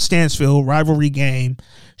Stansfield, rivalry game.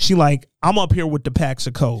 She like, I'm up here with the packs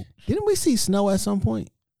of coke. Didn't we see snow at some point?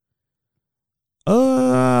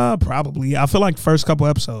 Probably. I feel like first couple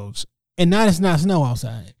episodes. And now it's not snow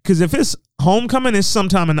outside. Because if it's homecoming, it's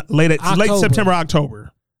sometime in late September,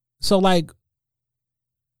 October. So, like,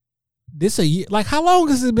 this a year. Like, how long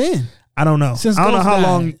has it been? I don't know. Since I don't Ghost know how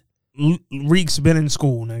died. long Reek's been in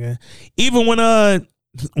school, nigga. Even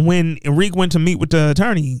when Reek went to meet with the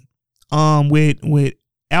attorney, with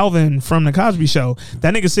Alvin from the Cosby Show,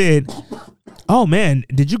 that nigga said, "Oh man,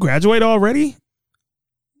 did you graduate already?"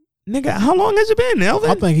 Nigga, how long has it been,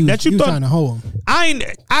 Alvin? I think he was trying to hold him.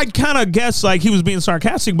 I kind of guessed like he was being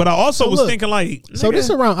sarcastic, but I also was thinking like, nigga, so this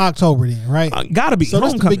is around October then, right? Gotta be. So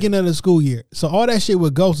that's the beginning of the school year. So all that shit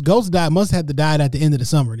with Ghost died, must have died at the end of the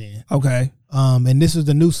summer then. Okay. And this is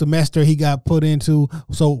the new semester he got put into.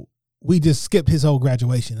 So we just skipped his whole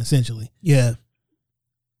graduation essentially. Yeah.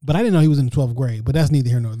 But I didn't know he was in the 12th grade, but that's neither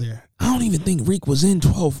here nor there. I don't even think Reek was in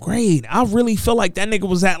 12th grade. I really feel like that nigga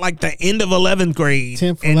was at like the end of 11th grade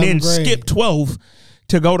 10th, and then grade. skipped 12th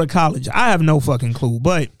to go to college. I have no fucking clue.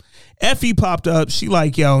 But Effie popped up. She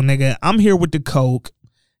like, yo, nigga, I'm here with the coke.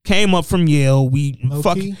 Came up from Yale.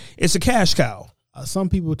 It's a cash cow. Some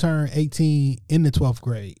people turn 18 in the 12th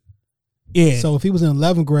grade. Yeah. So if he was in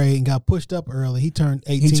 11th grade and got pushed up early, he turned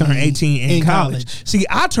 18. He turned 18 in college. See,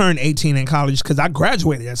 I turned 18 in college because I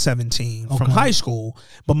graduated at 17 from high school,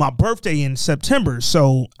 but my birthday in September.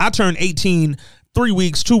 So I turned 18 2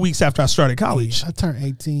 weeks after I started college. Yeah, I turned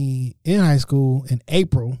 18 in high school in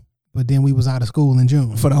April, but then we was out of school in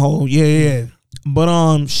June. For the whole, yeah.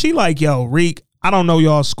 But she like, yo, Reek, I don't know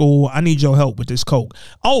y'all school. I need your help with this coke.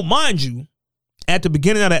 Oh, mind you, at the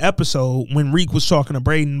beginning of the episode, when Reek was talking to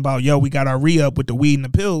Brayden about, yo, we got our re-up with the weed and the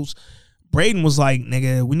pills, Brayden was like,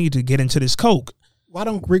 nigga, we need to get into this coke. Why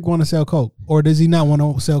don't Reek want to sell coke? Or does he not want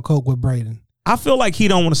to sell coke with Brayden? I feel like he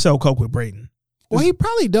don't want to sell coke with Brayden. Well, he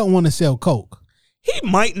probably don't want to sell coke. He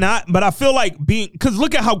might not, but I feel like because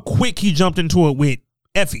look at how quick he jumped into it with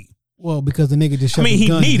Effie. Well, because the nigga just shoved his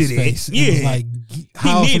gun in his face. Yeah. It was like,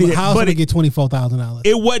 how's going to get $24,000?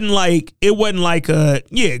 It wasn't like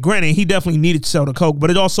granted, he definitely needed to sell the coke, but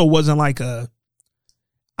it also wasn't like I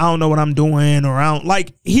don't know what I'm doing, or I don't,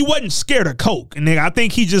 like, he wasn't scared of coke. And I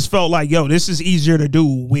think he just felt like, yo, this is easier to do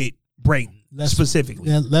with Brayden specifically.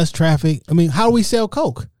 Yeah, less traffic. I mean, how do we sell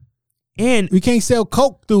coke? And we can't sell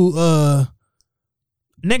coke through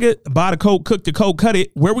nigga, buy the coke, cook the coke, cut it.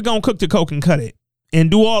 Where we gonna cook the coke and cut it? And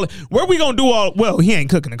do all, where we gonna do all, well, he ain't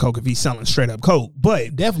cooking the coke if he's selling straight up coke,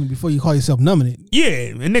 but definitely before you call yourself numbing it.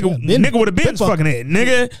 Yeah, and nigga would have been fucking it,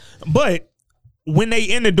 nigga. But when they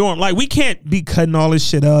in the dorm, like we can't be cutting all this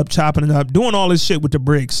shit up, chopping it up, doing all this shit with the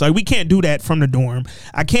bricks. Like we can't do that from the dorm.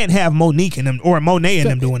 I can't have Monique and them or Monet and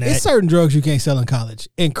them doing that. It's certain drugs you can't sell in college,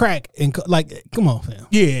 and crack, and like, come on, fam.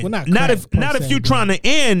 Yeah, well, not if you're trying to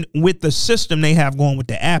end with the system they have going with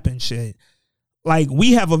the app and shit. Like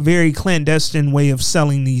we have a very clandestine way of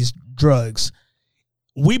selling these drugs.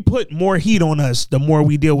 We put more heat on us the more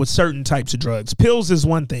we deal with certain types of drugs. Pills is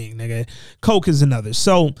one thing, nigga. Coke is another.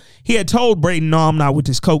 So he had told Brayden, no, I'm not with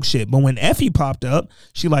this Coke shit. But when Effie popped up,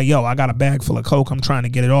 she like, yo, I got a bag full of Coke. I'm trying to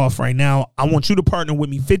get it off right now. I want you to partner with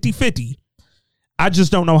me 50-50. I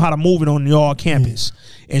just don't know how to move it on y'all campus.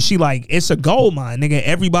 And she like, it's a gold mine, nigga.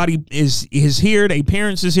 Everybody is here. They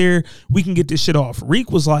parents is here. We can get this shit off.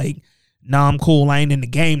 Reek was like, nah, I'm cool. I ain't in the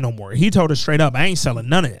game no more. He told her straight up, I ain't selling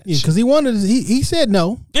none of that. Yeah, because he said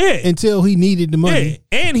no. Yeah. Until he needed the money.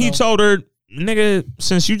 Yeah. And he told her, nigga,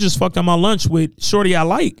 since you just fucked up my lunch with shorty I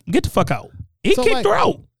like, get the fuck out. He kicked her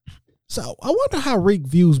out. So I wonder how Reek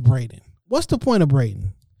views Brayden. What's the point of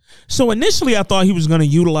Brayden? So initially I thought he was going to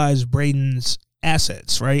utilize Brayden's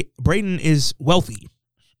assets, right? Brayden is wealthy.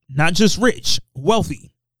 Not just rich, wealthy.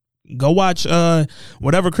 Go watch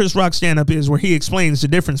whatever Chris Rock stand-up is where he explains the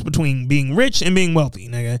difference between being rich and being wealthy,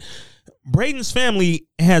 nigga. Brayden's family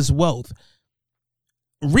has wealth.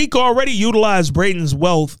 Reek already utilized Brayden's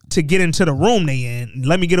wealth to get into the room they in.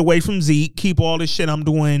 Let me get away from Zeke. Keep all this shit I'm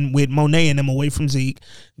doing with Monet and them away from Zeke.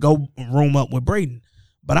 Go room up with Brayden.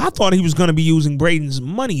 But I thought he was going to be using Brayden's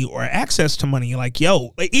money or access to money. Like,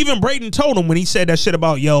 yo, even Brayden told him when he said that shit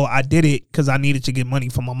about, yo, I did it because I needed to get money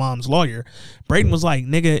from my mom's lawyer. Brayden was like,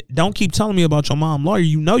 nigga, don't keep telling me about your mom's lawyer.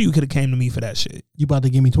 You know you could have came to me for that shit. You about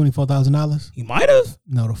to give me $24,000? He might have.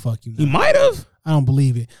 No, the fuck you not. He might have. I don't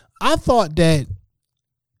believe it. I thought that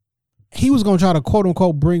he was going to try to quote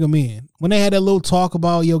unquote bring him in. When they had that little talk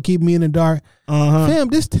about, yo, keep me in the dark.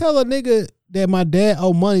 Fam, just tell a nigga that my dad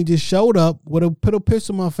owed money, just showed up with put a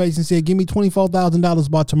pistol in my face and said, give me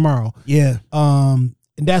 $24,000 by tomorrow. Yeah. And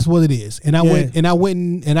that's what it is. And I went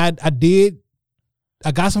and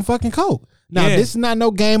I got some fucking coke. Now, this is not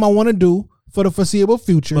no game I want to do for the foreseeable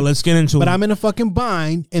future. But let's get into it. But I'm in a fucking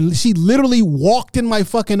bind, and she literally walked in my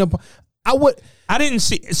fucking I didn't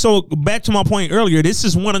see. So back to my point earlier, this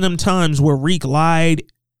is one of them times where Reek lied,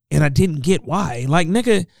 and I didn't get why. Like,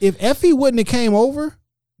 nigga. If Effie wouldn't have came over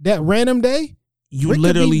that random day, you Rick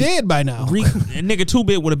literally could be dead by now. Nigga,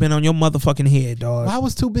 2-Bit would have been on your motherfucking head, dog. Why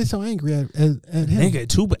was 2-Bit so angry at him? Nigga,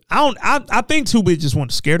 2-Bit. I think 2-Bit just wanted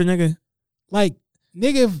to scare the nigga. Like,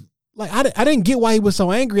 nigga, I didn't get why he was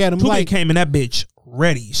so angry at him. 2-Bit came in that bitch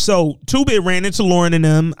ready. So 2-Bit ran into Lauren and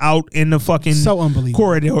them out in the fucking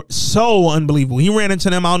corridor. So unbelievable. He ran into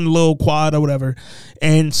them out in the little quad or whatever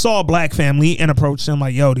and saw a black family and approached them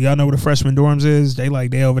like, yo, do y'all know where the freshman dorms is? They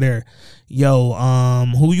over there. Yo,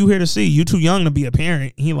 who you here to see? You too young to be a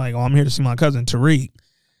parent. He like, oh, I'm here to see my cousin Tariq.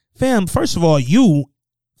 Fam, first of all, you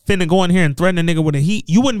finna go in here and threaten a nigga with a heat.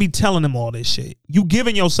 You wouldn't be telling him all this shit. You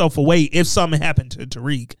giving yourself away if something happened to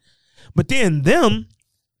Tariq. But then them,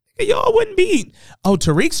 y'all wouldn't be. Oh,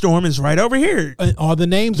 Tariq's dorm is right over here. All the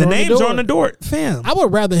names are on the door. Fam, I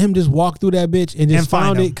would rather him just walk through that bitch and just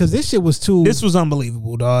found it, because this shit was too. This was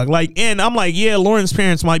unbelievable, dog. Like, and I'm like, yeah, Lauren's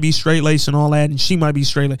parents might be straight laced and all that, and she might be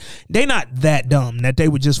straight laced. They not that dumb that they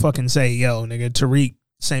would just fucking say, yo, nigga, Tariq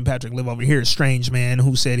St. Patrick live over here. Strange man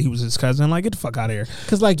who said he was his cousin. Like, get the fuck out of here.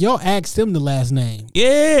 Because, like, y'all asked him the last name.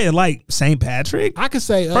 Yeah, like St. Patrick. I could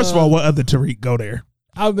say. First of all, what other Tariq go there?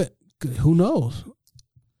 Who knows?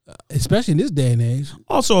 Especially in this day and age.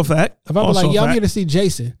 Also a fact. If I was like, yeah, I'm here to see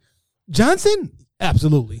Jason Johnson,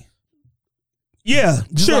 absolutely. Yeah,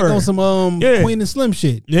 just sure. Like on some Queen and Slim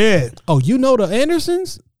shit. Yeah. Oh, you know the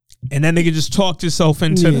Andersons? And that nigga just talked himself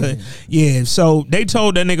into So they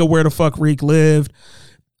told that nigga where the fuck Reek lived.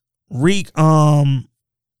 Reek,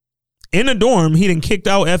 in the dorm, he done kicked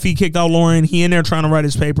out Effie, kicked out Lauren. He in there trying to write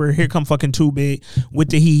his paper. Here come fucking 2-Bit with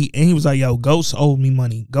the heat. And he was like, yo, Ghost owed me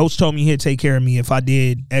money. Ghost told me he'd take care of me if I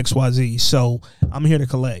did XYZ. So I'm here to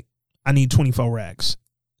collect. I need 24 racks.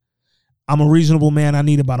 I'm a reasonable man. I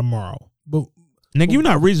need it by tomorrow. But nigga, you're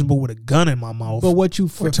not reasonable with a gun in my mouth. But what you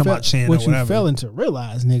fell into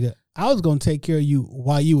realize, nigga, I was going to take care of you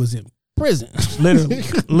while you was in prison.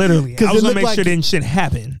 Literally. I was gonna make sure that shit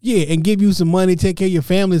happen. Yeah, and give you some money, take care of your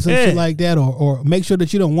family, some shit like that, or make sure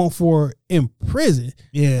that you don't want for in prison.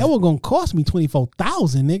 Yeah, that was gonna cost me $24,000,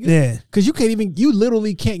 nigga. Yeah, because you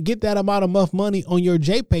literally can't get that amount of money on your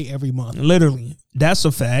JPay every month. Literally, that's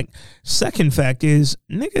a fact. Second fact is,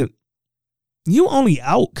 nigga, you only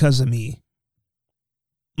out because of me.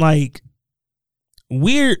 Like,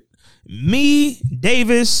 me,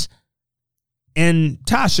 Davis, and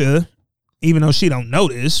Tasha. Even though she don't know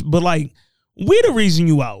this, but like, We the reason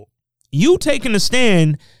you out. You taking a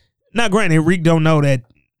stand. Now, granted, Reek don't know that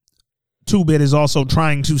 2-Bit is also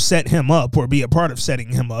trying to set him up or be a part of setting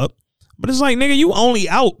him up. But it's like, nigga, you only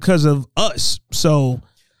out because of us. So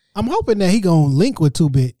I'm hoping that he gonna link with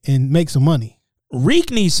 2-Bit and make some money.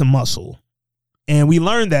 Reek needs some muscle. And we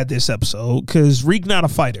learned that this episode because Reek not a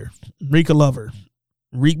fighter. Reek a lover.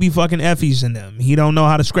 Reek be fucking effies in them. He don't know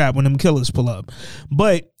how to scrap when them killers pull up.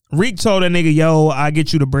 But Reek told that nigga, yo, I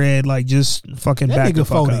get you the bread, like just fucking that back nigga the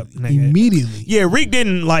fuck up. Nigga. Immediately. Yeah, Reek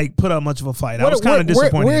didn't like put up much of a fight. I was kind of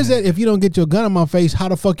disappointed. Where is that? If you don't get your gun in my face, how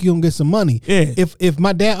the fuck you gonna get some money? Yeah. If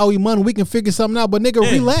my dad owe you money, we can figure something out. But nigga,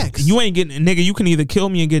 relax. You ain't getting, nigga. You can either kill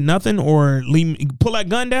me and get nothing, or leave me, pull that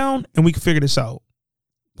gun down, and we can figure this out.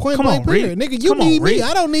 Point blank period. Nigga, you need me.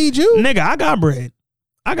 I don't need you. Nigga, I got bread.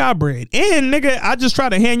 And nigga, I just tried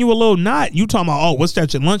to hand you a little knot. You talking about, oh, what's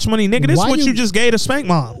that, your lunch money? Nigga, this is what you just gave to Spank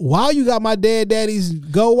Mom. Why you got my daddy's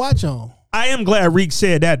Gold Watch on? I am glad Reek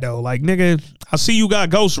said that though. Like, nigga, I see you got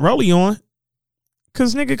Ghost Rollie on.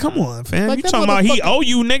 Cause nigga, come on, fam. Like, you talking about he owe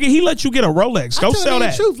you, nigga. He let you get a Rolex. Go sell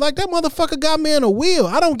that. Truth. Like, that motherfucker got me in a wheel.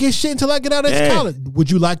 I don't get shit until I get out of college. Would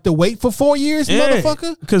you like to wait for 4 years,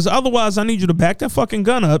 motherfucker? Because otherwise I need you to back that fucking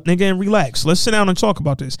gun up, nigga, and relax. Let's sit down and talk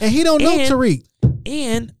about this. And he don't know Tariq.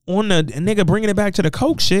 And on the nigga bringing it back to the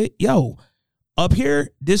coke shit, yo, up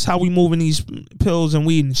here, this how we moving these pills and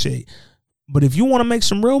weed and shit. But if you want to make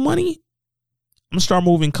some real money, I'm gonna start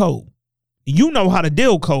moving coke. You know how to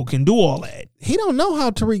deal coke and do all that. He don't know how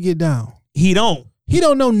Tariq get down. He don't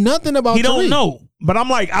know nothing about Tariq. He don't know. But I'm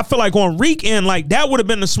like, I feel like on Reek end, like that would have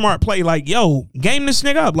been a smart play. Like, yo, game this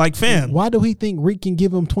nigga up, like fam. Why do he think Reek can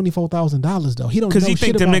give him $24,000 though? He don't know because he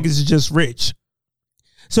think them niggas is just rich.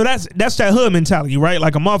 So that's that hood mentality, right?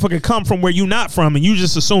 Like a motherfucker come from where you not from, and you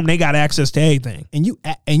just assume they got access to everything. And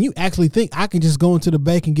you actually think I can just go into the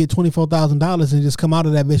bank and get $24,000 and just come out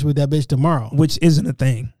of that bitch with that bitch tomorrow, which isn't a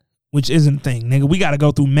thing. Nigga. We got to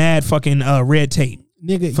go through mad fucking red tape,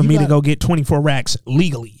 nigga, for me to go get 24 racks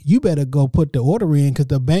legally. You better go put the order in because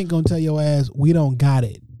the bank gonna tell your ass we don't got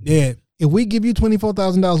it. Yeah. If we give you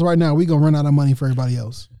 $24,000 right now, we gonna run out of money for everybody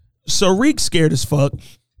else. So Reek's scared as fuck.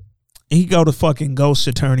 He go to fucking Ghost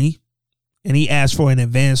attorney and he asked for an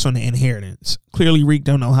advance on the inheritance. Clearly Reek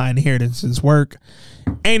don't know how inheritances work.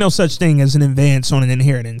 Ain't no such thing as an advance on an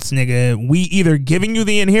inheritance, nigga. We either giving you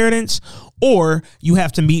the inheritance or you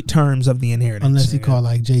have to meet terms of the inheritance. Unless he called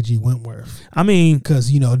like J.G. Wentworth. I mean,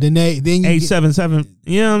 because, you know, then you 877,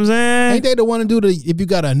 you know what I'm saying? Ain't they the one to do if you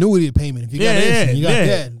got an annuity payment, if you got this and you got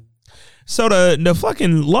that. So the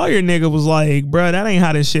fucking lawyer nigga was like, bruh, that ain't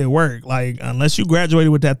how this shit work. Like, unless you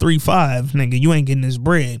graduated with that 3.5, nigga, you ain't getting this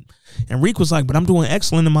bread. And Reek was like, but I'm doing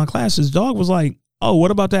excellent in my classes. Dog was like, oh,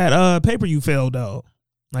 what about that paper you failed, though?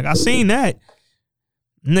 Like, I seen that.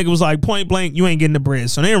 Nigga was like, point blank, you ain't getting the bread.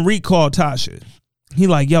 So then Reek called Tasha. He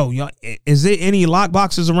like, yo, is there any lock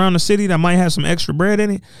boxes around the city that might have some extra bread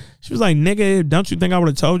in it? She was like, nigga, don't you think I would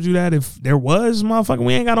have told you that if there was, motherfucker?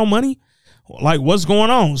 We ain't got no money. Like, what's going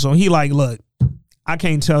on? So he like, look, I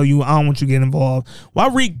can't tell you. I don't want you to get involved. Why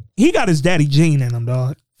Reek? He got his daddy gene in him,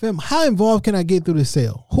 dog. Fam, how involved can I get through the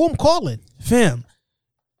sale? Who I'm calling? Fam,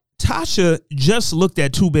 Tasha just looked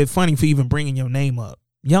at 2-Bit funny for even bringing your name up.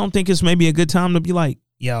 Y'all don't think it's maybe a good time to be like,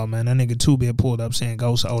 yo, man, that nigga 2-Bit pulled up saying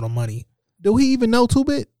Ghost owed him money. Do he even know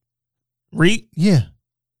 2-Bit? Reek? Yeah.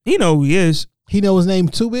 He know who he is. He know his name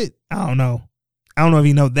 2-Bit? I don't know if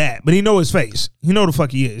he know that, but he know his face. He know the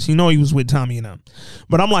fuck he is. He know he was with Tommy and them.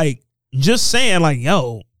 But I'm like, just saying like,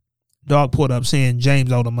 yo, dog pulled up saying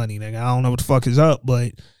James owed him money, nigga. I don't know what the fuck is up,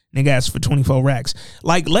 but nigga asked for 24 racks.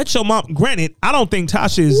 Like, let your mom, granted, I don't think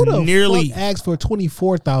Tasha is nearly. Fuck asked for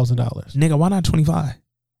 $24,000. Nigga, why not 25?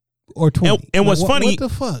 Or 20. And what's funny, what the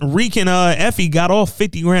fuck? Reek and Effie got off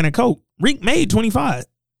 50 grand of coke. Reek made 25.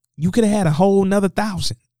 You could have had a whole nother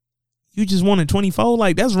 1,000. You just wanted 24?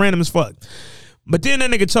 Like, that's random as fuck. But then that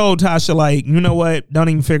nigga told Tasha, like, you know what? Don't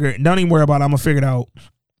even worry about it. I'm going to figure it out.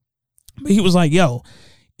 But he was like, yo,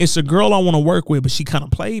 it's a girl I want to work with, but she kind of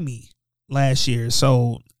played me last year.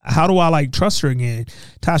 So how do I, like, trust her again?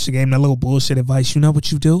 Tasha gave him that little bullshit advice. You know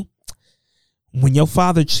what you do? When your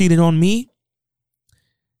father cheated on me,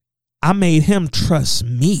 I made him trust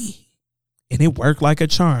me. And it worked like a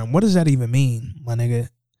charm. What does that even mean, my nigga?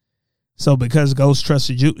 So because Ghost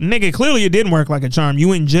trusted you, nigga, clearly it didn't work like a charm.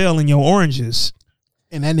 You in jail in your oranges.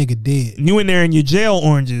 And that nigga dead. You in there in your jail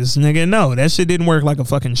oranges, nigga. No, that shit didn't work like a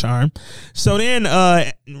fucking charm. So then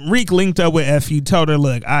Reek linked up with Effie, told her,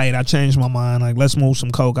 look, all right, I changed my mind. Like, let's move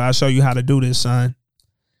some coke. I'll show you how to do this, son.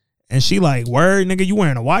 And she like, word, nigga, you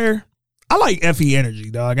wearing a wire? I like Effie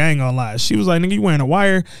energy, dog. I ain't gonna lie. She was like, nigga, you wearing a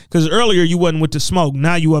wire? Because earlier you wasn't with the smoke.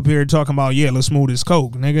 Now you up here talking about, yeah, let's move this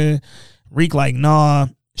coke, nigga. Reek like, nah,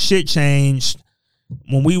 shit changed.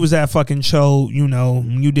 When we was at fucking Cho, you know,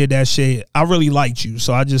 when you did that shit, I really liked you.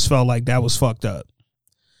 So I just felt like that was fucked up.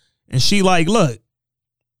 And she like, look.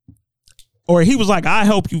 Or he was like, I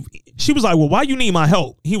help you. She was like, well, why you need my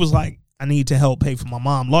help? He was like, I need to help pay for my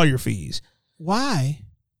mom lawyer fees. Why?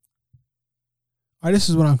 All right, this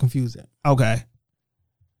is what I'm confused at. Okay.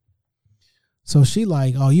 So she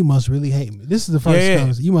like, oh, you must really hate me. This is the first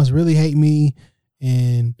conversation. You must really hate me.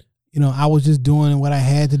 And, you know, I was just doing what I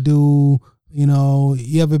had to do. You know,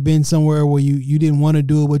 you ever been somewhere where you didn't want to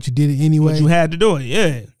do it, but you did it anyway? But you had to do it,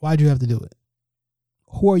 yeah. Why'd you have to do it?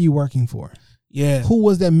 Who are you working for? Yeah. Who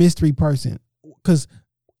was that mystery person? Because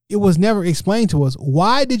it was never explained to us.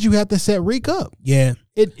 Why did you have to set Reek up? Yeah.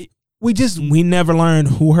 We never learned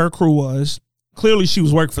who her crew was. Clearly she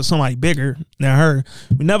was working for somebody bigger than her.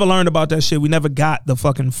 We never learned about that shit. We never got the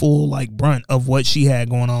fucking full like brunt of what she had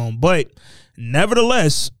going on. But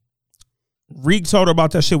nevertheless, Reek told her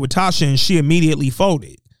about that shit with Tasha and she immediately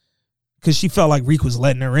folded. Because she felt like Reek was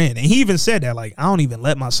letting her in. And he even said that, like, I don't even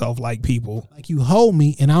let myself like people. Like, you hold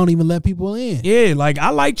me and I don't even let people in. Yeah, like,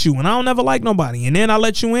 I liked you and I don't ever like nobody. And then I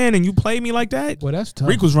let you in and you play me like that? Well, that's tough.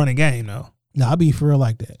 Reek was running game, though. No, I be for real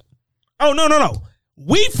like that. Oh, no.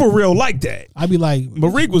 We for real like that. I be like. But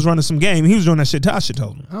Reek was running some game. He was doing that shit Tasha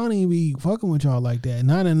told him. I don't even be fucking with y'all like that.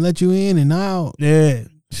 And I didn't let you in and now. Yeah.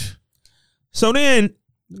 So then,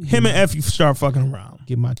 him and Effie start fucking around.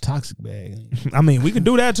 Get my toxic bag. I mean, we could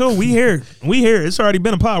do that too. We here. It's already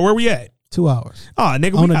been a pod. Where we at? 2 hours. Oh,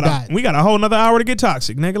 nigga, we got a whole nother hour to get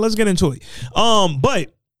toxic, nigga. Let's get into it.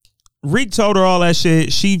 But Reek told her all that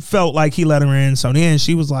shit. She felt like he let her in. So then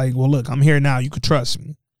she was like, well, look, I'm here now. You could trust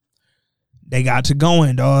me. They got to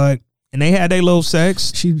going, dog. And they had their little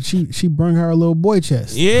sex. She brung her a little boy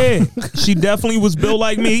chest. Yeah. She definitely was built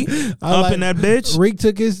like me. Up in that bitch. Reek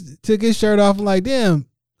took his shirt off and like, damn.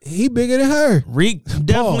 He bigger than her. Reek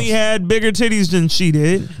definitely had bigger titties than she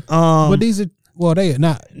did. But these are, well, they are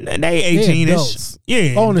not. They 18-ish.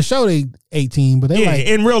 Yeah. On the show, they 18, but they like.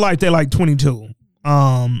 In real life, they're like 22.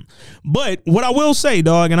 But what I will say,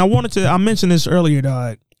 dog, and I mentioned this earlier,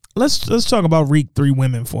 dog. Let's talk about Reek 3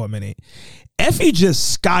 women for a minute. Effie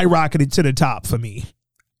just skyrocketed to the top for me.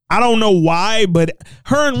 I don't know why, but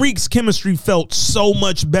her and Reek's chemistry felt so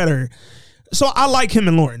much better. So I like him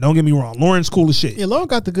and Lauren. Don't get me wrong. Lauren's cool as shit. Yeah, Lauren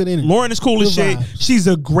got the good energy. Lauren is cool as shit. She's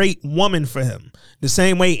a great woman for him. The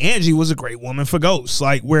same way Angie was a great woman for Ghost.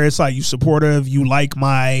 Like, where it's like, you supportive, you like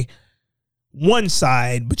my one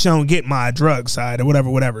side, but you don't get my drug side or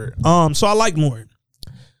whatever. So I like Lauren.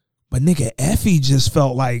 But nigga, Effie just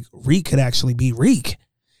felt like Reek could actually be Reek.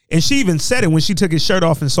 And she even said it when she took his shirt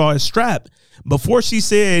off and saw his strap. Before she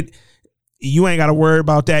said, you ain't got to worry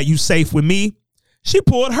about that, you safe with me. She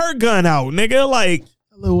pulled her gun out, nigga, like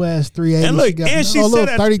a little ass 380. And look, she said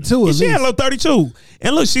that 32. She had a little 32.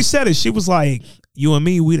 And look, she said it. She was like, "You and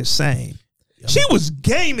me, we the same." She was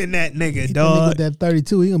gaming that nigga, dog. That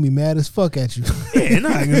 32, he gonna be mad as fuck at you. Yeah,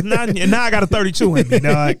 now I got a 32 in me,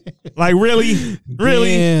 dog. Like really?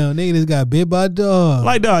 Damn, nigga, this got bit by a dog.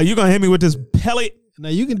 Like, dog, you gonna hit me with this pellet? Now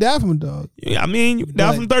you can die from a dog. I mean, you can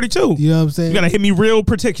die from 32. You know what I'm saying? You gotta hit me real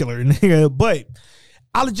particular, nigga. But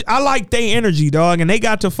I like their energy, dog, and they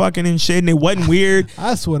got to fucking and shit, and it wasn't weird.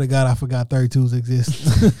 I swear to God, I forgot 32s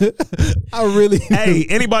exist. I really. Hey,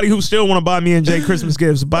 anybody who still want to buy me and Jay Christmas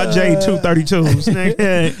gifts, buy Jay 2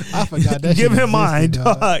 32s. I forgot that. Give him mine,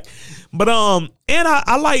 dog. But and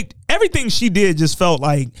I liked everything she did. Just felt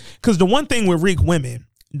like, because the one thing with Reek women,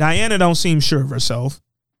 Diana don't seem sure of herself,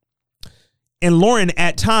 and Lauren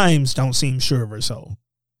at times don't seem sure of herself.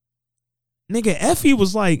 Nigga, Effie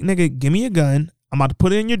was like, nigga, give me a gun. I'm about to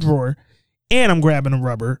put it in your drawer, and I'm grabbing a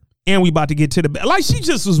rubber, and we about to get to the bed. Like, she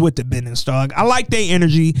just was with the business, dog. I like their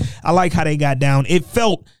energy. I like how they got down. It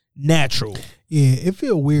felt natural. Yeah, it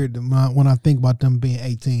feel weird when I think about them being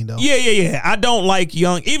 18, though. Yeah. I don't like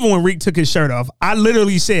young. Even when Reek took his shirt off, I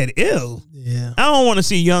literally said, ew. Yeah. I don't want to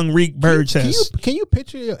see young Reek bird chest. Can you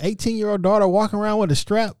picture your 18-year-old daughter walking around with a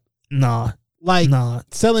strap? Nah.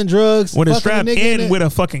 Selling drugs with a strap and with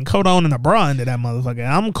a fucking coat on and a bra under that motherfucker.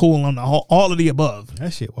 I'm cool on all of the above.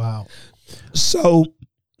 That shit wild. So,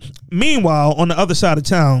 meanwhile, on the other side of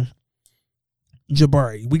town,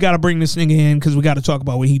 Jabari, we got to bring this nigga in because we got to talk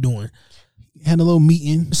about what he doing. Had a little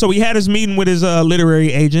meeting. So he had his meeting with his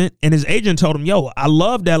literary agent, and his agent told him, "Yo, I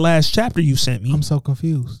love that last chapter you sent me." I'm so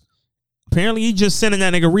confused. Apparently, he just sending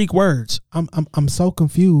that nigga Reek words. I'm so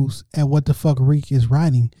confused at what the fuck Reek is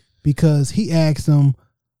writing. Because he asked him,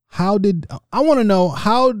 how did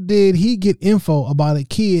he get info about a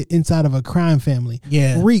kid inside of a crime family?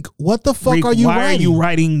 Yeah. Reek, what the fuck are you writing? Why are you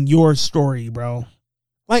writing your story, bro?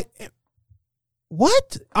 Like,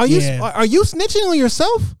 What? Are you snitching on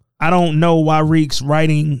yourself? I don't know why Reek's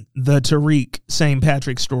writing the Tariq St.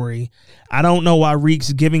 Patrick story. I don't know why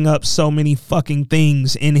Reek's giving up so many fucking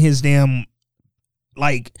things in his damn,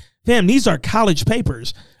 like, fam, these are college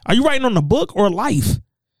papers. Are you writing on a book or life?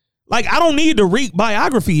 Like, I don't need the Reek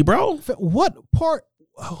biography, bro. What part?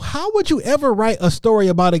 How would you ever write a story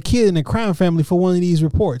about a kid in a crime family for one of these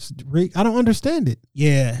reports, Reek? I don't understand it.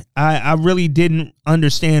 Yeah, I really didn't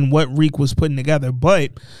understand what Reek was putting together,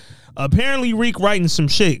 but apparently Reek writing some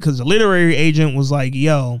shit because the literary agent was like,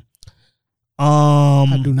 yo,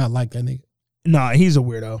 I do not like that nigga. Nah, he's a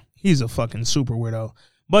weirdo. He's a fucking super weirdo.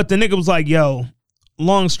 But the nigga was like, yo,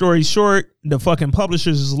 long story short, the fucking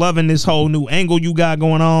publishers is loving this whole new angle you got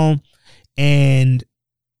going on, and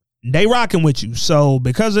they rocking with you. So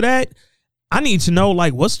because of that, I need to know,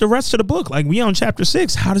 like, what's the rest of the book? Like, we on chapter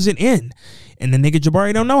 6. How does it end? And the nigga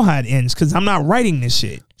Jabari don't know how it ends because I'm not writing this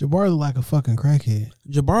shit. Jabari look like a fucking crackhead.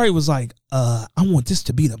 Jabari was like, I want this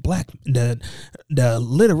to be the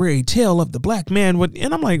literary tale of the black man.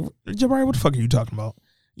 And I'm like, Jabari, what the fuck are you talking about?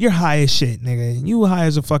 You're high as shit, nigga. You high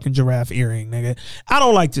as a fucking giraffe earring, nigga. I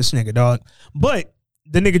don't like this nigga, dog. But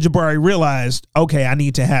the nigga Jabari realized, okay, I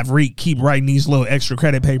need to have Reek keep writing these little extra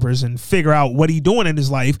credit papers and figure out what he doing in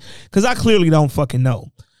his life because I clearly don't fucking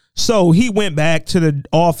know. So he went back to the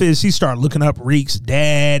office. He started looking up Reek's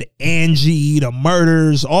dad, Angie, the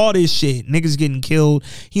murders, all this shit. Niggas getting killed.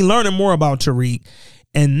 He learning more about Tariq.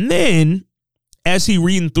 And then as he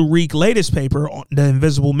reading through Reek's latest paper, the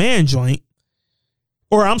Invisible Man joint,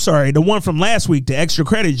 or I'm sorry, the one from last week, the extra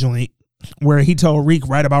credit joint, where he told Reek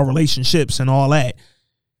write about relationships and all that,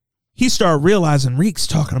 he started realizing Reek's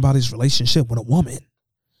talking about his relationship with a woman.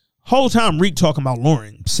 Whole time Reek talking about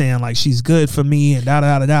Lauren, saying like she's good for me and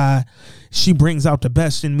da-da-da-da. She brings out the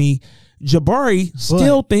best in me. Jabari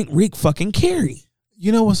still think Reek fucking Carrie.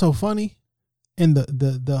 You know what's so funny? And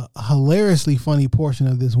the hilariously funny portion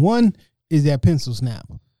of this one is that pencil snap.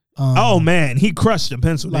 Oh man, he crushed the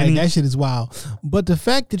pencil. Like that shit is wild. But the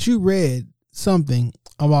fact that you read something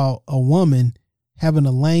about a woman having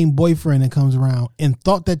a lame boyfriend that comes around and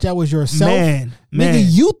thought that was yourself, man, nigga,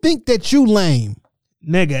 you think that you lame,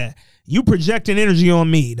 nigga. You projecting energy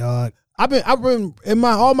on me, dog. I've been in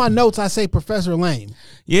all my notes. I say Professor Lame.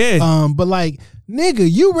 Yeah. But like, nigga,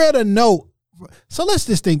 you read a note. So let's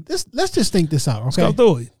just think this out. Okay. Let's go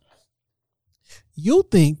through it. You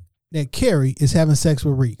think that Carrie is having sex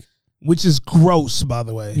with Reek, which is gross, by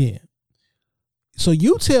the way. Yeah. So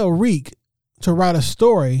you tell Reek to write a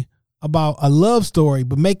story about a love story,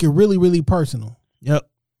 but make it really, really personal. Yep.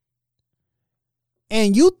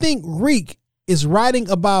 And you think Reek is writing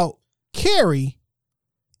about Carrie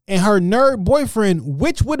and her nerd boyfriend,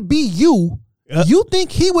 which would be you. Yep. You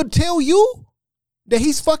think he would tell you that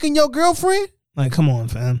he's fucking your girlfriend? Like, come on,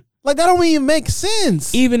 fam. Like, that don't even make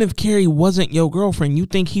sense. Even if Carrie wasn't your girlfriend, you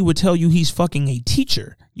think he would tell you he's fucking a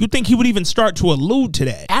teacher? You think he would even start to allude to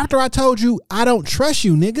that? After I told you, I don't trust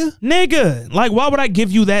you, nigga. Nigga. Like, why would I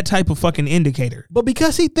give you that type of fucking indicator? But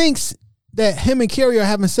because he thinks that him and Carrie are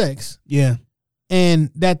having sex. Yeah.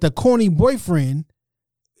 And that the corny boyfriend,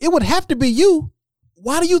 it would have to be you.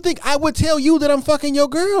 Why do you think I would tell you that I'm fucking your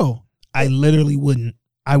girl? I literally wouldn't.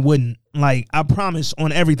 I wouldn't. Like, I promise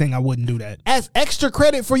on everything I wouldn't do that. As extra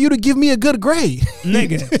credit for you to give me a good grade.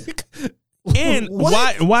 Nigga. And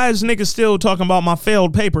why is nigga still talking about my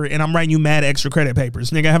failed paper and I'm writing you mad extra credit papers?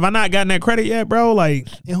 Nigga, have I not gotten that credit yet, bro? Like,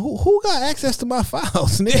 and who got access to my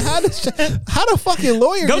files? Nigga, how the fucking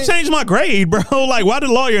lawyer go change my grade, bro? Like, why the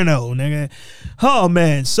lawyer know, nigga? Oh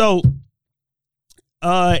man. So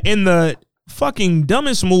in the fucking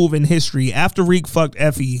dumbest move in history, after Reek fucked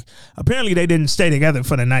Effie, apparently they didn't stay together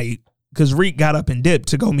for the night because Reek got up and dipped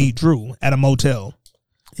to go meet Drew at a motel.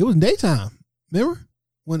 It was daytime. Remember?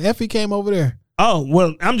 When Effie came over there. Oh,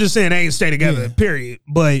 well, I'm just saying they ain't stay together, period.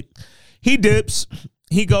 But he dips.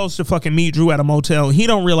 He goes to fucking meet Drew at a motel. He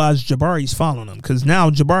don't realize Jabari's following him because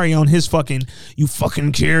now Jabari on his fucking, you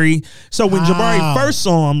fucking Carrie. So when Jabari first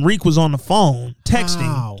saw him, Reek was on the phone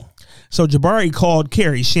texting. So Jabari called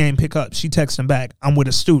Carrie. She ain't pick up. She texted him back, I'm with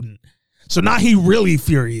a student. So now he really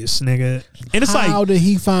furious, nigga. And it's how did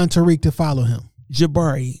he find Tariq to follow him?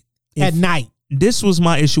 Jabari. At night. This was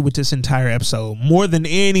my issue with this entire episode. More than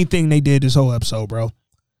anything they did this whole episode, bro.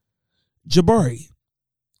 Jabari,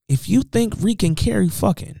 if you think Reek and Carrie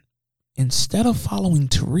fucking, instead of following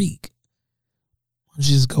Tariq,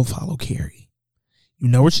 just go follow Carrie. You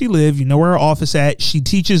know where she live. You know where her office at. She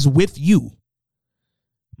teaches with you.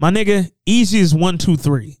 My nigga, easy as 1, 2,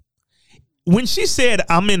 3. When she said,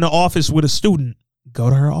 I'm in the office with a student, go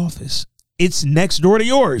to her office. It's next door to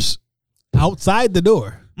yours. Outside the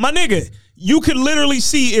door. My nigga, You could literally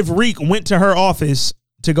see if Reek went to her office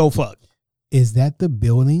to go fuck. Is that the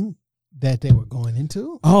building that they were going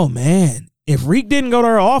into? Oh, man. If Reek didn't go to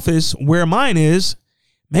her office where mine is,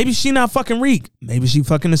 maybe she not fucking Reek. Maybe she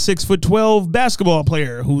fucking a 6'12" basketball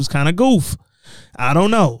player who's kind of goof. I don't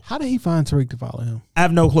know. How did he find Tariq to follow him? I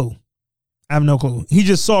have no clue. He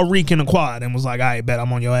just saw Reek in the quad and was like, all right, bet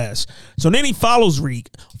I'm on your ass. So then he follows Reek.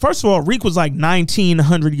 First of all, Reek was like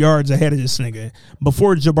 1,900 yards ahead of this nigga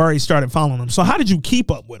before Jabari started following him. So how did you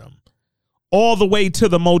keep up with him? All the way to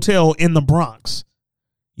the motel in the Bronx.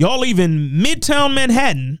 Y'all leaving Midtown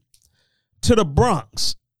Manhattan to the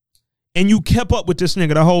Bronx. And you kept up with this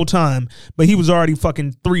nigga the whole time, but he was already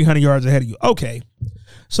fucking 300 yards ahead of you. Okay.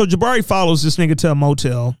 So Jabari follows this nigga to a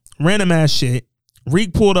motel. Random ass shit.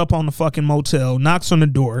 Reek pulled up on the fucking motel, knocks on the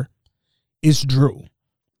door. It's Drew.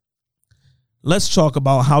 Let's talk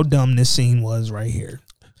about how dumb this scene was right here.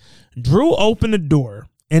 Drew opened the door,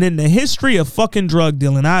 and in the history of fucking drug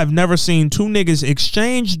dealing, I have never seen two niggas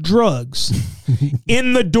exchange drugs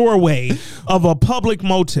in the doorway of a public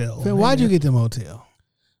motel. Man, why'd you get the motel?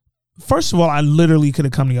 First of all, I literally could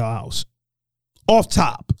have come to your house. Off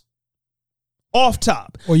top. Or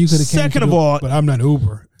you could have came. Second of all, but I'm not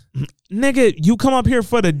Uber. Nigga, you come up here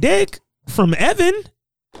for the dick from Evan?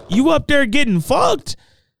 You up there getting fucked?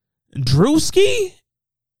 Drewski?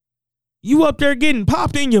 You up there getting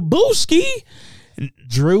popped in your booski?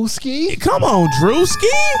 Drewski? Come on, Drewski.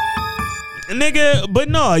 Nigga, but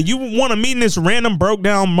no, you want to meet in this random broke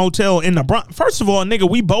down motel in the Bronx. First of all, nigga,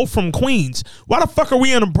 we both from Queens. Why the fuck are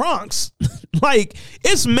we in the Bronx? Like,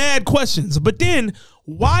 it's mad questions. But then,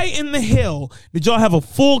 why in the hell did y'all have a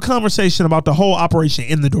full conversation about the whole operation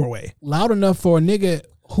in the doorway? Loud enough for a nigga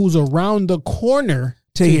who's around the corner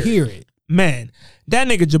to hear it. Man, that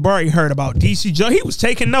nigga Jabari heard about DC Joe. He was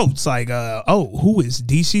taking notes like, oh, who is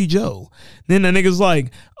DC Joe? Then the nigga's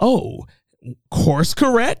like, oh, course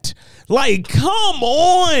correct? Like, come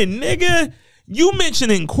on, nigga. You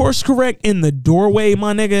mentioning course correct in the doorway,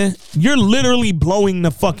 my nigga. You're literally blowing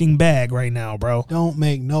the fucking bag right now, bro. Don't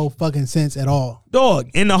make no fucking sense at all. Dog,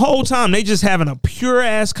 and the whole time they just having a pure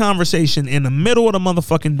ass conversation in the middle of the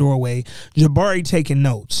motherfucking doorway. Jabari taking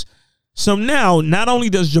notes. So now, not only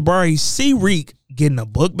does Jabari see Reek getting a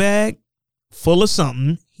book bag full of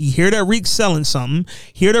something, he hear that Reek selling something,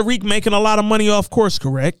 hear that Reek making a lot of money off course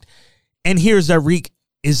correct, and hears that Reek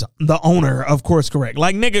is the owner of course correct.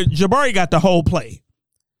 Like, nigga, Jabari got the whole play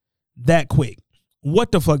that quick.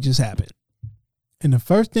 What the fuck just happened? And the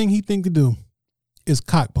first thing he think to do is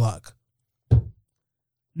cock block.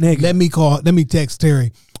 Nigga. Let me text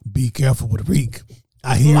Terry, be careful with Reek.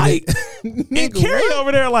 I hear like, it. And Carrie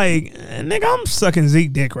over there like, nigga, I'm sucking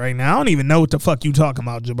Zeke dick right now. I don't even know what the fuck you talking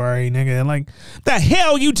about, Jabari, nigga. Like, the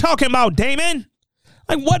hell you talking about, Damon?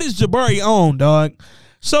 Like, what is Jabari on, dog?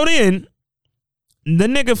 So then, the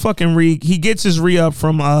nigga fucking Reek, he gets his re-up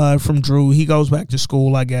from Drew. He goes back to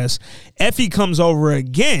school, I guess. Effie comes over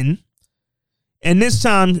again, and this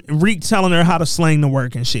time, Reek telling her how to slang the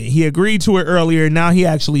work and shit. He agreed to it earlier. Now he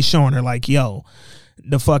actually showing her like, yo,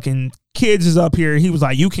 the fucking kids is up here. He was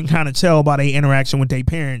like, you can kind of tell by their interaction with their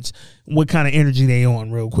parents what kind of energy they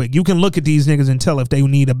on real quick. You can look at these niggas and tell if they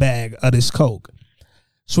need a bag of this coke.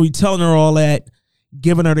 So he telling her all that,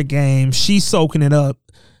 giving her the game. She's soaking it up.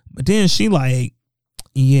 But then she like,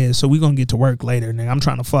 yeah, so we gonna get to work later, nigga. I'm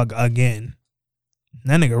trying to fuck again.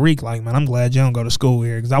 That nigga Reek like, man, I'm glad you don't go to school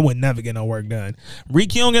here because I would never get no work done.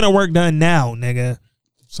 Reek, you don't get no work done now, nigga.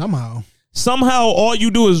 Somehow all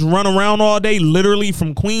you do is run around all day, literally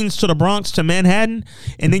from Queens to the Bronx to Manhattan,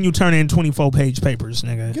 and then you turn in 24-page papers,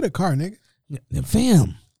 nigga. Get a car, nigga.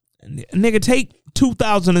 Fam. Nigga, take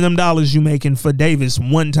 $2,000 of them dollars you making for Davis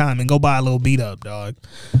one time and go buy a little beat up, dog.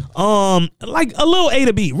 Like a little A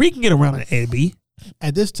to B. Reek can get around an A to B.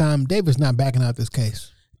 At this time, Davis not backing out this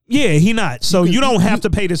case. Yeah, he not. So you don't have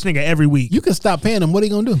to pay this nigga every week. You can stop paying him. What are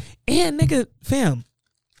you gonna do? And nigga, fam,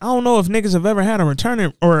 I don't know if niggas have ever had a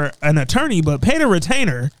returner or an attorney, but pay the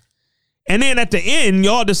retainer. And then at the end,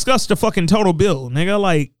 y'all discuss the fucking total bill. Nigga,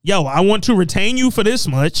 like, yo, I want to retain you for this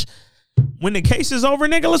much. When the case is over,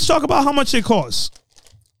 nigga, let's talk about how much it costs.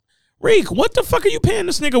 Reek, what the fuck are you paying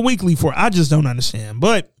this nigga weekly for? I just don't understand.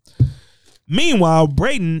 But meanwhile,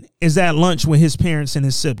 Brayden is at lunch with his parents and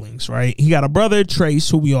his siblings, right? He got a brother, Trace,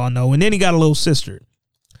 who we all know, and then he got a little sister.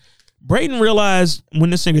 Brayden realized when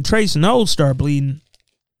this nigga Trace nose started bleeding,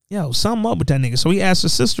 yo, something up with that nigga. So he asked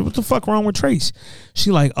his sister, what the fuck wrong with Trace?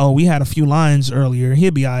 She like, oh, we had a few lines earlier.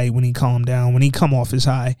 He'll be all right when he calm down, when he come off his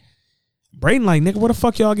high. Brayden like, nigga, where the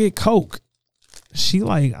fuck y'all get coke? She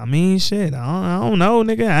like, I mean, shit, I don't know,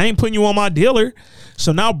 nigga. I ain't putting you on my dealer.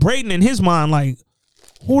 So now Brayden in his mind like,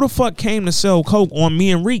 Who the fuck came to sell coke on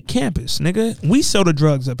me and Reek campus, nigga? We sell the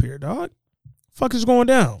drugs up here, dog. Fuck is going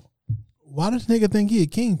down? Why does nigga think he a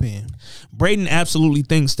kingpin? Braden absolutely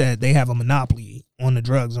thinks that they have a monopoly on the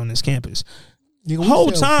drugs on this campus. Nigga,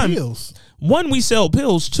 whole time, one, we sell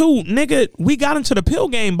pills. Two, nigga, we got into the pill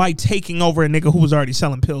game by taking over a nigga who was already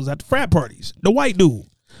selling pills at the frat parties. The white dude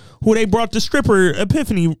who they brought the stripper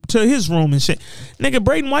Epiphany to his room and shit. Nigga,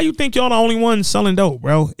 Braden, why you think y'all the only ones selling dope,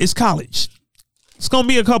 bro? It's college. It's gonna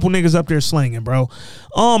be a couple niggas up there slinging, bro.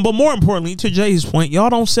 But more importantly, to Jay's point,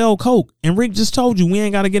 y'all don't sell coke. And Rick just told you we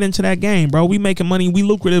ain't got to get into that game, bro. We making money. We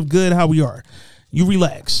lucrative, good how we are. You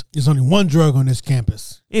relax. There's only one drug on this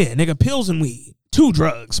campus. Yeah, nigga, pills and weed. 2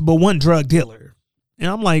 drugs, but 1 drug dealer.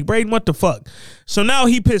 And I'm like, Braden, what the fuck? So now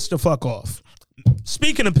he pissed the fuck off.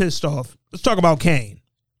 Speaking of pissed off, let's talk about Kane.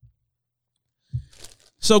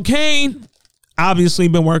 So Kane, obviously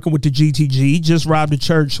been working with the GTG, just robbed a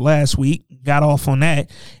church last week, got off on that.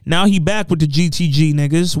 Now he back with the GTG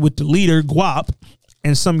niggas, with the leader, Guap,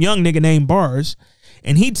 and some young nigga named Bars.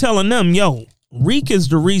 And he telling them, yo, Reek is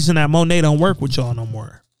the reason that Monet don't work with y'all no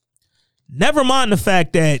more. Never mind the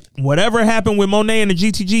fact that whatever happened with Monet and the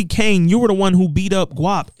GTG, Kane, you were the one who beat up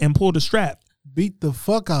Guap and pulled the strap. Beat the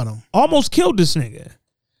fuck out of him. Almost killed this nigga.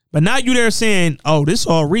 But now you there saying, oh, this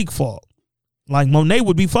all Reek fault. Like, Monet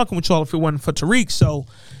would be fucking with y'all if it wasn't for Tariq. So,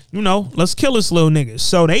 you know, let's kill this little nigga.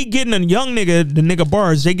 So they getting a young nigga, the nigga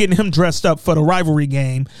Bars, they getting him dressed up for the rivalry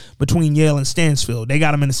game between Yale and Stansfield. They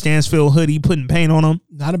got him in a Stansfield hoodie, putting paint on him.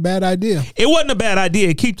 Not a bad idea. It wasn't a bad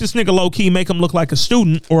idea. Keep this nigga low key, make him look like a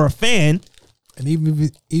student or a fan. And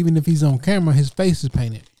even if he's on camera, his face is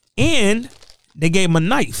painted. And they gave him a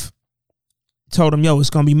knife. Told him, yo, it's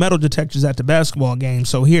going to be metal detectors at the basketball game.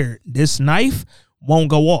 So here, this knife won't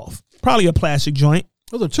go off. Probably a plastic joint.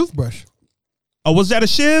 It was a toothbrush. Oh, was that a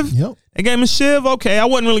shiv? Yep. They gave him a shiv? Okay, I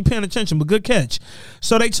wasn't really paying attention, but good catch.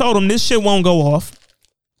 So they told him this shit won't go off.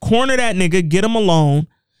 Corner that nigga, get him alone,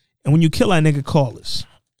 and when you kill that nigga, call us.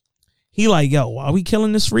 He like, yo, why we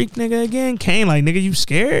killing this Reek nigga again? Kane like, nigga, you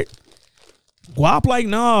scared? Guap like,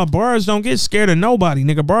 nah, Bars don't get scared of nobody,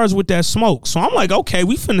 nigga. Bars with that smoke. So I'm like, okay,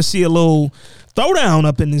 we finna see a little throwdown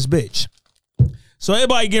up in this bitch. So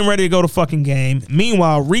everybody getting ready to go to fucking game.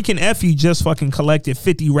 Meanwhile, Reek and Effie just fucking collected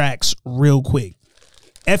 50 racks real quick.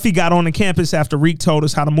 Effie got on the campus after Reek told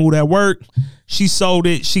us how to move at work. She sold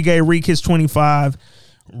it. She gave Reek his 25.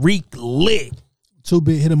 Reek lit.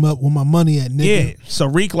 2-Bit hit him up with my money at nigga. Yeah. So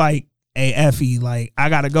Reek like, hey, Effie, like, I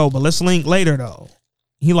gotta go, but let's link later though.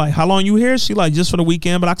 He like, how long you here? She like, just for the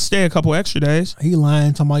weekend, but I can stay a couple extra days. He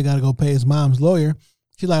lying, talking about he gotta go pay his mom's lawyer.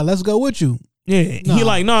 She like, let's go with you. Yeah, nah. He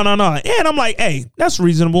like, no. And I'm like, hey, that's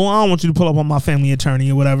reasonable. I don't want you to pull up on my family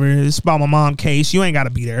attorney or whatever. It's about my mom case. You ain't got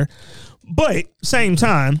to be there. But same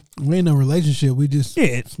time, we ain't no relationship. We just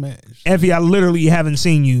smashed. Effie, I literally haven't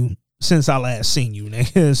seen you since I last seen you,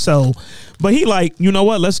 nigga. So, but he like, you know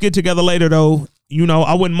what? Let's get together later, though. You know,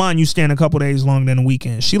 I wouldn't mind you staying a couple days longer than the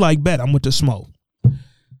weekend. She like, bet, I'm with the smoke.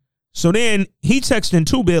 So then he texting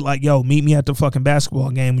 2-Bit like, yo, meet me at the fucking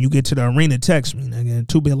basketball game. When you get to the arena, text me, nigga. And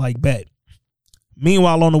 2-Bit like, bet.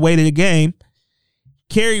 Meanwhile, on the way to the game,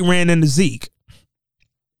 Carrie ran into Zeke.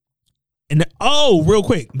 And real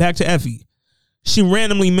quick, back to Effie. She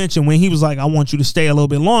randomly mentioned when he was like, I want you to stay a little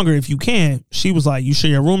bit longer if you can. She was like, you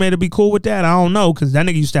sure your roommate would be cool with that? I don't know, because that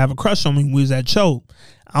nigga used to have a crush on me when we was at Choke.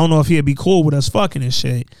 I don't know if he'd be cool with us fucking and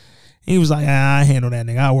shit. He was like, I handle that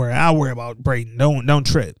nigga. I'll worry about Braden. Don't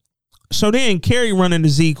trip. So then Carrie run into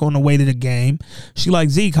Zeke on the way to the game. She like,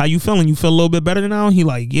 Zeke, how you feeling? You feel a little bit better now? He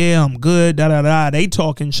like, yeah, I'm good. Da-da-da. They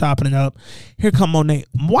talking, chopping it up. Here come Monet.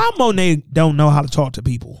 Why Monet don't know how to talk to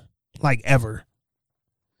people? Like, ever.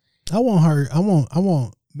 I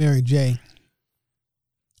want Mary J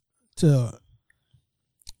to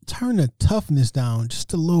turn the toughness down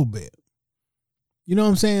just a little bit. You know what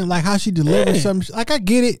I'm saying? Like how she delivers something. Like, I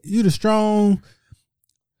get it. You the strong...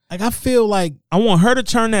 Like, I feel like... I want her to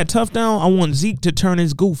turn that tough down. I want Zeke to turn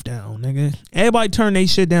his goof down, nigga. Everybody turn they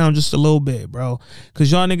shit down just a little bit, bro.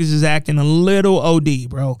 Because y'all niggas is acting a little OD,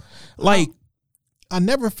 bro. Like... I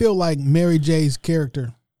never feel like Mary J's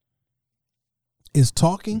character is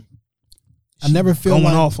talking. I never feel going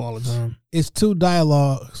like... off all the time. It's 2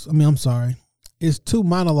 dialogues. I mean, I'm sorry. It's 2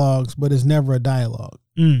 monologues, but it's never a dialogue.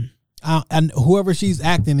 And whoever she's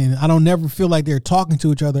acting in, I don't never feel like they're talking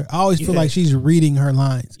to each other. I always feel like she's reading her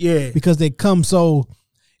lines. Yeah. Because they come so...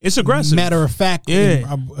 It's aggressive. Matter of fact.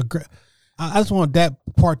 Yeah. I just want that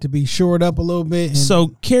part to be shored up a little bit. And so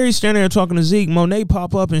Carrie's standing there talking to Zeke. Monet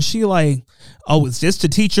pop up and she like, oh, is this the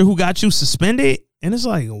teacher who got you suspended? And it's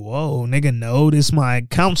like, whoa, nigga, no, this my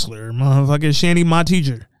counselor. Motherfucker, Shandy, my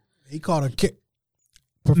teacher. He called her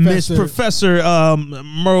Miss Professor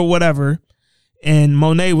Merle whatever. And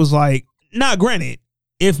Monet was like, nah, granted,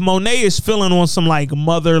 if Monet is feeling on some like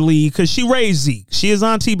motherly, because she raised Zeke. She is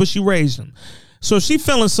auntie, but she raised him. So she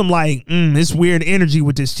feeling some like, this weird energy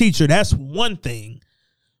with this teacher. That's one thing.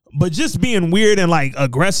 But just being weird and like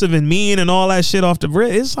aggressive and mean and all that shit off the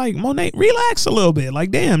rip, it's like, Monet, relax a little bit.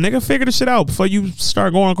 Like, damn, nigga, figure the shit out before you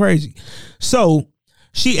start going crazy. So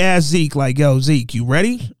she asked Zeke, like, yo, Zeke, you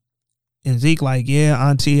ready? And Zeke like, yeah,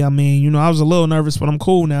 auntie, I mean, you know, I was a little nervous, but I'm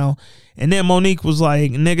cool now. And then Monique was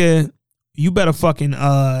like, nigga, you better fucking,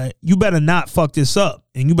 you better not fuck this up.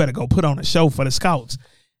 And you better go put on a show for the scouts.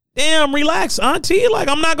 Damn, relax, auntie. Like,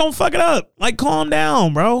 I'm not gonna fuck it up. Like, calm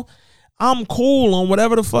down, bro. I'm cool on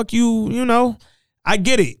whatever the fuck you know. I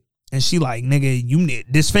get it. And she like, nigga,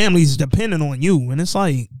 this family's dependent on you. And it's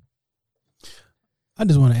like, I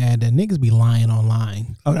just want to add that niggas be lying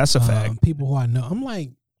online. Oh, that's a fact. People who I know, I'm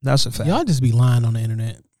like, that's a fact. Y'all just be lying on the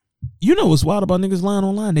internet. You know what's wild about niggas lying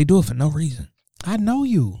online? They do it for no reason. I know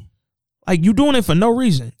you. Like, you doing it for no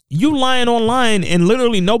reason. You lying online and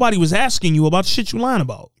literally nobody was asking you about the shit you lying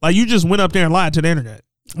about. Like, you just went up there and lied to the internet.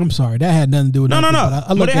 I'm sorry. That had nothing to do with nothing. No.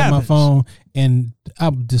 I looked at my phone and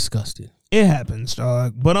I'm disgusted. It happens,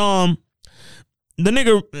 dog. But the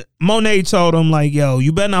nigga Monet told him like, yo,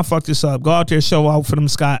 you better not fuck this up. Go out there, show out for them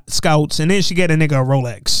scouts. And then she get a nigga a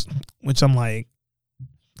Rolex, which I'm like,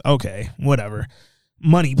 okay, whatever.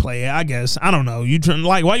 Money play, I guess. I don't know.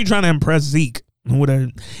 Why you trying to impress Zeke?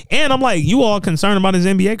 And I'm like, you all concerned about his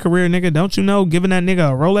NBA career, nigga. Don't you know giving that nigga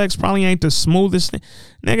a Rolex probably ain't the smoothest thing?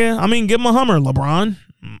 Nigga, I mean, give him a Hummer, LeBron.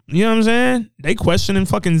 You know what I'm saying? They questioning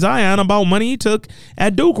fucking Zion about money he took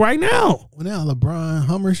at Duke right now. When that LeBron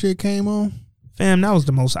Hummer shit came on, fam, that was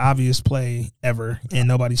the most obvious play ever, and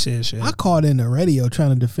nobody said shit. I called in the radio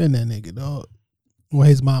trying to defend that nigga, dog. Well,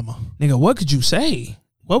 his mama. Nigga, what could you say?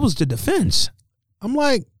 What was the defense? I'm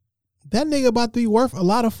like, that nigga about to be worth a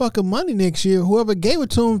lot of fucking money next year. Whoever gave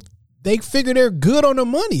it to him, they figure they're good on the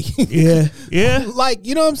money. Yeah. Like,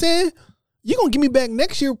 you know what I'm saying? You gonna give me back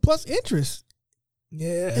next year plus interest.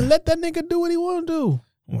 Yeah. And let that nigga do what he want to do.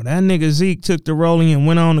 Well, that nigga Zeke took the rolling and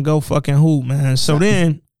went on to go fucking hoop, man. So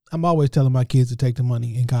then, I'm always telling my kids to take the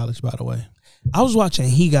money in college, by the way. I was watching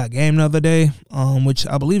He Got Game the other day, which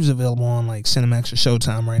I believe is available on like Cinemax or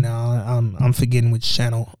Showtime right now. I'm forgetting which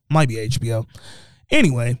channel. Might be HBO.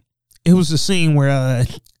 Anyway, it was the scene where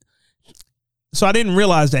so I didn't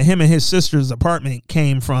realize that him and his sister's apartment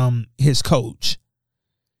came from his coach.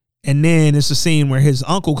 And then it's a scene where his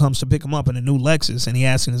uncle comes to pick him up in a new Lexus, and he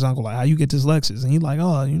asking his uncle, like, how you get this Lexus? And he's like,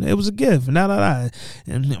 oh, you know, it was a gift. But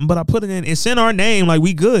I put it in, it's in our name, like,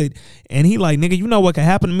 we good. And he like, nigga, you know what could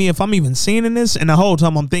happen to me if I'm even seeing in this? And the whole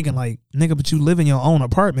time I'm thinking, like, nigga, but you live in your own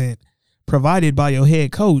apartment provided by your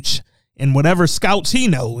head coach and whatever scouts he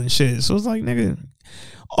know and shit. So it's like, nigga,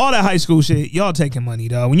 all that high school shit, y'all taking money,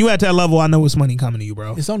 dog. When you at that level, I know it's money coming to you,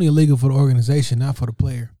 bro. It's only illegal for the organization, not for the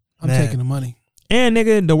player. I'm taking the money. And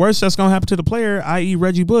nigga, the worst that's gonna happen to the player, i.e.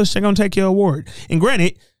 Reggie Bush, they're gonna take your award. And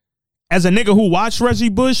granted, as a nigga who watched Reggie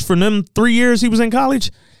Bush for them 3 years he was in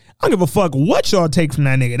college, I don't give a fuck what y'all take from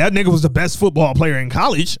that nigga. That nigga was the best football player in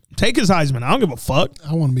college. Take his Heisman. I don't give a fuck.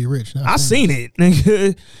 I want to be rich. I seen it,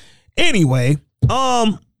 nigga. Anyway,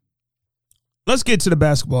 let's get to the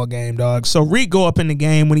basketball game, dog. So Reek go up in the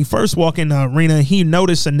game. When he first walk in the arena, he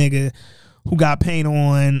noticed a nigga who got paint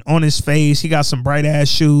on his face. He got some bright ass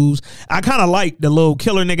shoes. I kind of like the little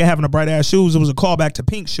killer nigga having the bright ass shoes. It was a callback to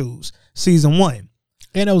Pink Shoes, season 1.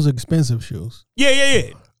 And those expensive shoes. Yeah.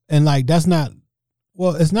 And like, that's not,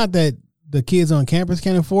 well, it's not that the kids on campus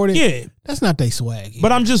can't afford it. Yeah. That's not they swag.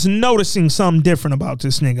 But I'm just noticing something different about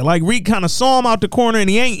this nigga. Like, Reek kind of saw him out the corner and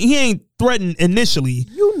he ain't threatened initially.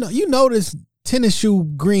 You notice tennis shoe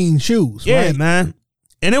green shoes, yeah, right? Man.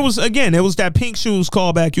 And it was that Pink Shoes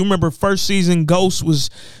callback. You remember first season, Ghost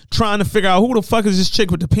was trying to figure out who the fuck is this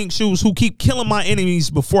chick with the pink shoes who keep killing my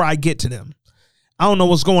enemies before I get to them. I don't know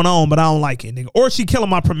what's going on, but I don't like it, nigga. Or she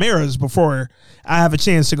killing my Primeras before I have a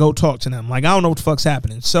chance to go talk to them. Like, I don't know what the fuck's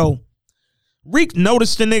happening. So, Reek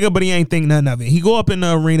noticed the nigga, but he ain't think nothing of it. He go up in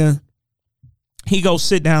the arena. He go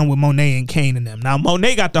sit down with Monet and Kane and them. Now,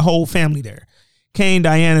 Monet got the whole family there. Kane,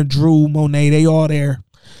 Diana, Drew, Monet, they all there.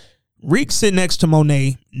 Reek sitting next to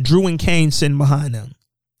Monet, Drew and Kane sitting behind them.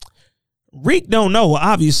 Reek don't know,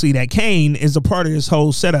 obviously, that Kane is a part of this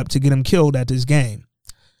whole setup to get him killed at this game.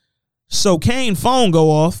 So Kane phone go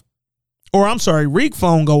off, or I'm sorry, Reek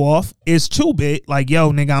phone go off. It's 2-bit, like,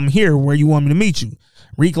 yo, nigga, I'm here. Where you want me to meet you?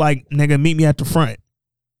 Reek like, nigga, meet me at the front.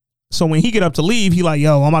 So when he get up to leave, he like,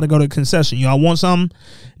 yo, I'm about to go to the concession. Y'all want something?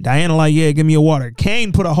 Diana like, yeah, give me a water.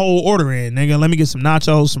 Kane put a whole order in, nigga. Let me get some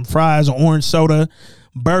nachos, some fries, an orange soda.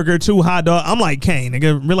 burger, 2 hot dog. I'm like, Kane,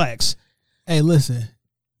 nigga, relax. Hey, listen.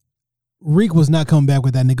 Reek was not coming back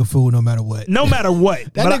with that nigga food no matter what. No matter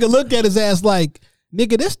what. That nigga looked at his ass like,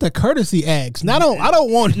 nigga, this the courtesy acts. I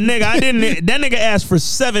don't want nigga, I didn't that nigga asked for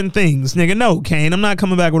 7 things. Nigga, no, Kane, I'm not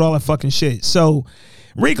coming back with all that fucking shit. So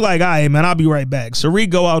Reek like, all right, man, I'll be right back. So Reek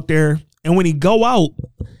go out there, and when he go out,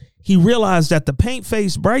 he realized that the paint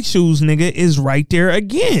face Bright Shoes nigga is right there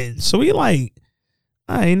again. So he like,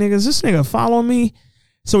 all right, niggas, this nigga follow me?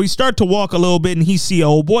 So he start to walk a little bit, and he see an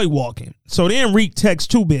old boy walking. So then Reek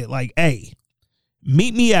texts 2-Bit like, hey,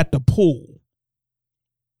 meet me at the pool.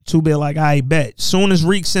 2-Bit like, I bet. Soon as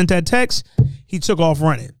Reek sent that text, he took off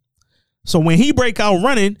running. So when he break out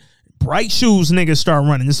running, Bright Shoes niggas start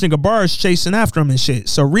running. This nigga Bars chasing after him and shit.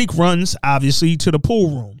 So Reek runs, obviously, to the pool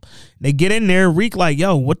room. They get in there. Reek like,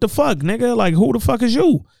 yo, what the fuck, nigga? Like, who the fuck is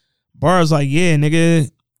you? Bars like, yeah, nigga,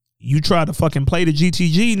 you tried to fucking play the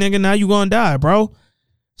GTG, nigga. Now you gonna die, bro.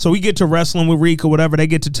 So we get to wrestling with Reek or whatever. They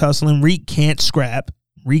get to tussling. Reek can't scrap.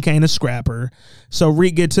 Reek ain't a scrapper. So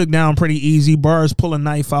Reek get took down pretty easy. Bars pull a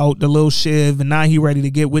knife out, the little shiv, and now he ready to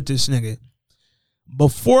get with this nigga.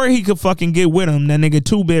 Before he could fucking get with him, that nigga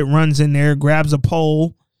 2-Bit runs in there, grabs a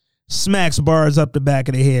pole, smacks Bars up the back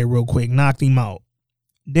of the head real quick, knocked him out.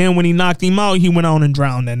 Then when he knocked him out, he went on and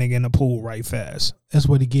drowned that nigga in the pool right fast. That's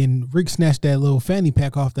what again, Reek snatched that little fanny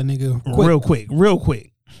pack off that nigga real quick.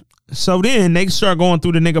 So then they start going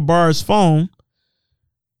through the nigga Bars' phone,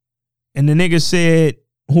 and the nigga said,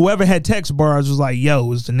 whoever had text Bars was like, yo,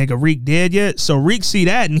 is the nigga Reek dead yet? So Reek see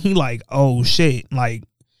that, and he like, oh shit, like,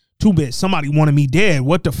 2-Bit, somebody wanted me dead.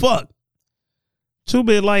 What the fuck?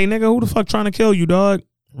 2-Bit like, nigga, who the fuck trying to kill you, dog?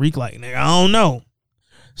 Reek like, nigga, I don't know.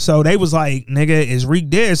 So they was like, nigga, is Reek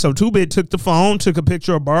dead? So 2-Bit took the phone, took a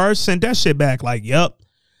picture of Bars, sent that shit back like, yup.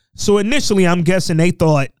 So initially, I'm guessing they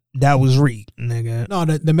thought that was Reek, nigga. No,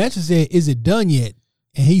 the message said, is it done yet?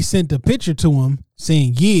 And he sent a picture to him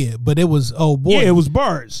saying, yeah, but it was, oh boy. Yeah, it was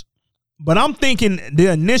Bars. But I'm thinking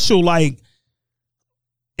the initial, like,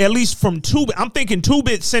 at least from 2-Bit, I'm thinking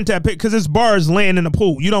 2-Bit sent that picture because it's Bars laying in the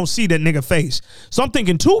pool. You don't see that nigga face. So I'm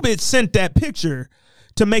thinking 2-Bit sent that picture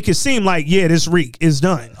to make it seem like, yeah, this Reek is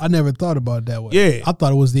done. I never thought about it that way. Yeah. I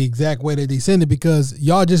thought it was the exact way that they sent it because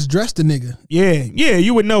y'all just dressed the nigga. Yeah,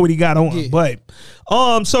 you would know what he got on. Yeah. But,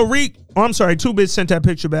 so Reek, 2-Bit sent that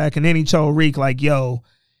picture back, and then he told Reek, like, yo,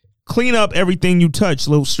 clean up everything you touch,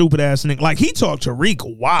 little stupid ass nigga. Like, he talked to Reek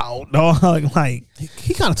wild, dog. Like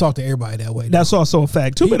he kind of talked to everybody that way. That's also a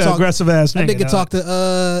fact. 2-Bit aggressive ass nigga. That nigga talked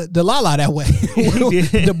to the Lala that way.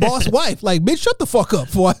 The boss wife. Like, bitch, shut the fuck up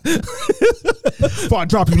before I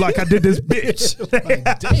drop you like I did this bitch.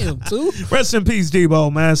 Like, damn, too. Rest in peace,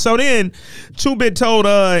 Debo, man. So then 2-Bit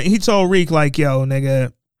told Reek, like, yo,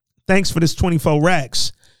 nigga, thanks for this 24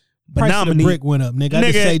 racks. But price now of the brick went up, nigga. I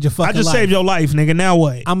just saved your fucking life. Saved your life, nigga. Now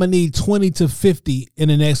what? I'm gonna need 20 to 50 in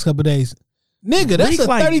the next couple of days. Nigga, that's a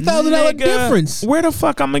 $30,000 difference. Where the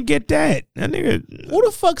fuck I'm gonna get that? That nigga. Who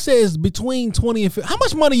the fuck says between 20 and 50? How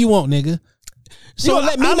much money you want, nigga? So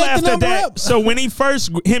I laughed at that. Up? So when he first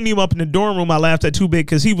hit me up in the dorm room, I laughed at 2-Bit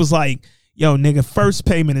because he was like, yo, nigga, first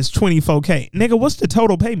payment is $24K. Nigga, what's the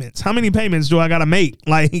total payments? How many payments do I gotta make?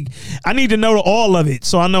 Like, I need to know all of it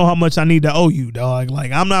so I know how much I need to owe you, dog.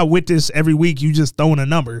 Like, I'm not with this every week. You just throwing a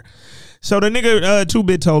number. So the nigga,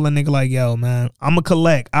 2-Bit told the nigga, like, yo, man, I'm gonna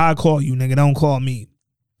collect. I'll call you, nigga. Don't call me.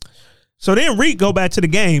 So then Reek go back to the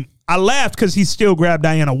game. I laughed because he still grabbed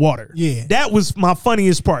Diana water. Yeah. That was my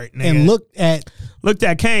funniest part, nigga. And looked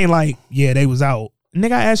at Kane like, yeah, they was out.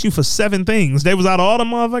 Nigga, I asked you for 7 things. They was out of all the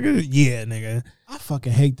motherfuckers? Yeah, nigga. I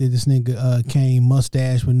fucking hate that this nigga came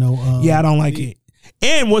mustache with no yeah, I don't like it.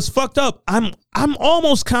 And what's fucked up, I'm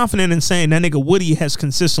almost confident in saying that nigga Woody has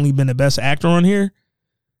consistently been the best actor on here.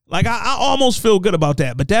 Like, I almost feel good about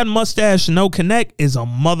that. But that mustache no connect is a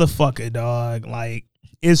motherfucker, dog. Like,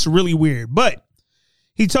 it's really weird. But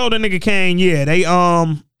he told the nigga Kane, yeah,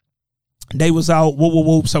 they was out,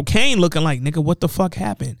 whoop. So Kane looking like, nigga, what the fuck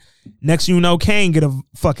happened? Next thing you know, Kane get a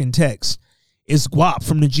fucking text. It's Guap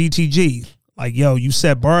from the GTG. Like, yo, you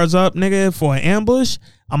set Bars up, nigga, for an ambush?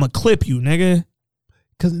 I'ma clip you, nigga.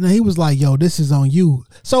 Cause he was like, yo, this is on you.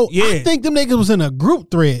 So yeah. I think them niggas was in a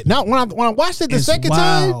group thread. Now, when I watched it the second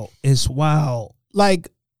time. It's wild. Like,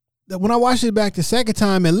 when I watched it back the second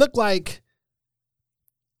time, it looked like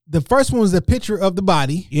the first one was a picture of the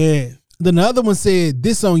body. Yeah. Then the other one said,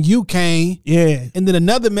 this on you, Kane. Yeah. And then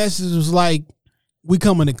another message was like, we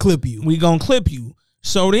coming to clip you. We gonna clip you.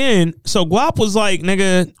 So Guap was like,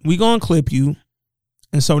 nigga, we gonna clip you.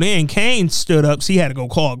 And so then Kane stood up, so he had to go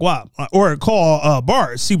call Guap. Or call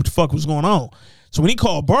Bars, see what the fuck was going on. So when he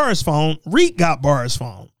called Bars' phone, Reek got Bars'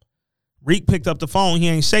 phone. Reek picked up the phone. He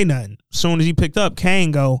ain't say nothing. As soon as he picked up,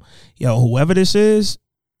 Kane go, yo, whoever this is,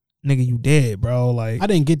 nigga, you dead, bro. Like, I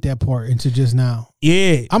didn't get that part until just now.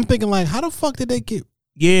 Yeah. I'm thinking, like, how the fuck did they get?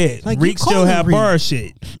 Yeah. Like, Reek still have bar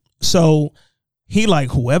shit. So he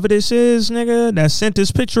like, whoever this is, nigga, that sent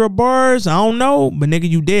this picture of bars, I don't know, but nigga,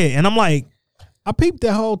 you dead. And I'm like, I peeped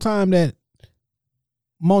that whole time that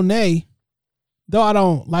Monet, though I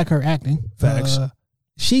don't like her acting. Facts.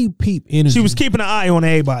 She peeped energy. She was keeping an eye on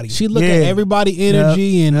everybody. She looked at everybody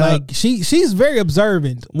energy and like she's very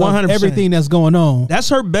observant 100%. Of everything that's going on. That's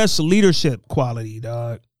her best leadership quality,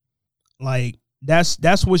 dog. Like that's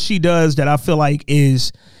what she does that I feel like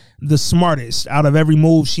is the smartest out of every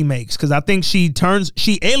move she makes. Cause I think she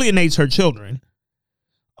alienates her children.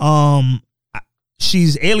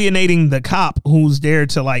 She's alienating the cop who's there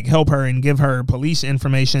to like help her and give her police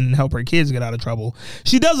information and help her kids get out of trouble.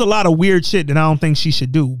 She does a lot of weird shit that I don't think she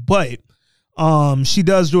should do, but she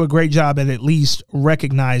does do a great job at least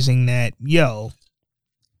recognizing that, yo,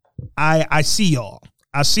 I see y'all.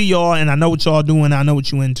 I see y'all and I know what y'all doing. I know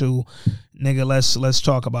what you into. Nigga, let's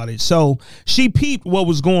talk about it. So she peeped what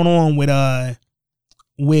was going on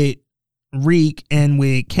with Reek and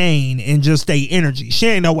with Kane and just their energy. She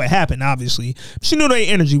ain't know what happened, obviously. She knew their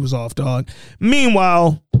energy was off, dog.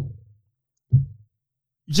 Meanwhile,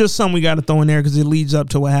 just something we got to throw in there because it leads up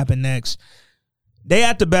to what happened next. They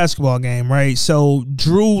at the basketball game, right? So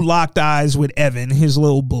Drew locked eyes with Evan, his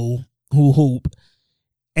little boo, who hoop,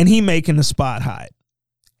 and he making the spot hot.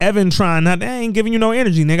 Evan trying not, they ain't giving you no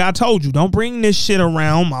energy, nigga. I told you, don't bring this shit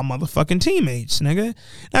around my motherfucking teammates, nigga.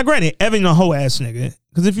 Now, granted, Evan a whole ass nigga.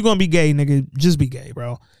 Because if you're going to be gay, nigga, just be gay,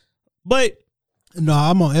 bro. But. No,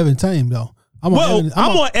 I'm on Evan team, though. I'm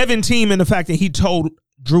on Evan team in the fact that he told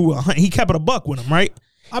Drew, he kept it a buck with him, right?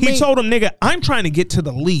 He told him, nigga, I'm trying to get to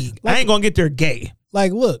the league. Like, I ain't going to get there gay.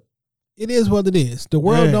 Like, look. It is what it is. The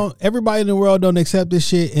world everybody in the world don't accept this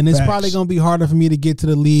shit, and it's probably gonna be harder for me to get to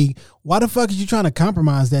the league. Why the fuck is you trying to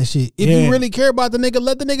compromise that shit? If you really care about the nigga,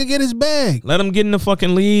 let the nigga get his bag. Let him get in the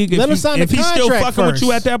fucking league. Let him sign the contract. If he's still fucking with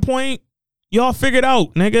you at that point, y'all figure it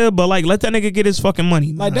out, nigga. But like, let that nigga get his fucking money.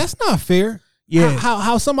 Man. Like, that's not fair. Yeah,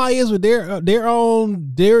 how somebody is with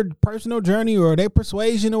their personal journey or their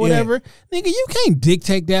persuasion or whatever, nigga, you can't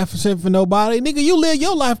dictate that for nobody, nigga. You live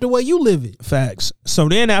your life the way you live it. Facts. So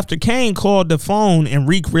then after Kane called the phone and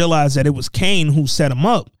Reek realized that it was Kane who set him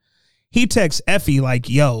up, he texts Effie like,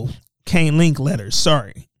 "Yo, Kane link letters.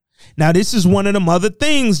 Sorry." Now this is one of them other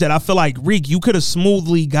things that I feel like Reek, you could have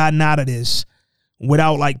smoothly gotten out of this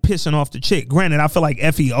without like pissing off the chick. Granted, I feel like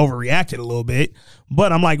Effie overreacted a little bit,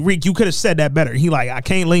 but I'm like, Reek, you could have said that better. He like, I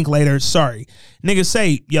can't link later. Sorry. Nigga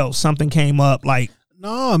say, yo, something came up. Like,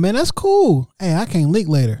 no, man, that's cool. Hey, I can't link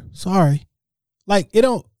later. Sorry. Like, it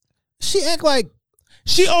don't, she act like.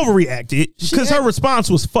 She overreacted because her response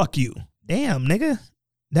was, fuck you. Damn, nigga.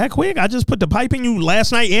 That quick? I just put the pipe in you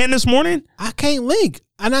last night and this morning? I can't link.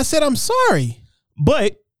 And I said, I'm sorry.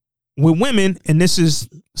 But with women, and this is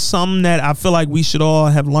something that I feel like we should all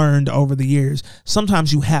have learned over the years,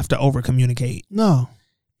 sometimes you have to over communicate. No.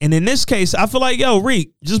 And in this case, I feel like, yo,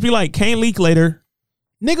 Reek, just be like, can't link later.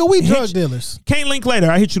 Nigga, we drug dealers. Can't link later.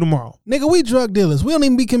 I hit you tomorrow. Nigga, we drug dealers. We don't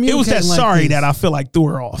even be communicating. It was that like sorry this. that I feel like threw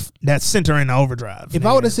her off. That sent her in the overdrive. If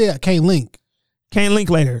I would have said, I can't link. Can't link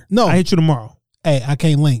later. No. I hit you tomorrow. Hey, I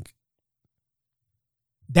can't link.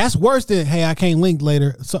 That's worse than, hey, I can't link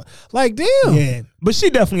later. So, like, damn. Yeah. But she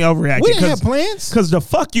definitely overreacted. We didn't have plans. Because the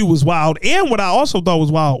fuck you was wild. And what I also thought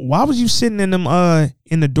was wild, why was you sitting in them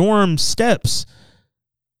in the dorm steps?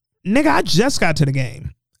 Nigga, I just got to the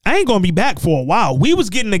game. I ain't gonna be back for a while. We was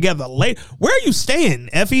getting together late. Where are you staying,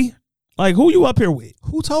 Effie? Like, who you up here with?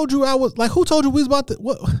 Who told you who told you we was about to,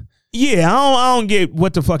 what? Yeah, I don't get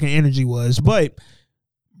what the fucking energy was. But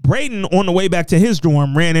Brayden, on the way back to his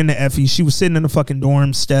dorm, ran into Effie. She was sitting in the fucking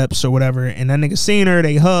dorm steps or whatever, and that nigga seen her.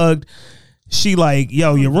 They hugged. She like,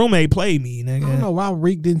 yo, your roommate played me, nigga. I don't know why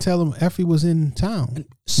Reek didn't tell him Effie was in town.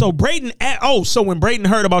 So Brayden, so when Brayden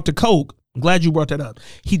heard about the coke, I'm glad you brought that up.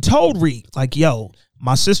 He told Reek, like, yo,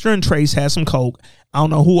 my sister and Trace had some coke. I don't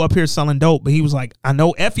know who up here selling dope, but he was like, I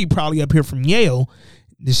know Effie probably up here from Yale.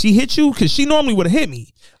 Did she hit you? Because she normally would have hit me.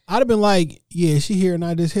 I'd have been like, yeah, she here and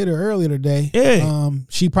I just hit her earlier today. Yeah.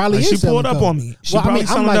 She probably is she selling pulled up coke. on me. She probably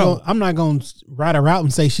selling dope. I'm not going to ride her out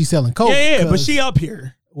and say she's selling coke. Yeah, but she up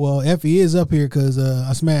here. Well, Effie is up here because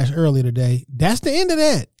I smashed earlier today. That's the end of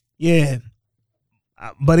that. Yeah.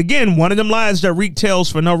 But again, one of them lies that Reek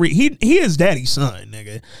tells for no reason. He is daddy's son,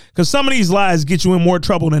 nigga. Because some of these lies get you in more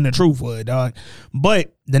trouble than the truth would, dog.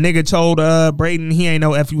 But the nigga told Brayden he ain't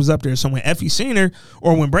know Effie was up there. So when Effie seen her,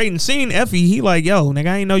 or when Brayden seen Effie, he like, yo, nigga,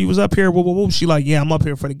 I ain't know you was up here. Whoop, whoop, whoop. She like, yeah, I'm up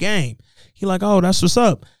here for the game. He like, oh, that's what's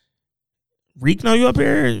up. Reek know you up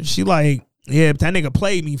here? She like, yeah, that nigga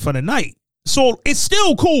played me for the night. So it's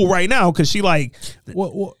still cool right now because she like,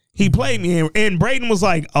 what? He played me. And Brayden was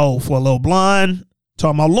like, oh, for a little blonde,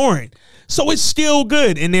 talking about Lauren. So it's still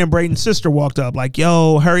good. And then Braden's sister walked up like,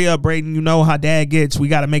 yo, hurry up, Brayden. You know how dad gets. We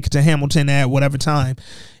got to make it to Hamilton at whatever time.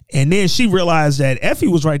 And then she realized that Effie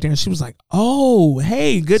was right there. And she was like, oh,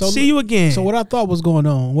 hey, good to see you again. So what I thought was going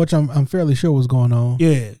on, which I'm fairly sure was going on.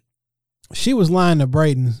 Yeah. She was lying to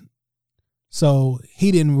Brayden. So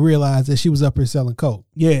he didn't realize that she was up here selling coke.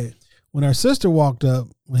 Yeah. When his sister walked up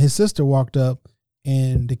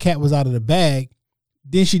and the cat was out of the bag,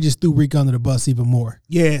 then she just threw Reek under the bus even more.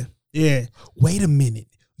 Yeah. Yeah. Wait a minute.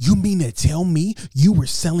 You mean to tell me you were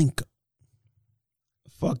selling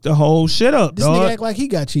Fuck the whole shit up, This dog. nigga act like he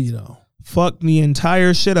got cheated on. Fuck the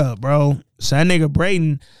entire shit up, bro. So that nigga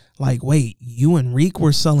Brayden, like, wait, you and Reek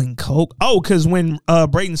were selling coke? Oh, because when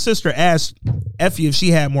Brayden's sister asked Effie if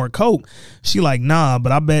she had more coke, she like, nah,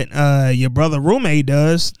 but I bet your brother roommate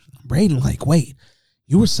does. Brayden like, wait,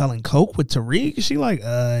 you were selling coke with Tariq? She like,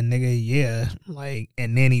 nigga, yeah. Like,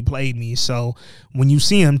 and then he played me. So when you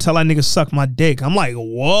see him, tell that nigga suck my dick. I'm like,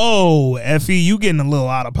 whoa, Effie, you getting a little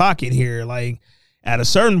out of pocket here. Like, at a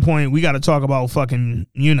certain point, we got to talk about fucking,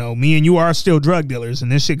 you know, me and you are still drug dealers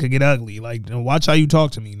and this shit could get ugly. Like, watch how you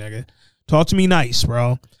talk to me, nigga. Talk to me nice,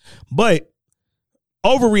 bro. But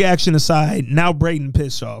overreaction aside, now Brayden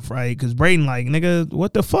pissed off, right? Because Brayden like, nigga,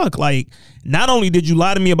 what the fuck? Like, not only did you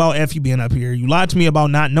lie to me about Effie being up here, you lied to me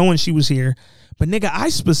about not knowing she was here, but nigga, I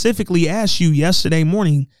specifically asked you yesterday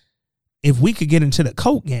morning if we could get into the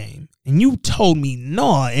coke game. And you told me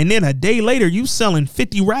no. And then a day later, you selling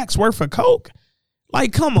 50 racks worth of coke?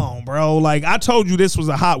 Like, come on, bro. Like, I told you this was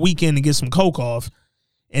a hot weekend to get some coke off,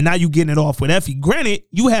 and now you getting it off with Effie. Granted,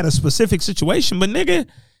 you had a specific situation, but nigga,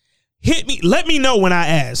 hit me. Let me know when I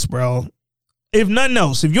ask, bro. If nothing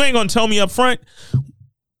else, if you ain't gonna tell me up front,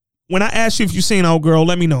 when I asked you if you seen old girl,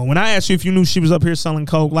 let me know. When I asked you if you knew she was up here selling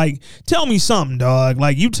coke, like, tell me something, dog.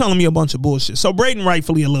 Like, you telling me a bunch of bullshit. So Brayden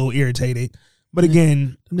rightfully a little irritated, but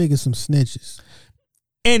again, them niggas some snitches.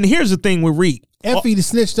 And here's the thing with Reek. Effie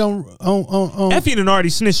snitched on Effie done already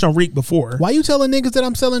snitched on Reek before. Why you telling niggas that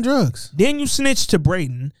I'm selling drugs? Then you snitched to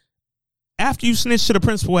Brayden. After you snitched to the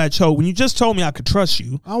principal at Cho, when you just told me I could trust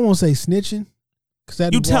you. I won't say snitching. Cause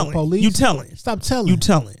you telling. Police. You telling. Stop telling. You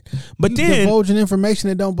telling. But you then divulging information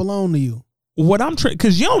that don't belong to you. What I'm trying,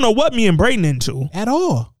 because you don't know what me and Brayden into. At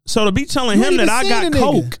all. So to be telling him that I got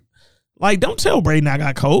coke. Like, don't tell Brayden I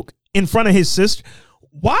got coke in front of his sister.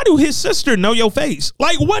 Why do his sister know your face?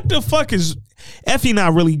 Like, what the fuck is Effie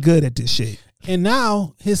not really good at this shit? And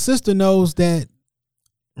now his sister knows that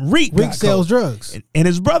Reek sells drugs. And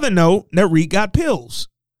his brother know that Reek got pills.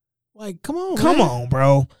 Like, come on, Come on,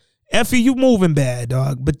 bro. Effie, you moving bad,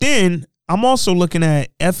 dog. But then I'm also looking at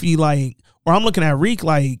Effie like, or I'm looking at Reek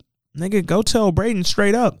like, nigga, go tell Brayden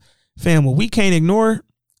straight up. Fam, what we can't ignore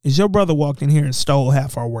is your brother walked in here and stole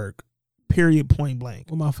half our work. Period, point blank.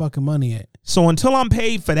 Where my fucking money at? So until I'm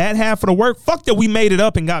paid for that half of the work, fuck that we made it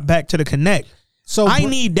up and got back to the connect. So I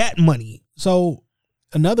need that money. So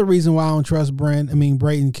another reason why I don't trust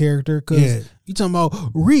Brayden's character, because you talking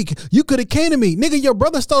about Reek, you could have came to me. Nigga, your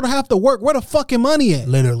brother stole half the work. Where the fucking money at?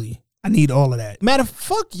 Literally. I need all of that. Matter of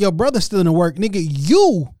fuck your brother stealing the work. Nigga,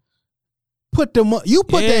 you put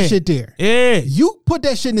that shit there. Yeah. You put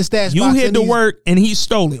that shit in the stash box. You hid the work and he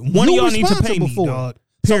stole it. One of y'all need to pay me, dog.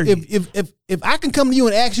 Period. So if I can come to you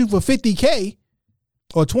and ask you for $50K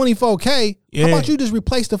or $24K, how about you just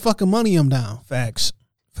replace the fucking money I'm down? Facts.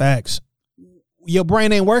 Your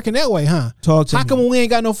brain ain't working that way, huh? Talk to me. How come when we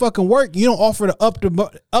ain't got no fucking work, you don't offer to up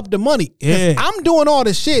the money? Yeah. I'm doing all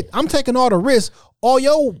this shit. I'm taking all the risks. All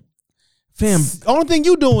your fam, only thing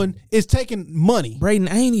you doing is taking money. Brayden,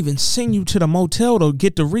 I ain't even send you to the motel to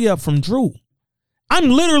get the re-up from Drew. I'm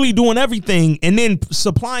literally doing everything and then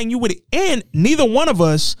supplying you with it. And neither one of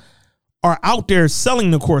us are out there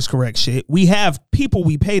selling the course correct shit. We have people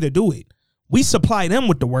we pay to do it. We supply them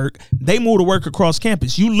with the work. They move the work across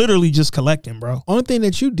campus. You literally just collecting, bro. Only thing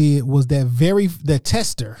that you did was the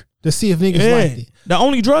tester to see if niggas liked it. The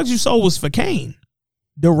only drugs you sold was for Kane.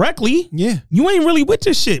 Directly. Yeah. You ain't really with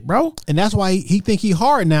this shit, bro. And that's why he think he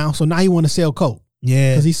hard now. So now he want to sell coke.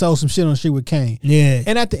 Yeah. Because he sold some shit on the street with Kane. Yeah.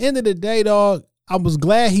 And at the end of the day, dog, I was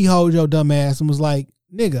glad he hold your dumb ass and was like,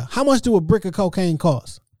 nigga, how much do a brick of cocaine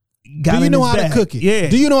cost? Do you know how to cook it? Yeah.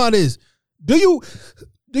 Do you know how it is? Do you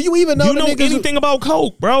even know? You know anything about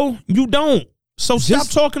coke, bro? You don't. So stop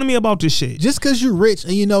talking to me about this shit. Just because you're rich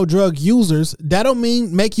and you know drug users, that don't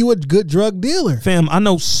mean make you a good drug dealer. Fam, I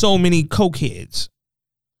know so many coke heads.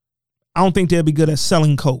 I don't think they'll be good at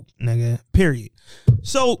selling coke, nigga. Period.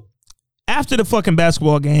 So after the fucking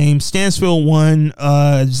basketball game, Stansfield won.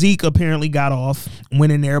 Zeke apparently got off,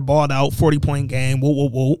 went in there, balled out, 40-point game. Whoop,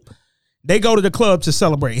 whoop, whoop. They go to the club to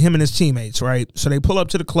celebrate, him and his teammates, right? So they pull up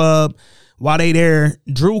to the club. While they there,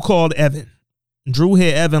 Drew called Evan. Drew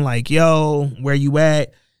hit Evan like, yo, where you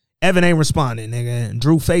at? Evan ain't responding, nigga.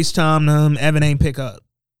 Drew FaceTimed him. Evan ain't pick up.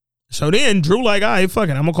 So then Drew like, all right, fuck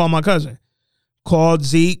it. I'm going to call my cousin. Called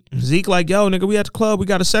Zeke. Zeke like, yo, nigga, we at the club. We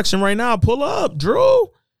got a section right now. Pull up, Drew.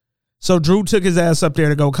 So Drew took his ass up there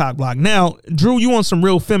to go cock block. Now, Drew, you want some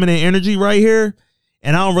real feminine energy right here?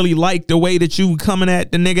 And I don't really like the way that you coming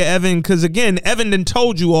at the nigga Evan. Because, again, Evan done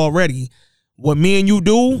told you already. What me and you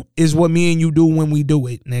do is what me and you do when we do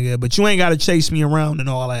it, nigga. But you ain't got to chase me around and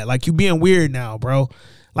all that. Like, you being weird now, bro.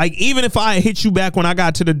 Like, even if I hit you back when I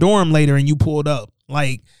got to the dorm later and you pulled up.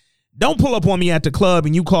 Like, don't pull up on me at the club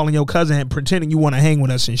and you calling your cousin and pretending you want to hang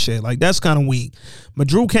with us and shit. Like, that's kind of weak. But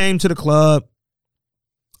Drew came to the club,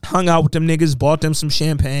 hung out with them niggas, bought them some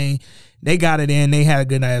champagne. They got it in. They had a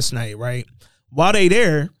good ass night, right? While they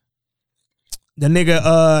there, the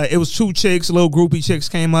nigga, it was two chicks, little groupie chicks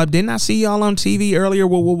came up. Didn't I see y'all on TV earlier?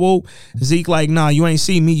 Whoa, whoa, whoa. Zeke like, nah, you ain't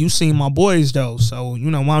seen me. You seen my boys, though. So, you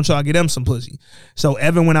know, why don't y'all get them some pussy? So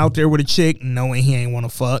Evan went out there with a chick knowing he ain't want to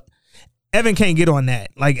fuck. Evan can't get on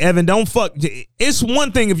that. Like, Evan, don't fuck. It's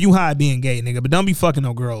one thing if you hide being gay, nigga, but don't be fucking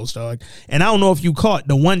no girls, dog. And I don't know if you caught,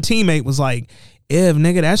 the one teammate was like, Ev,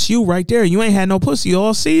 nigga, that's you right there. You ain't had no pussy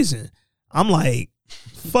all season. I'm like,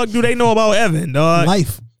 fuck do they know about Evan, dog?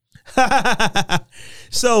 Life.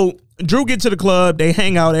 So Drew get to the club. They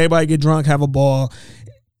hang out. Everybody get drunk, have a ball.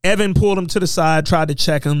 Evan pulled him to the side, tried to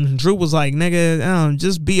check him. Drew was like, nigga,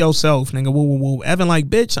 just be yourself, nigga. Woo, woo, woo. Evan like,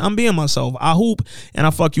 bitch, I'm being myself. I hoop and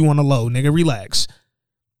I fuck you on the low, nigga. Relax.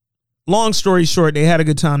 Long story short, they had a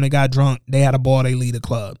good time. They got drunk. They had a ball. They leave the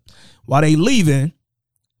club. While they leaving,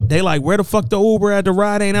 they like, where the fuck the Uber at the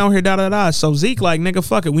ride ain't out here, da-da-da. So Zeke like, nigga,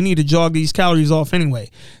 fuck it. We need to jog these calories off anyway.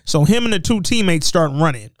 So him and the two teammates start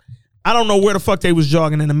running. I don't know where the fuck they was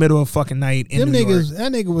jogging in the middle of fucking night in Them New niggas, York.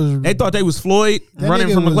 that nigga was... They thought they was Floyd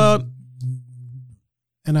running from the club.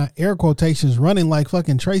 And air quotations, running like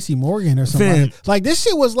fucking Tracy Morgan or something. Like, this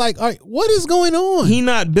shit was like, all right, what is going on? He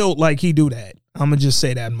not built like he do that. I'm going to just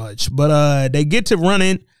say that much. But they get to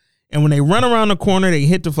running, and when they run around the corner, they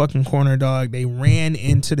hit the fucking corner, dog. They ran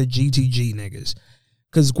into the GTG niggas.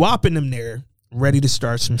 Because Guap and them there, ready to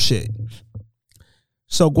start some shit.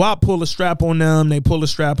 So Guap pull a strap on them. They pull a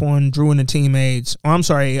strap on Drew and the teammates. Oh, I'm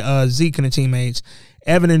sorry, Zeke and the teammates.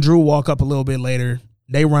 Evan and Drew walk up a little bit later.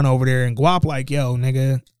 They run over there, and Guap like, yo,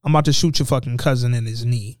 nigga, I'm about to shoot your fucking cousin in his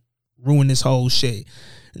knee. Ruin this whole shit.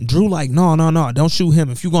 And Drew like, no, don't shoot him.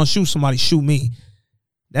 If you gonna shoot somebody, shoot me.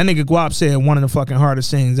 That nigga Guap said one of the fucking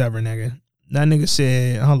hardest things ever, nigga. That nigga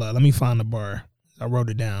said, hold on, let me find the bar. I wrote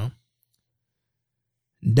it down.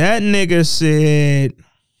 That nigga said...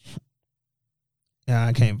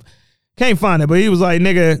 I can't find it, but he was like,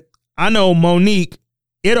 nigga, I know Monique,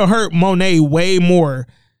 it'll hurt Monet way more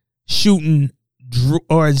shooting Drew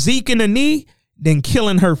or Zeke in the knee than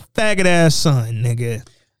killing her faggot ass son, nigga.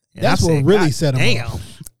 And that's what really set him off.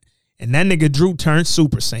 And that nigga Drew turned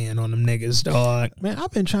Super Saiyan on them niggas, dog. Man,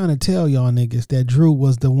 I've been trying to tell y'all niggas that Drew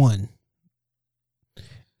was the one.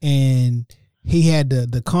 And he had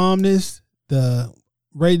the calmness, the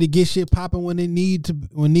ready to get shit popping when need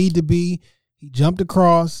to be. He jumped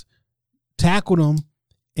across, tackled him,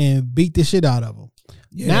 and beat the shit out of him.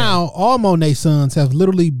 Yeah. Now, all Monet sons have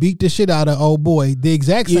literally beat the shit out of old boy the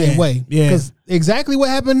exact same way. Yeah. Because exactly what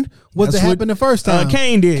happened was what happened the first time.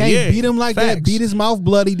 Kane did. Kane beat him like that, beat his mouth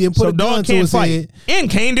bloody, then put a gun to his head. And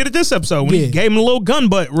Kane did it this episode when he gave him a little gun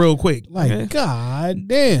butt real quick. Like, God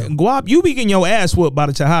damn. Guap, you be getting your ass whooped by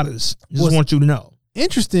the Tejadas. Just want you to know.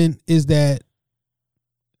 Interesting is that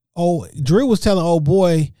Drew was telling old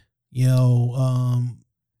boy,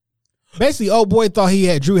 basically old boy thought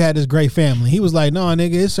Drew had this great family. He was like, no,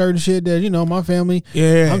 nigga, it's certain shit that, my family,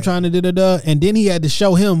 I'm trying to da-da-da. And then he had to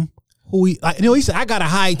show him who he said, I gotta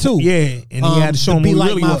hide too. Yeah. And he had to show him be who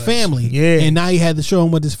like really my was. family. Yeah. And now he had to show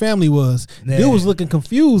him what his family was. Yeah. Dude was looking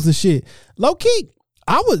confused and shit. Low key,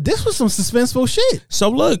 this was some suspenseful shit. So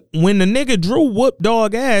look, when the nigga Drew whooped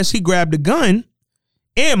dog ass, he grabbed the gun.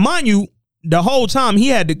 And mind you, the whole time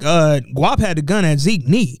Guap had the gun at Zeke's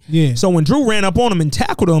knee. Yeah. So when Drew ran up on him and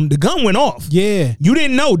tackled him, the gun went off. Yeah. You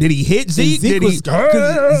didn't know. Did he hit Zeke?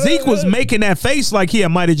 Zeke was making that face like he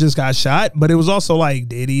might have just got shot, but it was also like,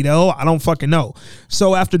 did he though? I don't fucking know.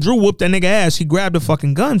 So after Drew whooped that nigga ass, he grabbed the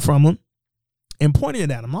fucking gun from him and pointed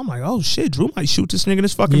it at him. I'm like, oh shit, Drew might shoot this nigga in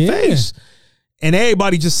his fucking face. And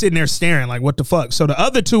everybody just sitting there staring like, what the fuck? So the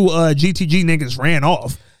other two GTG niggas ran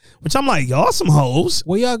off, which I'm like, y'all some hoes.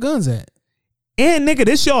 Where y'all guns at? And nigga,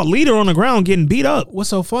 this y'all leader on the ground getting beat up. What's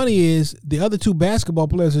so funny is the other two basketball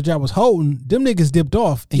players that y'all was holding, them niggas dipped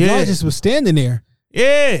off, and y'all just was standing there.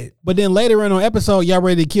 Yeah. But then later on episode, y'all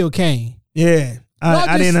ready to kill Kane. Yeah.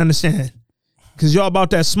 I didn't understand. Because y'all about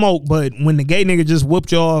that smoke, but when the gay nigga just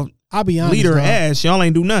whooped y'all I'll be honest, leader ass, y'all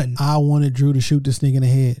ain't do nothing. I wanted Drew to shoot this nigga in the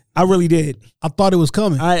head. I really did. I thought it was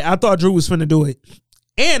coming. I thought Drew was finna do it.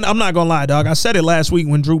 And I'm not gonna lie, dog. I said it last week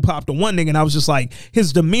when Drew popped the one nigga, and I was just like,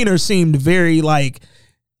 his demeanor seemed very like,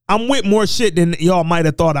 I'm with more shit than y'all might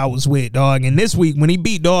have thought I was with, dog. And this week, when he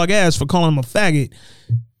beat dog ass for calling him a faggot,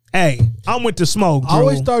 hey, I'm with the smoke, Drew. I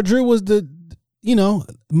always thought Drew was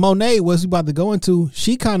Monet was about to go into.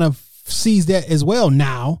 She kind of sees that as well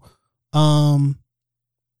now. And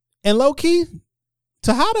low key,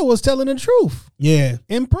 Tejada was telling the truth. Yeah.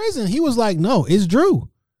 In prison, he was like, no, it's Drew.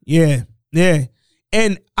 Yeah. Yeah.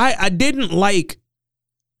 And I didn't like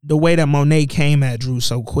the way that Monet came at Drew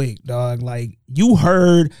so quick, dog. Like, you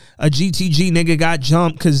heard a GTG nigga got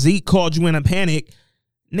jumped because Zeke called you in a panic.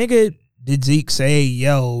 Nigga, did Zeke say,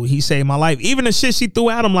 yo, he saved my life? Even the shit she threw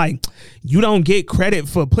at him, like, you don't get credit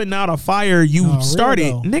for putting out a fire you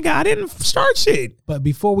started. Nigga, I didn't start shit. But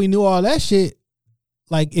before we knew all that shit,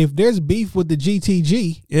 like, if there's beef with the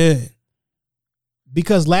GTG. Yeah.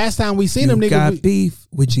 Because last time we seen them niggas. Got beef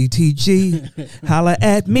with GTG. Holla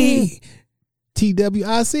at me.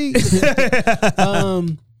 TWIC.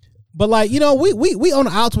 But like, we on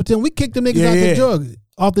the outs with them. We kicked them niggas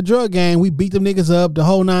off the drug gang. We beat them niggas up the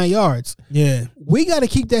whole 9 yards. Yeah. We got to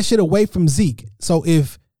keep that shit away from Zeke. So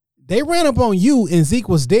if they ran up on you and Zeke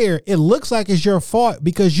was there, it looks like it's your fault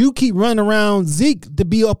because you keep running around Zeke to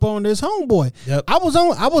be up on this homeboy. Yep. I was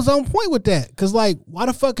on point with that. Cause like, why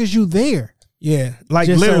the fuck is you there? Yeah. Like,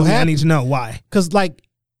 Just literally, so I need to know why. Cause like,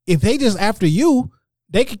 if they just after you,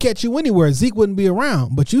 they could catch you anywhere. Zeke wouldn't be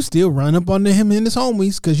around, but you still run up on him and his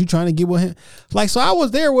homies because you trying to get with him. Like, so I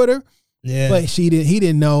was there with her. Yeah. But he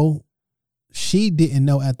didn't know. She didn't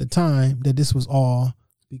know at the time that this was all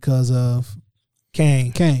because of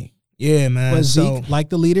Kane. Yeah, man. But Zeke, like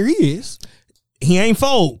the leader he is, he ain't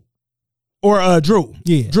fold. Or Drew.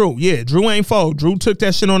 Yeah. Drew ain't fold. Drew took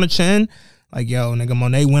that shit on the chin. Like, yo, nigga,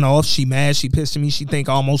 Monet went off. She mad. She pissed at me. She think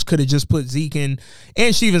I almost could have just put Zeke in.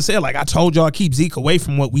 And she even said, like, I told y'all keep Zeke away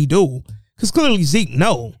from what we do. Because clearly Zeke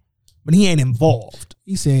know, but he ain't involved.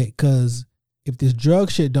 He said, because if this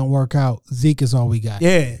drug shit don't work out, Zeke is all we got.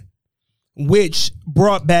 Yeah. Which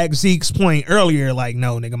brought back Zeke's point earlier, like,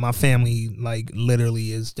 no, nigga, my family, like,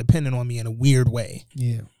 literally is dependent on me in a weird way.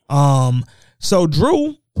 Yeah. So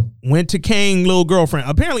Drew went to Kane little girlfriend.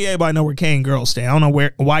 Apparently everybody know where Kane girls stay. I don't know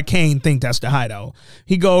why Kane think that's the hideout.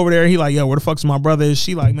 He go over there, he like, yo, where the fuck's my brother?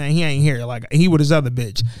 She like, man, he ain't here. Like, he with his other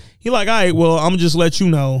bitch. He like, all right, well, I'm gonna just let you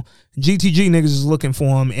know, GTG niggas is looking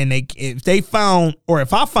for him, and if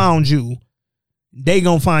I found you, they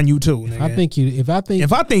gonna find you too. Nigga.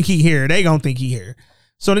 If I think he here, they gonna think he here.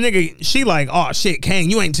 So the nigga, she like, oh shit,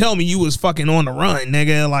 Kane, you ain't tell me you was fucking on the run,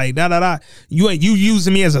 nigga. Like, da. You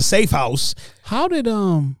using me as a safe house. How did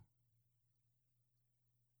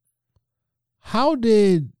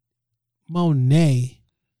Monet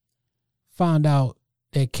find out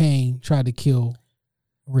that Kane tried to kill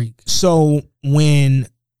Reek? So when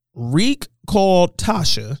Reek called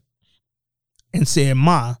Tasha and said,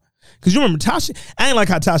 Ma, because you remember Tasha, I ain't like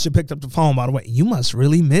how Tasha picked up the phone, by the way. You must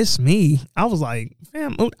really miss me. I was like,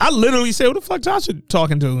 fam, I literally said, who the fuck Tasha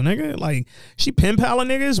talking to, nigga? Like, she pen palling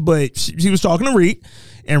niggas, but she was talking to Reek,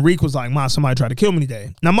 and Reek was like, Ma, somebody tried to kill me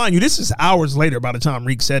today. Now, mind you, this is hours later by the time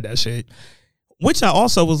Reek said that shit, which I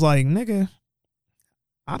also was like, nigga,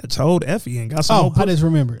 I'd have told Effie and got some. I just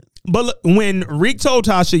remembered. But look, when Reek told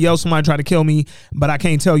Tasha, yo, somebody tried to kill me, but I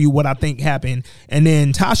can't tell you what I think happened, and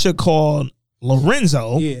then Tasha called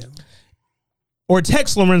Lorenzo. Yeah. Or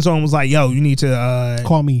text Lorenzo and was like, yo, you need to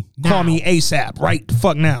call me ASAP right the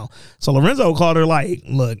fuck now. So Lorenzo called her like,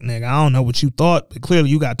 look, nigga, I don't know what you thought, but clearly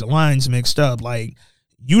you got the lines mixed up. Like,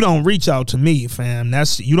 you don't reach out to me, fam.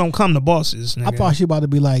 You don't come to bosses, nigga. I thought she about to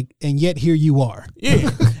be like, and yet here you are. Yeah.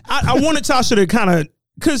 I wanted Tasha to kind of,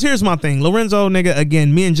 because here's my thing. Lorenzo, nigga,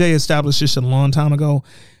 again, me and Jay established this shit a long time ago.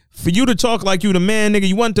 For you to talk like you the man, nigga,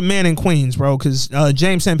 you wasn't the man in Queens, bro, because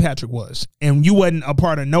James St. Patrick was. And you wasn't a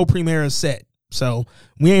part of no Primera set. So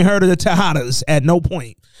we ain't heard of the Tejadas at no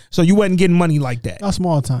point. So you wasn't getting money like that. A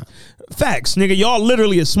small time. Facts, nigga. Y'all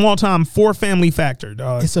literally a small time 4-family factor,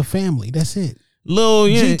 dog. It's a family. That's it. Yeah.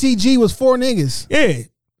 GTG was 4 niggas. Yeah.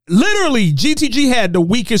 Literally, GTG had the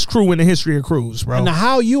weakest crew in the history of crews, bro. And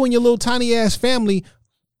how you and your little tiny ass family,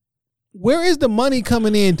 where is the money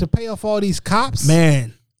coming in to pay off all these cops?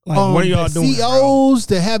 Man. Like, what are y'all doing, COs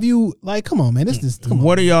bro? To have you, like, come on, man. Come on.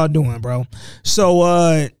 What are y'all doing, bro?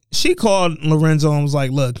 So, she called Lorenzo and was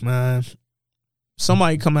like, look, man,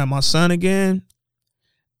 somebody come at my son again.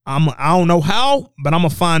 I don't know how, but I'm gonna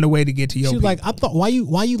find a way to get to your. She was like, I thought, why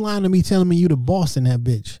you lying to me, telling me you the boss in that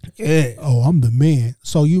bitch? Yeah. Oh, I'm the man.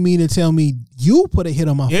 So you mean to tell me you put a hit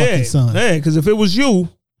on my fucking son? Yeah, because if it was you.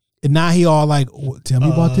 And now he all like, tell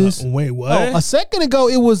me about this. Wait, what? Oh, a second ago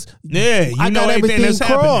it was, I got everything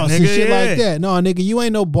crossed and shit like that. No, nigga, you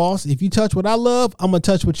ain't no boss. If you touch what I love, I'm gonna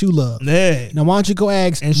touch what you love. Yeah. Now why don't you go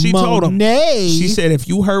ask? And she told him. She said, if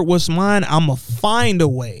you hurt what's mine, I'm gonna find a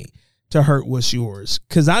way to hurt what's yours.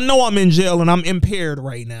 Cause I know I'm in jail and I'm impaired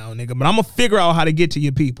right now, nigga. But I'm gonna figure out how to get to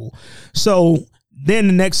your people. So then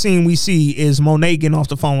the next scene we see is Monet getting off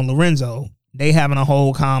the phone with Lorenzo. They having a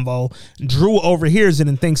whole convo. Drew overhears it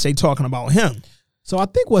and thinks they talking about him. So I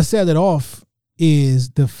think what set it off is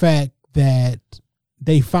the fact that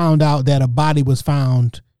they found out that a body was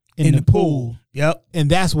found in the pool. Yep. And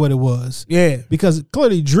that's what it was. Yeah. Because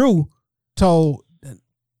clearly Drew told.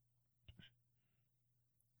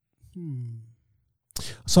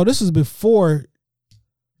 So this is before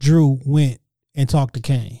Drew went and talked to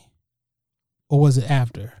Kane. Or was it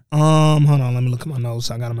after? Hold on, let me look at my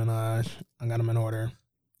notes. I got them in order.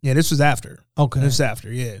 Yeah, this was after. Okay. This was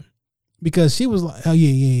after, yeah. Because she was like, oh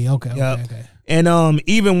yeah, okay, yep. Okay. And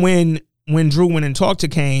even when Drew went and talked to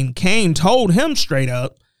Kane told him straight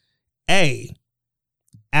up, hey,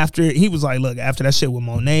 after he was like, look, after that shit with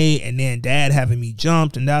Monet and then Dad having me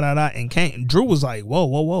jumped and and Drew was like,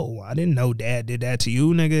 whoa, I didn't know Dad did that to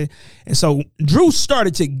you, nigga. And so Drew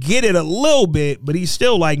started to get it a little bit, but he's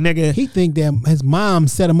still like, nigga. He think that his mom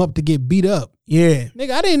set him up to get beat up. Yeah.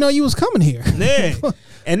 Nigga, I didn't know you was coming here. Yeah.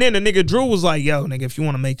 And then the nigga Drew was like, yo, nigga, if you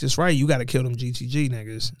want to make this right, you got to kill them GTG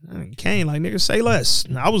niggas. And Kane like, nigga, say less.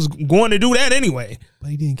 I was going to do that anyway.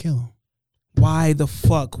 But he didn't kill him. Why the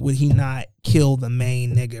fuck would he not kill the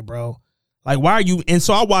main nigga, bro? Like, why are you? And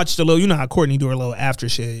so I watched a little, you know how Courtney do her little after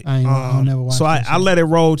shit. I'll never watch so I let it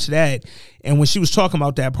roll to that. And when she was talking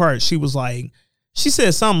about that part, she was like, she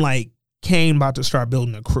said something like, Kane about to start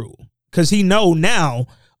building a crew. Because he know now,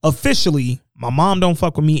 officially, my mom don't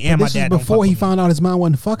fuck with me and my dad don't fuck with me. Before he found out his mom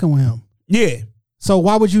wasn't fucking with him. Yeah. So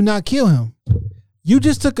why would you not kill him? You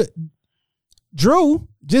just took Drew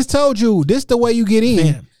just told you this the way you get in.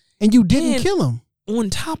 Damn. And you didn't kill him.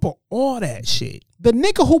 On top of all that shit, the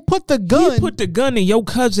nigga who put the gun. He put the gun in your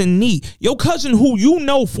cousin knee. Your cousin who you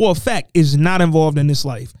know for a fact is not involved in this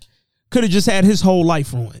life. Could have just had his whole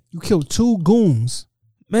life ruined. You killed 2 goons.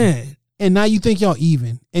 Man. And now you think y'all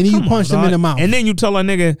even. And then you punched him in the mouth. And then you tell a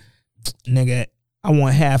nigga, I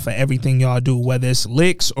want half of everything y'all do, whether it's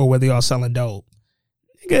licks or whether y'all selling dope.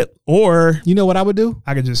 Nigga, or. You know what I would do?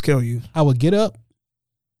 I could just kill you. I would get up,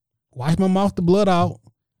 wash my mouth, the blood out.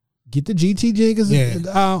 Get the GT jiggers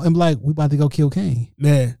out and be like, we about to go kill Kane.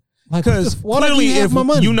 Yeah. Like, because clearly if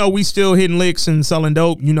you know we still hitting licks and selling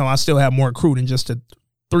dope, you know I still have more crew than just the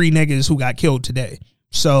 3 niggas who got killed today.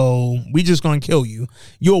 So we just gonna kill you.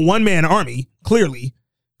 You're a one-man army, clearly,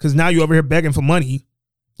 because now you over here begging for money.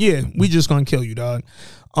 Yeah, we just gonna kill you, dog.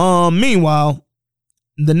 Meanwhile,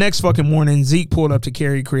 the next fucking morning, Zeke pulled up to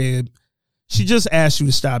Carrie crib. She just asked you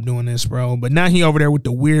to stop doing this, bro. But now he over there with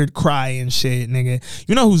the weird cry and shit, nigga.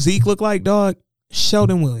 You know who Zeke look like, dog?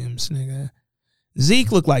 Sheldon Williams, nigga.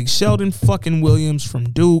 Zeke looked like Sheldon fucking Williams from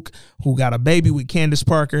Duke, who got a baby with Candace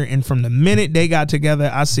Parker. And from the minute they got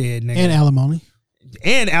together, I said, nigga. And alimony.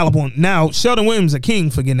 And alimony. Now, Sheldon Williams a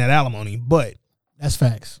king for getting that alimony, but. That's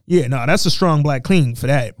facts. Yeah, no, that's a strong black king for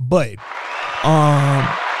that. But,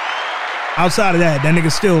 outside of that nigga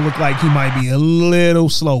still look like he might be a little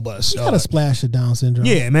slow bus. He got a splash of Down syndrome.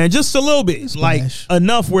 Yeah, man, just a little bit. Like,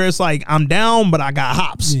 enough where it's like, I'm down, but I got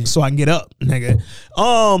hops, so I can get up, nigga.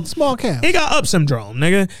 Small cap. He got up syndrome,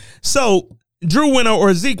 nigga. So,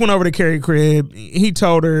 Zeke went over to Carrie crib. He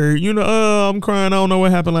told her, I'm crying. I don't know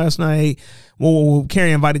what happened last night. Well,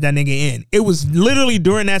 Carrie invited that nigga in. It was literally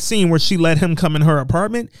during that scene where she let him come in her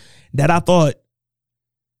apartment that I thought,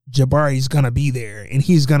 Jabari's gonna be there and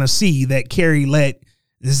he's gonna see that Carrie let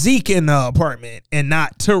Zeke in the apartment and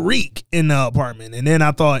not Tariq in the apartment. And then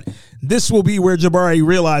I thought this will be where Jabari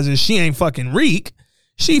realizes she ain't fucking Reek,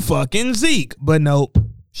 she fucking Zeke. But nope,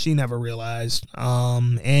 she never realized.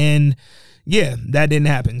 And yeah, that didn't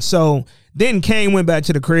happen. So then Kane went back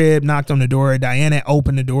to the crib, knocked on the door. Diana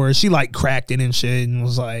opened the door. She like cracked it and shit and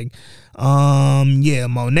was like, yeah,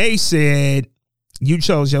 Monet said you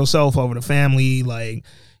chose yourself over the family. Like,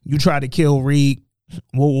 you tried to kill Reek.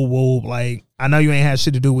 Whoa. Like, I know you ain't had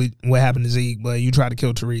shit to do with what happened to Zeke, but you tried to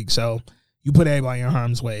kill Tariq. So you put everybody in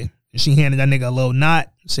harm's way. She handed that nigga a little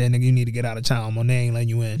knot, said, nigga, you need to get out of town. Monet ain't letting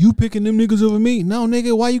you in. You picking them niggas over me? No,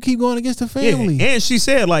 nigga, why you keep going against the family? Yeah. And she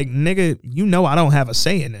said, like, nigga, you know I don't have a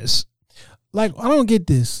say in this. Like, I don't get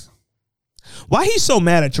this. Why he's so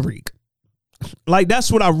mad at Tariq? Like, that's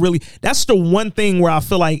the one thing where I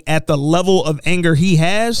feel like at the level of anger he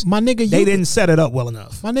has, my nigga, they didn't set it up well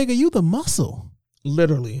enough. My nigga, you the muscle.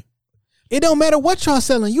 Literally. It don't matter what y'all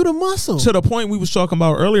selling, you the muscle. To the point we was talking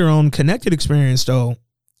about earlier on Connected Experience, though,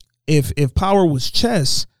 if power was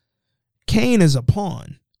chess, Kane is a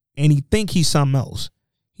pawn, and he think he's something else.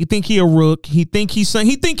 He think he a rook. He think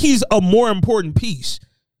he's a more important piece.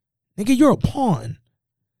 Nigga, you're a pawn.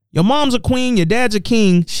 Your mom's a queen. Your dad's a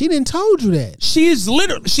king. She didn't told you that.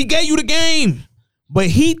 She gave you the game. But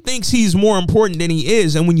he thinks he's more important than he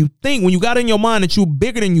is. And when you got in your mind that you're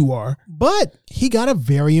bigger than you are. But he got a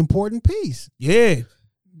very important piece. Yeah.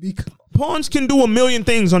 Pawns can do a million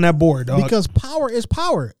things on that board, dog. Because power is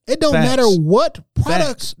power. It don't matter what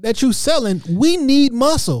products that you selling. We need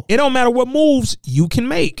muscle. It don't matter what moves you can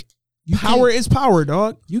make. Power is power,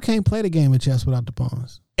 dog. You can't play the game of chess without the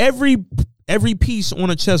pawns. Every piece on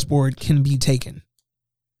a chessboard can be taken.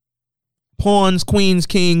 Pawns, queens,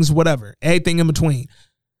 kings, whatever. Everything in between.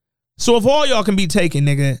 So if all y'all can be taken,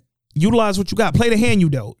 nigga, utilize what you got. Play the hand you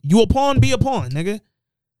dealt. You a pawn, be a pawn, nigga.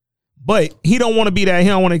 But he don't want to be that. He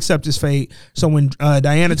don't want to accept his fate. So when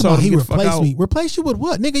Diana told him to get the fuck out. Replace you with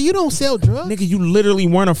what? Nigga, you don't sell drugs. Nigga, you literally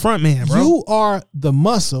weren't a front man, bro. You are the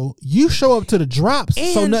muscle. You show up to the drops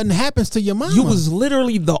so nothing happens to your mama. You was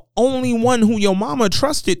literally the only one who your mama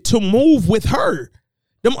trusted to move with her.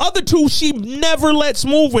 Them other two, she never lets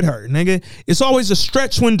move with her, nigga. It's always a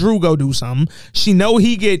stretch when Drew go do something. She know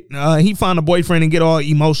he find a boyfriend and get all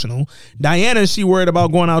emotional. Diana, she worried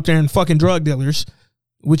about going out there and fucking drug dealers,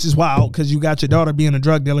 which is wild because you got your daughter being a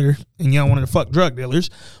drug dealer and you don't want her to fuck drug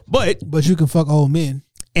dealers. But you can fuck old men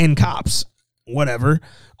and cops, whatever.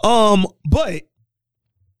 But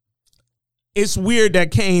it's weird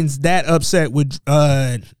that Kane's that upset with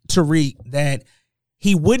Tariq that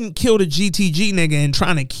he wouldn't kill the GTG nigga and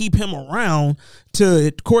trying to keep him around,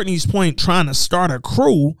 to Courtney's point, trying to start a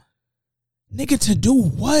crew. Nigga, to do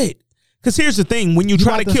what? Because here's the thing. When you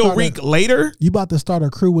try to kill Reek later. You about to start a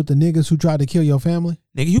crew with the niggas who tried to kill your family?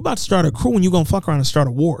 Nigga, you about to start a crew when you gonna fuck around and start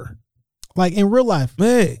a war. Like in real life.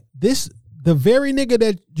 Hey. The very nigga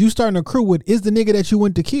that you starting a crew with is the nigga that you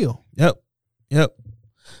went to kill. Yep.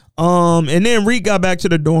 And then Reek got back to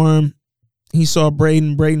the dorm. He saw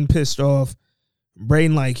Braden. Braden pissed off.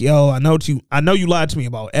 Braden like, yo, I know you lied to me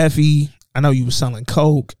about Effie. I know you was selling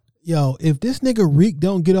coke. Yo, if this nigga Reek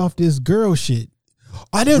don't get off this girl shit,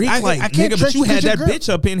 I can't nigga, but you had that bitch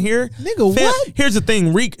up in here. Nigga, what? Here's the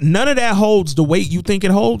thing, Reek, none of that holds the weight you think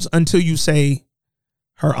it holds until you say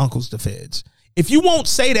her uncle's the feds. If you won't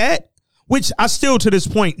say that, which I still to this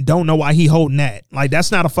point don't know why he holding that. Like,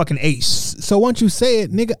 that's not a fucking ace. So once you say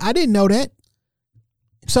it, nigga, I didn't know that.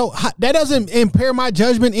 So that doesn't impair my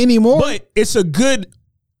judgment anymore. But it's a good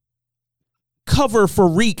cover for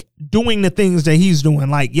Reek doing the things that he's doing.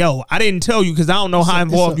 Like, yo, I didn't tell you because I don't know how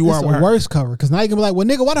involved you are with her. It's a worse cover because now you can be like, well,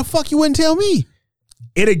 nigga, why the fuck you wouldn't tell me?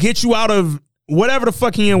 It'll get you out of whatever the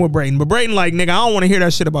fuck he in with Braden. But Braden like, nigga, I don't want to hear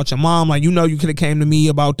that shit about your mom. Like, you know you could have came to me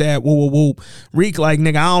about that. Whoa, whoa, whoa. Reek like,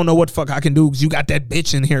 nigga, I don't know what the fuck I can do because you got that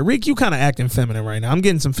bitch in here. Reek, you kind of acting feminine right now. I'm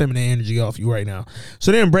getting some feminine energy off you right now.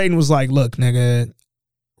 So then Braden was like, look, nigga,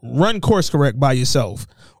 run course correct by yourself.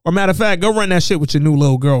 Or matter of fact, go run that shit with your new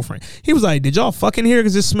little girlfriend. He was like, did y'all fucking hear?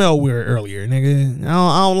 Because it smelled weird earlier, nigga.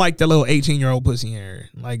 I don't like that little 18-year-old pussy hair.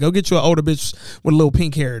 Like, go get you an older bitch with a little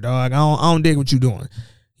pink hair, dog. I don't dig what you doing.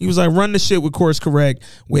 He was like, run the shit with course correct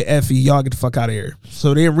with Effie. Y'all get the fuck out of here.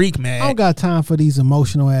 So then Reek mad. I don't got time for these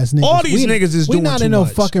emotional ass niggas. All these niggas is doing too much. We not in no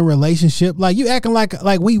fucking relationship. Like, you acting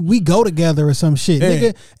like we go together or some shit. Yeah.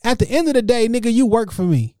 Nigga, at the end of the day, nigga, you work for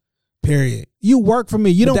me. Period. You work for me.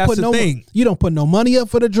 You don't put no money up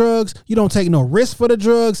for the drugs. You don't take no risk for the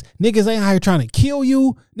drugs. Niggas ain't out here trying to kill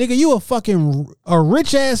you. Nigga, you a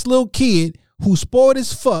rich ass little kid who spoiled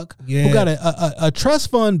as fuck, who got a trust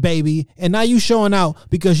fund baby, and now you showing out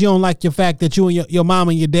because you don't like your fact that you and your mom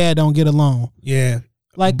and your dad don't get along. Yeah.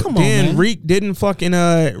 Like, come on, man. Reek didn't fucking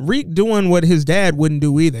Reek doing what his dad wouldn't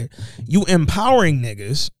do either. You empowering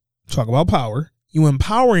niggas, talk about power, you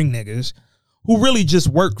empowering niggas who really just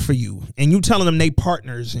work for you, and you telling them they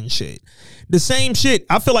partners and shit. The same shit,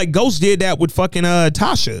 I feel like Ghost did that with fucking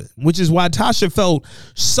Tasha, which is why Tasha felt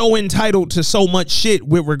so entitled to so much shit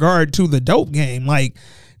with regard to the dope game. Like,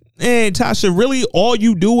 Tasha, really all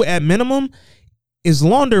you do at minimum is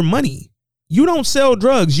launder money. You don't sell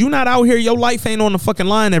drugs. You not out here. Your life ain't on the fucking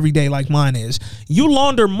line every day like mine is. You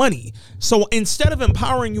launder money. So instead of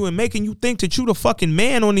empowering you and making you think that you the fucking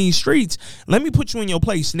man on these streets, let me put you in your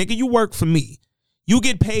place. Nigga, you work for me. You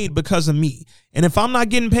get paid because of me. And if I'm not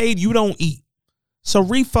getting paid, you don't eat. So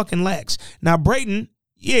Reek fucking lacks. Now Brayden,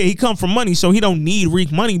 yeah, he come from money, so he don't need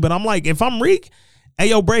Reek money. But I'm like, if I'm Reek, hey,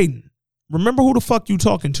 yo, Brayden, remember who the fuck you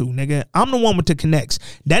talking to, nigga. I'm the one with the connects.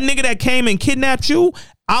 That nigga that came and kidnapped you,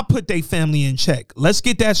 I put they family in check. Let's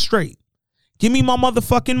get that straight. Give me my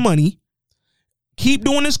motherfucking money. Keep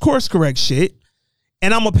doing this course correct shit.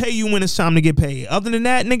 And I'm going to pay you when it's time to get paid. Other than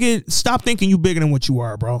that, nigga, stop thinking you bigger than what you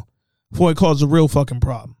are, bro. Before it causes a real fucking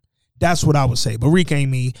problem. That's what I would say. But Reek ain't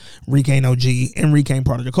me. Reek ain't OG. And Reek ain't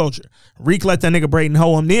part of the culture. Reek let that nigga Brayden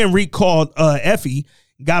hoe him. Then Reek called Effie.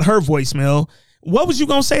 Got her voicemail. What was you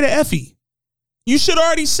going to say to Effie? You should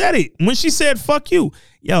already said it. When she said, fuck you.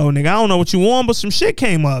 Yo, nigga, I don't know what you want, but some shit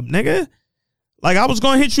came up, nigga. Like, I was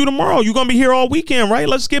going to hit you tomorrow. You going to be here all weekend, right?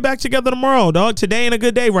 Let's get back together tomorrow, dog. Today ain't a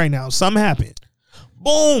good day right now. Something happened.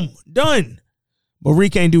 Boom. Done. But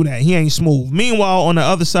Reek ain't do that. He ain't smooth. Meanwhile, on the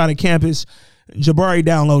other side of campus, Jabari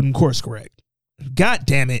downloading course correct. God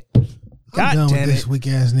damn it. God I'm done damn with this weak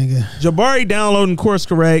ass nigga. Jabari downloading course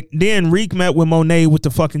correct. Then Reek met with Monet with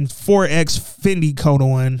the fucking 4X Fendi coat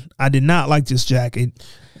on. I did not like this jacket.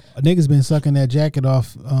 A nigga's been sucking that jacket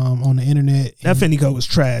off on the internet. That Fendi coat was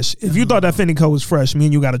trash. If you thought that Fendi coat was fresh, me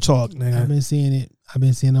and you got to talk, nigga. I've been seeing it. I've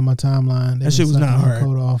been seeing it on my timeline. That shit was not hard.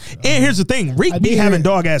 Coat off. And here's the thing. Reek be having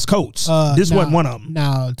dog ass coats. This wasn't one of them.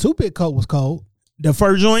 Now, Two-Bit coat was cold. The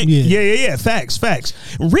fur joint? Yeah. Facts.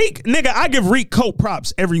 Reek, nigga, I give Reek coat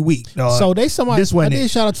props every week, dog. So I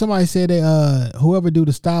did shout out, somebody said that whoever do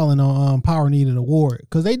the styling on Power needed an award.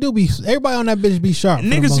 Because they do be, everybody on that bitch be sharp.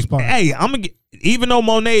 Niggas, hey, I'm going to get, even though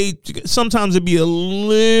Monet, sometimes it be a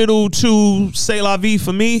little too say la vie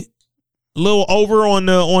for me. A little over on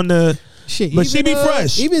the shit. But she be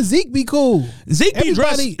fresh. Even Zeke be cool. Zeke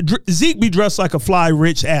be dressed like a fly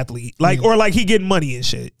rich athlete. Or like he getting money and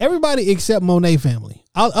shit. Everybody except Monet family.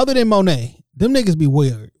 Other than Monet, them niggas be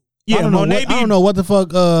weird. Yeah, I don't know what the fuck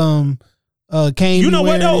Kane. You know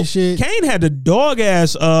what though? Shit. Kane had the dog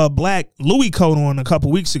ass black Louis coat on a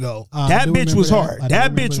couple weeks ago. That bitch was hard.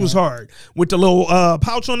 That bitch was hard with the little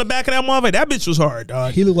pouch on the back of that motherfucker. That bitch was hard,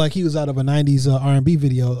 dog. He looked like he was out of a '90s R&B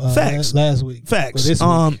video. Facts. Last week. Facts.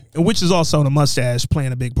 Which is also the mustache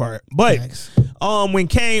playing a big part. But when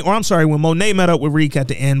Monet met up with Reek at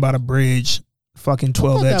the end by the bridge, fucking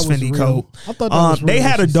 12X Fendi coat. I thought that was real. They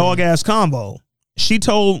had a dog ass combo. She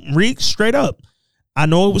told Reek straight up, I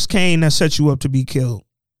know it was Kane that set you up to be killed.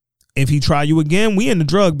 If he try you again, we in the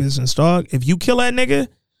drug business, dog. If you kill that nigga,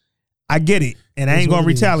 I get it. And I ain't going to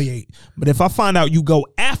retaliate. But if I find out you go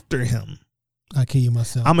after him, I kill you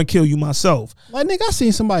myself. I'm going to kill you myself. Like, nigga, I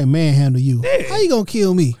seen somebody manhandle you. Yeah. How you going to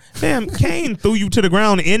kill me? Fam, Kane threw you to the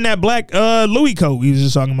ground in that black Louis coat he was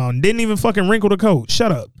just talking about and didn't even fucking wrinkle the coat.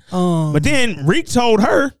 Shut up. But then Reek told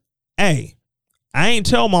her, hey, I ain't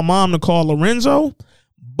tell my mom to call Lorenzo,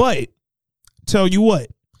 but tell you what,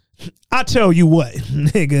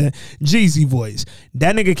 nigga, Jeezy voice.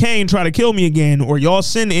 That nigga Kane try to kill me again, or y'all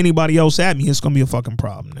send anybody else at me, it's gonna be a fucking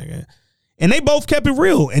problem, nigga. And they both kept it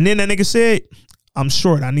real. And then that nigga said, I'm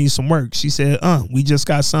short, I need some work. She said, we just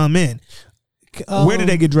got some in. Where did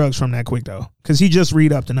they get drugs from that quick though? Because he just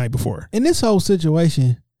read up the night before. In this whole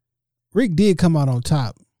situation, Rick did come out on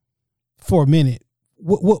top for a minute.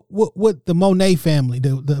 What the Monet family,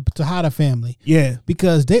 the Tejada family. Yeah.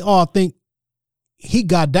 Because they all think he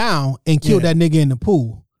got down and killed that nigga in the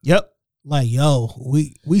pool. Yep. Like, yo,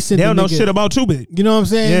 we sent they don't know shit about Two-Bit. You know what I'm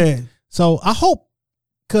saying? Yeah. So I hope,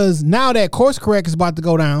 because now that course correct is about to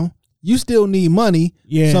go down, you still need money.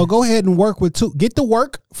 Yeah. So go ahead and work with get the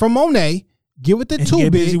work from Monet, give it to Two-Bit.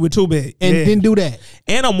 Get busy with Two-Bit. And then do that.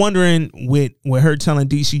 And I'm wondering with her telling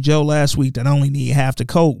DC Joe last week that I only need half the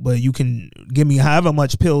coke, but you can give me however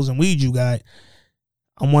much pills and weed you got.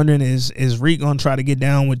 I'm wondering, is Reek gonna try to get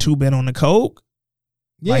down with Two-Bit on the coke?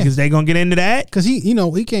 Yeah. Like, is they gonna get into that? Because he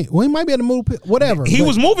can't. Well, he might be able to move whatever. He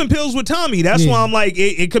was moving pills with Tommy. That's why I'm like,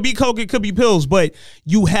 it could be coke, it could be pills, but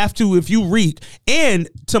you have to, if you Reek. And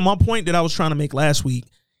to my point that I was trying to make last week,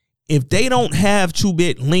 if they don't have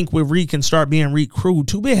Two-Bit link with Reek and start being Reek crew,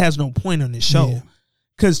 Two-Bit has no point on this show.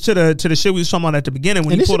 Because to the shit we was talking about at the beginning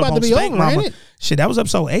when he pulled up on Spank Mama, shit, that was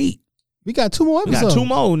episode 8. We got 2 more episodes. We got 2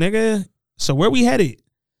 more, nigga. So where we headed?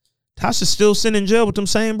 Tasha's still sitting in jail with them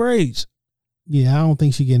same braids. Yeah, I don't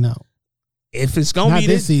think she getting out. If it's gonna be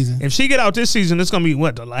this season, if she get out this season, it's gonna be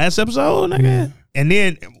what, the last episode, nigga. Yeah. And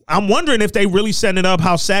then I'm wondering if they really setting it up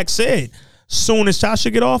how Sack said. Soon as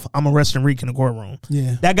Tasha get off, I'm arresting Reek in the courtroom.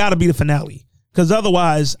 Yeah, that got to be the finale. Because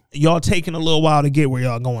otherwise, y'all taking a little while to get where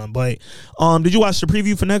y'all going. But did you watch the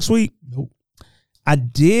preview for next week? Nope. I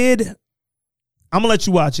did. I'm gonna let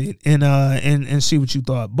you watch it and see what you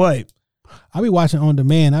thought. But I be watching on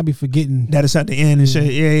demand. I be forgetting that it's at the end and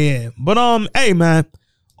shit. Yeah. But hey man,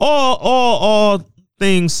 all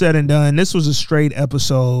things said and done, this was a straight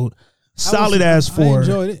episode. Solid ass 4.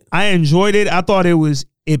 I enjoyed it. I thought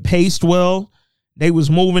it paced well. They was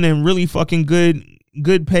moving in really fucking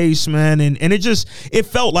good pace, man. And it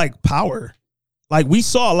felt like power. Like we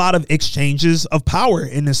saw a lot of exchanges of power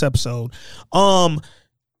in this episode.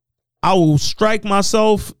 I will strike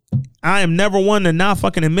myself. I am never one to not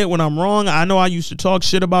fucking admit when I'm wrong. I know I used to talk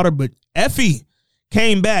shit about her, but Effie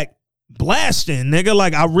came back blasting, nigga.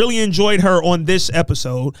 Like I really enjoyed her on this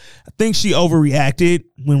episode. I think she overreacted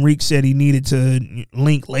when Reek said he needed to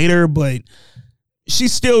link later, but she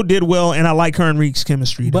still did well, and I like her and Reek's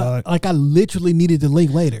chemistry, dog. Like I literally needed to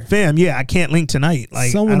link later. Fam, yeah, I can't link tonight.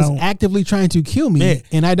 Like someone's actively trying to kill me,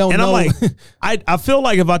 and I don't know. I'm like, I feel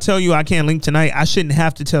like if I tell you I can't link tonight, I shouldn't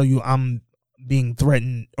have to tell you I'm being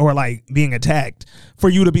threatened or like being attacked for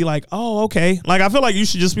you to be like, oh, okay. Like I feel like you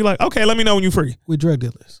should just be like, okay, let me know when you're free. With drug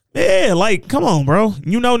dealers. Yeah, like, come on, bro.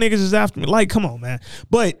 You know niggas is after me. Like, come on, man.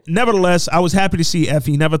 But nevertheless, I was happy to see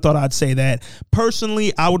Effie. Never thought I'd say that.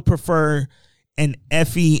 Personally, I would prefer an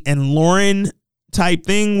Effie and Lauren type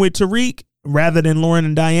thing with Tariq rather than Lauren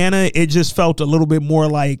and Diana. It just felt a little bit more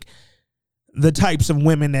like the types of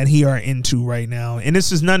women that he are into right now. And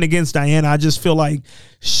this is nothing against Diana. I just feel like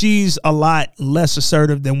she's a lot less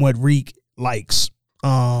assertive than what Reek likes.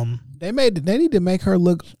 They need to make her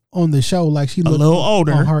look on the show like she looked a little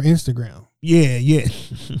older on her Instagram. Yeah.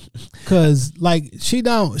 Cause like she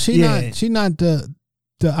not the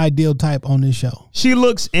ideal type on this show. She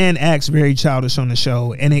looks and acts very childish on the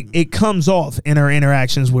show, and it comes off in her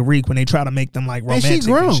interactions with Reek when they try to make them like romantic and,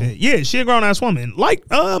 she grown. And shit. Yeah, she a grown ass woman, like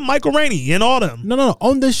Michael Rainey and all them. No,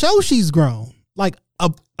 on the show she's grown. Like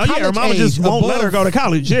her mama just won't let her go to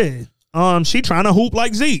college. Yeah, she trying to hoop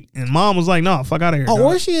like Zeke, and mom was like, "No, fuck out of here." Oh,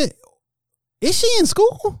 where's she? Is she in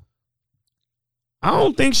school? I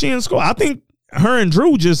don't think she in school. I think her and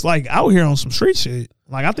Drew just like out here on some street shit.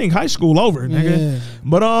 Like, I think high school over, nigga. Yeah.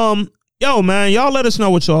 But, yo, man, y'all let us know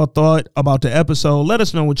what y'all thought about the episode. Let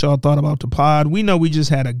us know what y'all thought about the pod. We know we just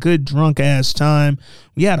had a good drunk-ass time.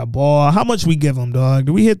 We had a ball. How much we give them, dog?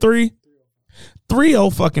 Did we hit 3?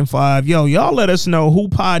 305. Yo, y'all let us know who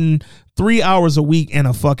podding 3 hours a week in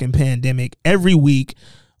a fucking pandemic every week.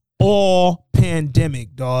 All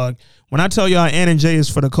pandemic, dog. When I tell y'all Ann and Jay is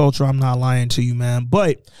for the culture, I'm not lying to you, man.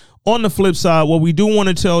 But on the flip side, what we do want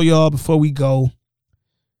to tell y'all before we go,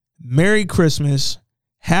 Merry Christmas,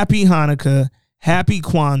 Happy Hanukkah, Happy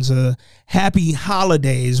Kwanzaa, Happy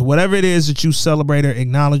Holidays, whatever it is that you celebrate or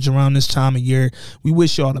acknowledge around this time of year. We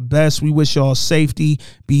wish y'all the best. We wish y'all safety,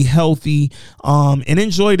 be healthy, and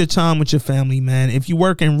enjoy the time with your family, man. If you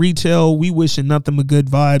work in retail, we wishing nothing but good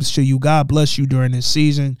vibes to you. God bless you during this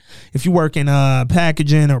season. If you work in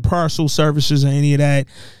packaging or parcel services or any of that,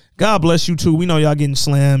 God bless you too. We know y'all getting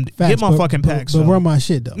slammed. Facts, get my fucking packs. But run my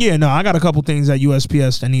shit though. Yeah, no, I got a couple things at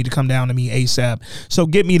USPS that need to come down to me ASAP. So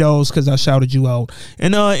get me those because I shouted you out.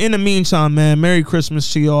 And in the meantime, man, Merry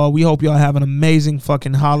Christmas to y'all. We hope y'all have an amazing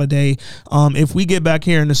fucking holiday. If we get back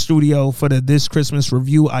here in the studio for this Christmas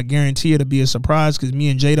review, I guarantee it'll be a surprise because me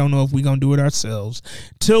and Jay don't know if we gonna do it ourselves.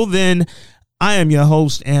 Till then, I am your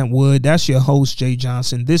host, Ant Wood. That's your host, Jay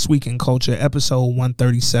Johnson. This Week in Culture, episode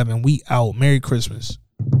 137. We out. Merry Christmas.